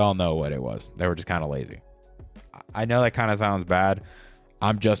 homie, we all know what it was. They were just kind of lazy. I know that kind of sounds bad.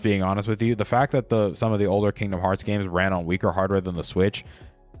 I'm just being honest with you. The fact that some of the older Kingdom Hearts games ran on weaker hardware than the Switch,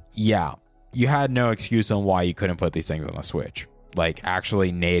 yeah, you had no excuse on why you couldn't put these things on the Switch. Like,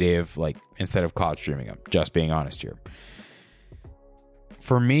 actually native, like, instead of cloud streaming them. Just being honest here.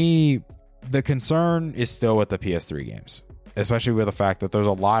 For me, the concern is still with the PS3 games, especially with the fact that there's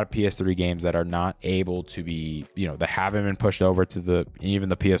a lot of PS3 games that are not able to be, that haven't been pushed over to even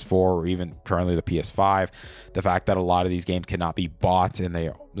the PS4 or even currently the PS5. The fact that a lot of these games cannot be bought, and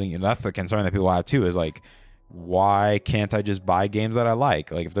that's the concern that people have too, is like, why can't I just buy games that I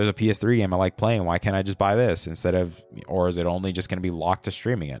like? Like, if there's a PS3 game I like playing, why can't I just buy this or is it only just going to be locked to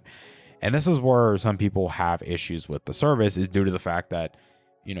streaming it? And this is where some people have issues with the service, is due to the fact that,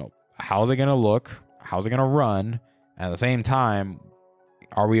 how's it going to look? How's it going to run? And at the same time,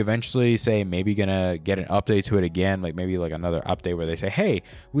 are we eventually maybe going to get an update to it again? Like, maybe like another update where they say, hey,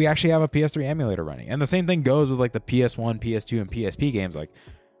 we actually have a PS3 emulator running. And the same thing goes with like the PS1, PS2, and PSP games. Like,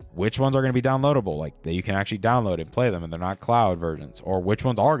 which ones are going to be downloadable? Like, that you can actually download and play them and they're not cloud versions. Or which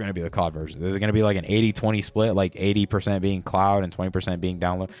ones are going to be the cloud versions? Is it going to be like an 80-20 split, like 80% being cloud and 20% being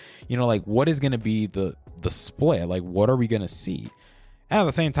download? Like, what is going to be the split? Like, what are we going to see? And at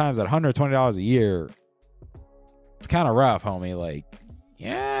the same time, at $120 a year, it's kind of rough, homie. Like,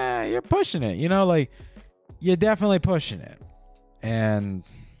 yeah, you're pushing it. Like, you're definitely pushing it. And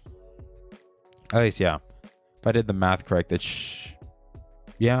at least, yeah, if I did the math correct,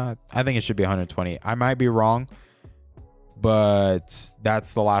 yeah, I think it should be 120. I might be wrong, but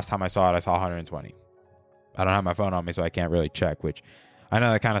that's the last time I saw it. I saw 120. I don't have my phone on me, so I can't really check, which I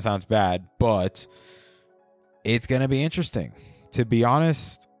know that kind of sounds bad, but it's going to be interesting. To be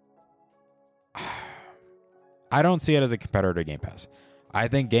honest, I don't see it as a competitor to Game Pass. I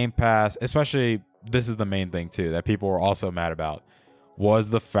think Game Pass, especially, this is the main thing too, that people were also mad about, was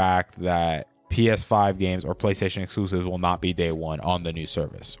the fact that PS5 games or PlayStation exclusives will not be day one on the new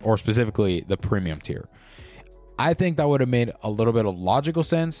service, or specifically the premium tier. I think that would have made a little bit of logical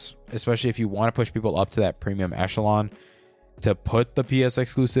sense, especially if you want to push people up to that premium echelon, to put the PS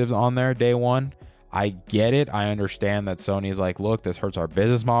exclusives on there day one. I get it. I understand that Sony's like, look, this hurts our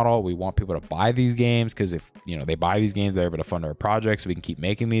business model. We want people to buy these games because if they buy these games, they're able to fund our projects. So we can keep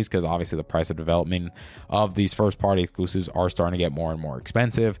making these, because obviously the price of development of these first party exclusives are starting to get more and more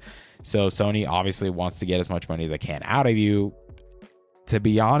expensive. So Sony obviously wants to get as much money as they can out of you. To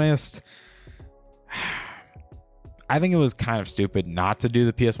be honest, I think it was kind of stupid not to do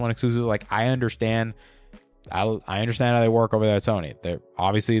the PS1 exclusive. Like, I understand how they work over there at Sony. They're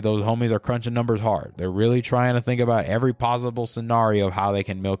obviously, those homies are crunching numbers hard. They're really trying to think about every possible scenario of how they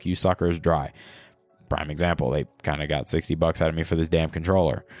can milk you suckers dry. Prime example, they kind of got $60 out of me for this damn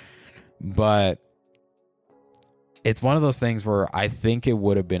controller. But it's one of those things where I think it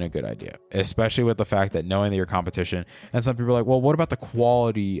would have been a good idea, especially with the fact that knowing that your competition, and some people are like, well, what about the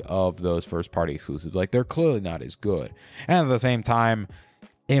quality of those first party exclusives? Like, they're clearly not as good. And at the same time,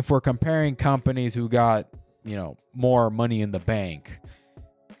 if we're comparing companies who got, more money in the bank,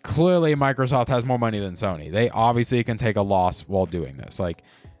 clearly Microsoft has more money than Sony. They obviously can take a loss while doing this. Like,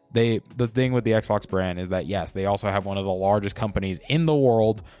 the thing with the Xbox brand is that, yes, they also have one of the largest companies in the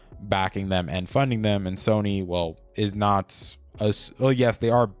world backing them and funding them, and Sony, is not yes, they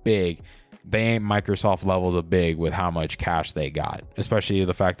are big. They ain't Microsoft levels of big with how much cash they got, especially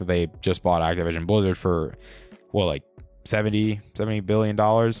the fact that they just bought Activision Blizzard for $70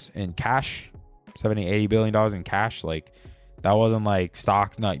 billion in cash, $80 billion in cash. Like, That wasn't like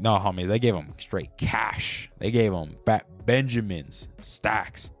stocks. No, homies. They gave them straight cash. They gave them fat Benjamins,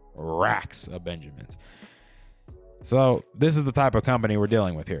 stacks, racks of Benjamins. So this is the type of company we're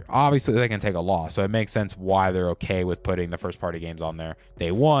dealing with here. Obviously, they can take a loss, so it makes sense why they're okay with putting the first-party games on there day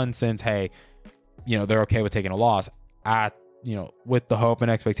one, since, hey, they're okay with taking a loss with the hope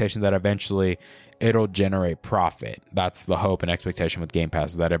and expectation that eventually it'll generate profit. That's the hope and expectation with Game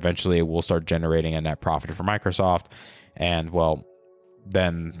Pass, that eventually it will start generating a net profit for Microsoft, and, well,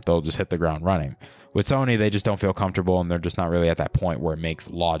 then they'll just hit the ground running. With Sony, they just don't feel comfortable, and they're just not really at that point where it makes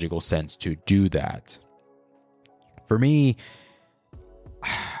logical sense to do that. For me,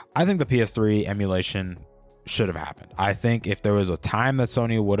 I think the PS3 emulation should have happened. I think if there was a time that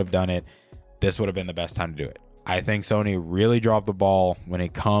Sony would have done it, this would have been the best time to do it. I think Sony really dropped the ball when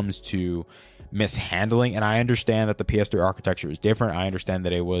it comes to mishandling, and I understand that the PS3 architecture is different. I understand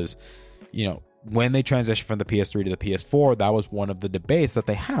that it was, when they transitioned from the PS3 to the PS4, that was one of the debates that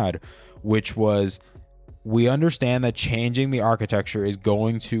they had, which was, we understand that changing the architecture is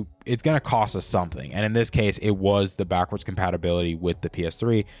going to cost us something. And in this case, it was the backwards compatibility with the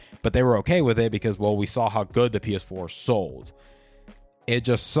PS3, but they were okay with it because, well, we saw how good the PS4 sold. It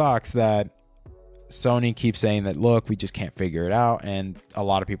just sucks that Sony keeps saying that, look, we just can't figure it out. And a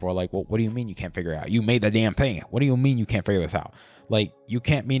lot of people are like, well, what do you mean you can't figure it out? You made the damn thing. What do you mean you can't figure this out? Like, you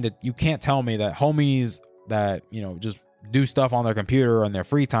can't tell me that homies that, just do stuff on their computer on their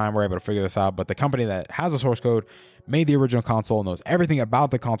free time were able to figure this out, but the company that has the source code, made the original console, knows everything about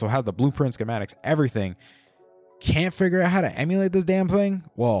the console, has the blueprint, schematics, everything, can't figure out how to emulate this damn thing?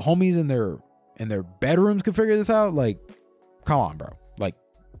 Well, homies in their bedrooms can figure this out? Like, come on, bro. Like,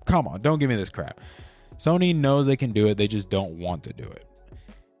 come on, don't give me this crap. Sony knows they can do it, they just don't want to do it.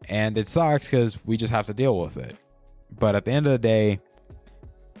 And it sucks because we just have to deal with it. But at the end of the day,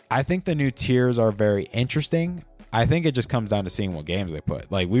 I think the new tiers are very interesting. I think it just comes down to seeing what games they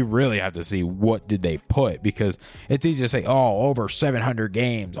put. Like, we really have to see what did they put, because it's easy to say, oh, over 700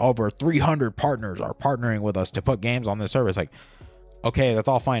 games, over 300 partners are partnering with us to put games on this service. Like, okay, that's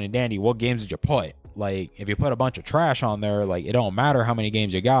all fine and dandy. What games did you put? Like, if you put a bunch of trash on there, like, it don't matter how many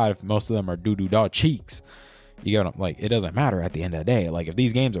games you got if most of them are doo-doo-dah cheeks. You get them? Like, it doesn't matter at the end of the day. Like, if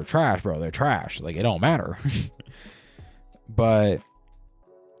these games are trash, bro, they're trash. Like, it don't matter. But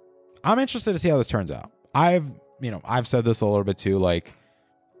I'm interested to see how this turns out. I've said this a little bit too, like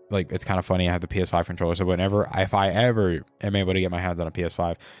it's kind of funny. I have the PS5 controller, so if I ever am able to get my hands on a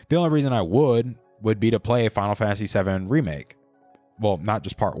PS5, the only reason I would be to play Final Fantasy VII Remake. Well, not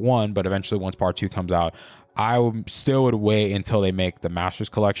just part 1, but eventually once part 2 comes out, I still would wait until they make the Masters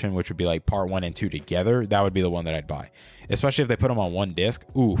Collection, which would be like part 1 and 2 together. That would be the one that I'd buy, especially if they put them on one disc.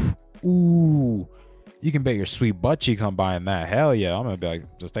 Ooh. You can bet your sweet butt cheeks on buying that. Hell yeah. I'm going to be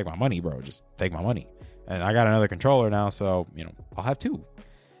like, just take my money, bro. Just take my money. And I got another controller now, so, I'll have 2.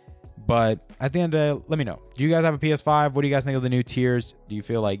 But at the end of the day, let me know. Do you guys have a PS5? What do you guys think of the new tiers? Do you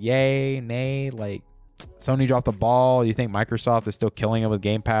feel like yay, nay? Like, Sony dropped the ball? Do you think Microsoft is still killing it with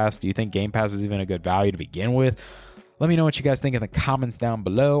Game Pass? Do you think Game Pass is even a good value to begin with? Let me know what you guys think in the comments down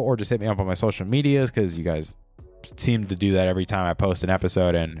below, or just hit me up on my social medias, because you guys seem to do that every time I post an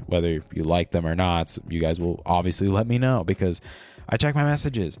episode, and whether you like them or not, you guys will obviously let me know, because I check my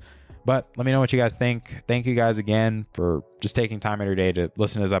messages. But let me know what you guys think. Thank you guys again for just taking time every day to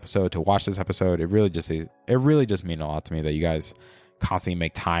listen to this episode, to watch this episode. It really just means a lot to me that you guys constantly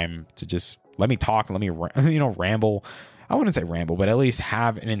make time to just let me talk, let me ramble. I wouldn't say ramble, but at least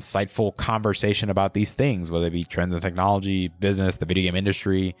have an insightful conversation about these things, whether it be trends in technology, business, the video game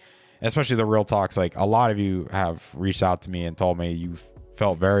industry, especially the real talks. Like, a lot of you have reached out to me and told me you've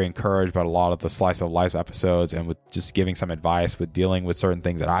felt very encouraged by a lot of the Slice of Life episodes, and with just giving some advice with dealing with certain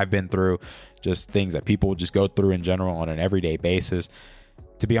things that I've been through, just things that people just go through in general on an everyday basis.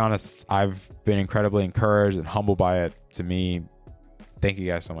 To be honest, I've been incredibly encouraged and humbled by it. To me, thank you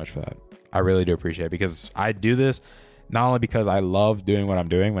guys so much for that. I really do appreciate it, because I do this not only because I love doing what I'm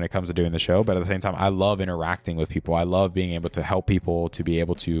doing when it comes to doing the show, but at the same time, I love interacting with people. I love being able to help people, to be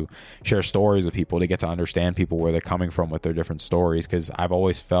able to share stories with people, to get to understand people, where they're coming from with their different stories. Because I've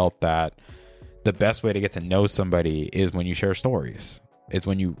always felt that the best way to get to know somebody is when you share stories. That's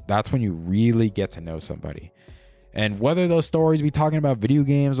when you really get to know somebody. And whether those stories be talking about video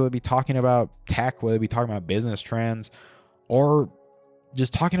games, whether it be talking about tech, whether it be talking about business trends, or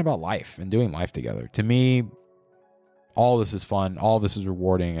just talking about life and doing life together. To me, all this is fun. All this is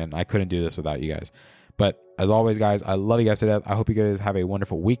rewarding, and I couldn't do this without you guys. But as always, guys, I love you guys to death. I hope you guys have a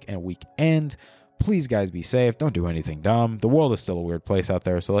wonderful week and weekend. Please, guys, be safe. Don't do anything dumb. The world is still a weird place out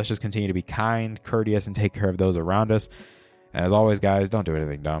there, so let's just continue to be kind, courteous, and take care of those around us. And as always, guys, don't do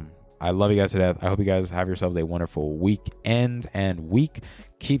anything dumb. I love you guys to death. I hope you guys have yourselves a wonderful weekend and week.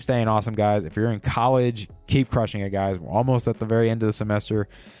 Keep staying awesome, guys. If you're in college, keep crushing it, guys. We're almost at the very end of the semester.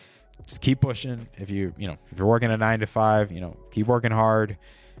 Just keep pushing. If you're working a 9 to 5, keep working hard.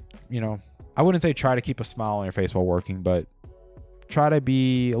 I wouldn't say try to keep a smile on your face while working, but try to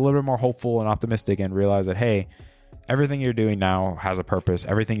be a little bit more hopeful and optimistic and realize that, hey, everything you're doing now has a purpose.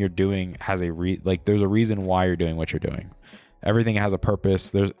 Everything you're doing has there's a reason why you're doing what you're doing. Everything has a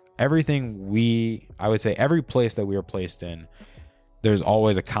purpose. I would say every place that we are placed in, there's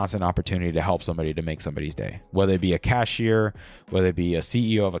always a constant opportunity to help somebody, to make somebody's day, whether it be a cashier, whether it be a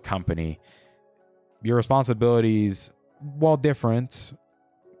CEO of a company. Your responsibilities, while different,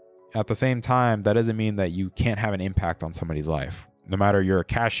 at the same time, that doesn't mean that you can't have an impact on somebody's life. No matter you're a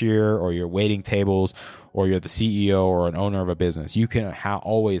cashier or you're waiting tables or you're the CEO or an owner of a business, you can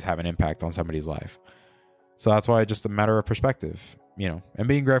always have an impact on somebody's life. So that's why it's just a matter of perspective, and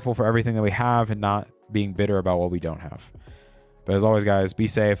being grateful for everything that we have and not being bitter about what we don't have. But as always, guys, be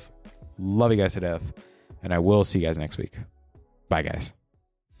safe. Love you guys to death. And I will see you guys next week. Bye, guys.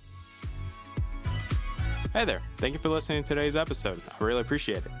 Hey there. Thank you for listening to today's episode. I really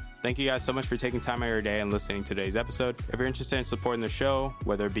appreciate it. Thank you guys so much for taking time out of your day and listening to today's episode. If you're interested in supporting the show,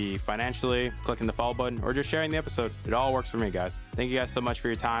 whether it be financially, clicking the follow button, or just sharing the episode, it all works for me, guys. Thank you guys so much for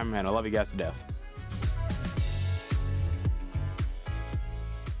your time, and I love you guys to death.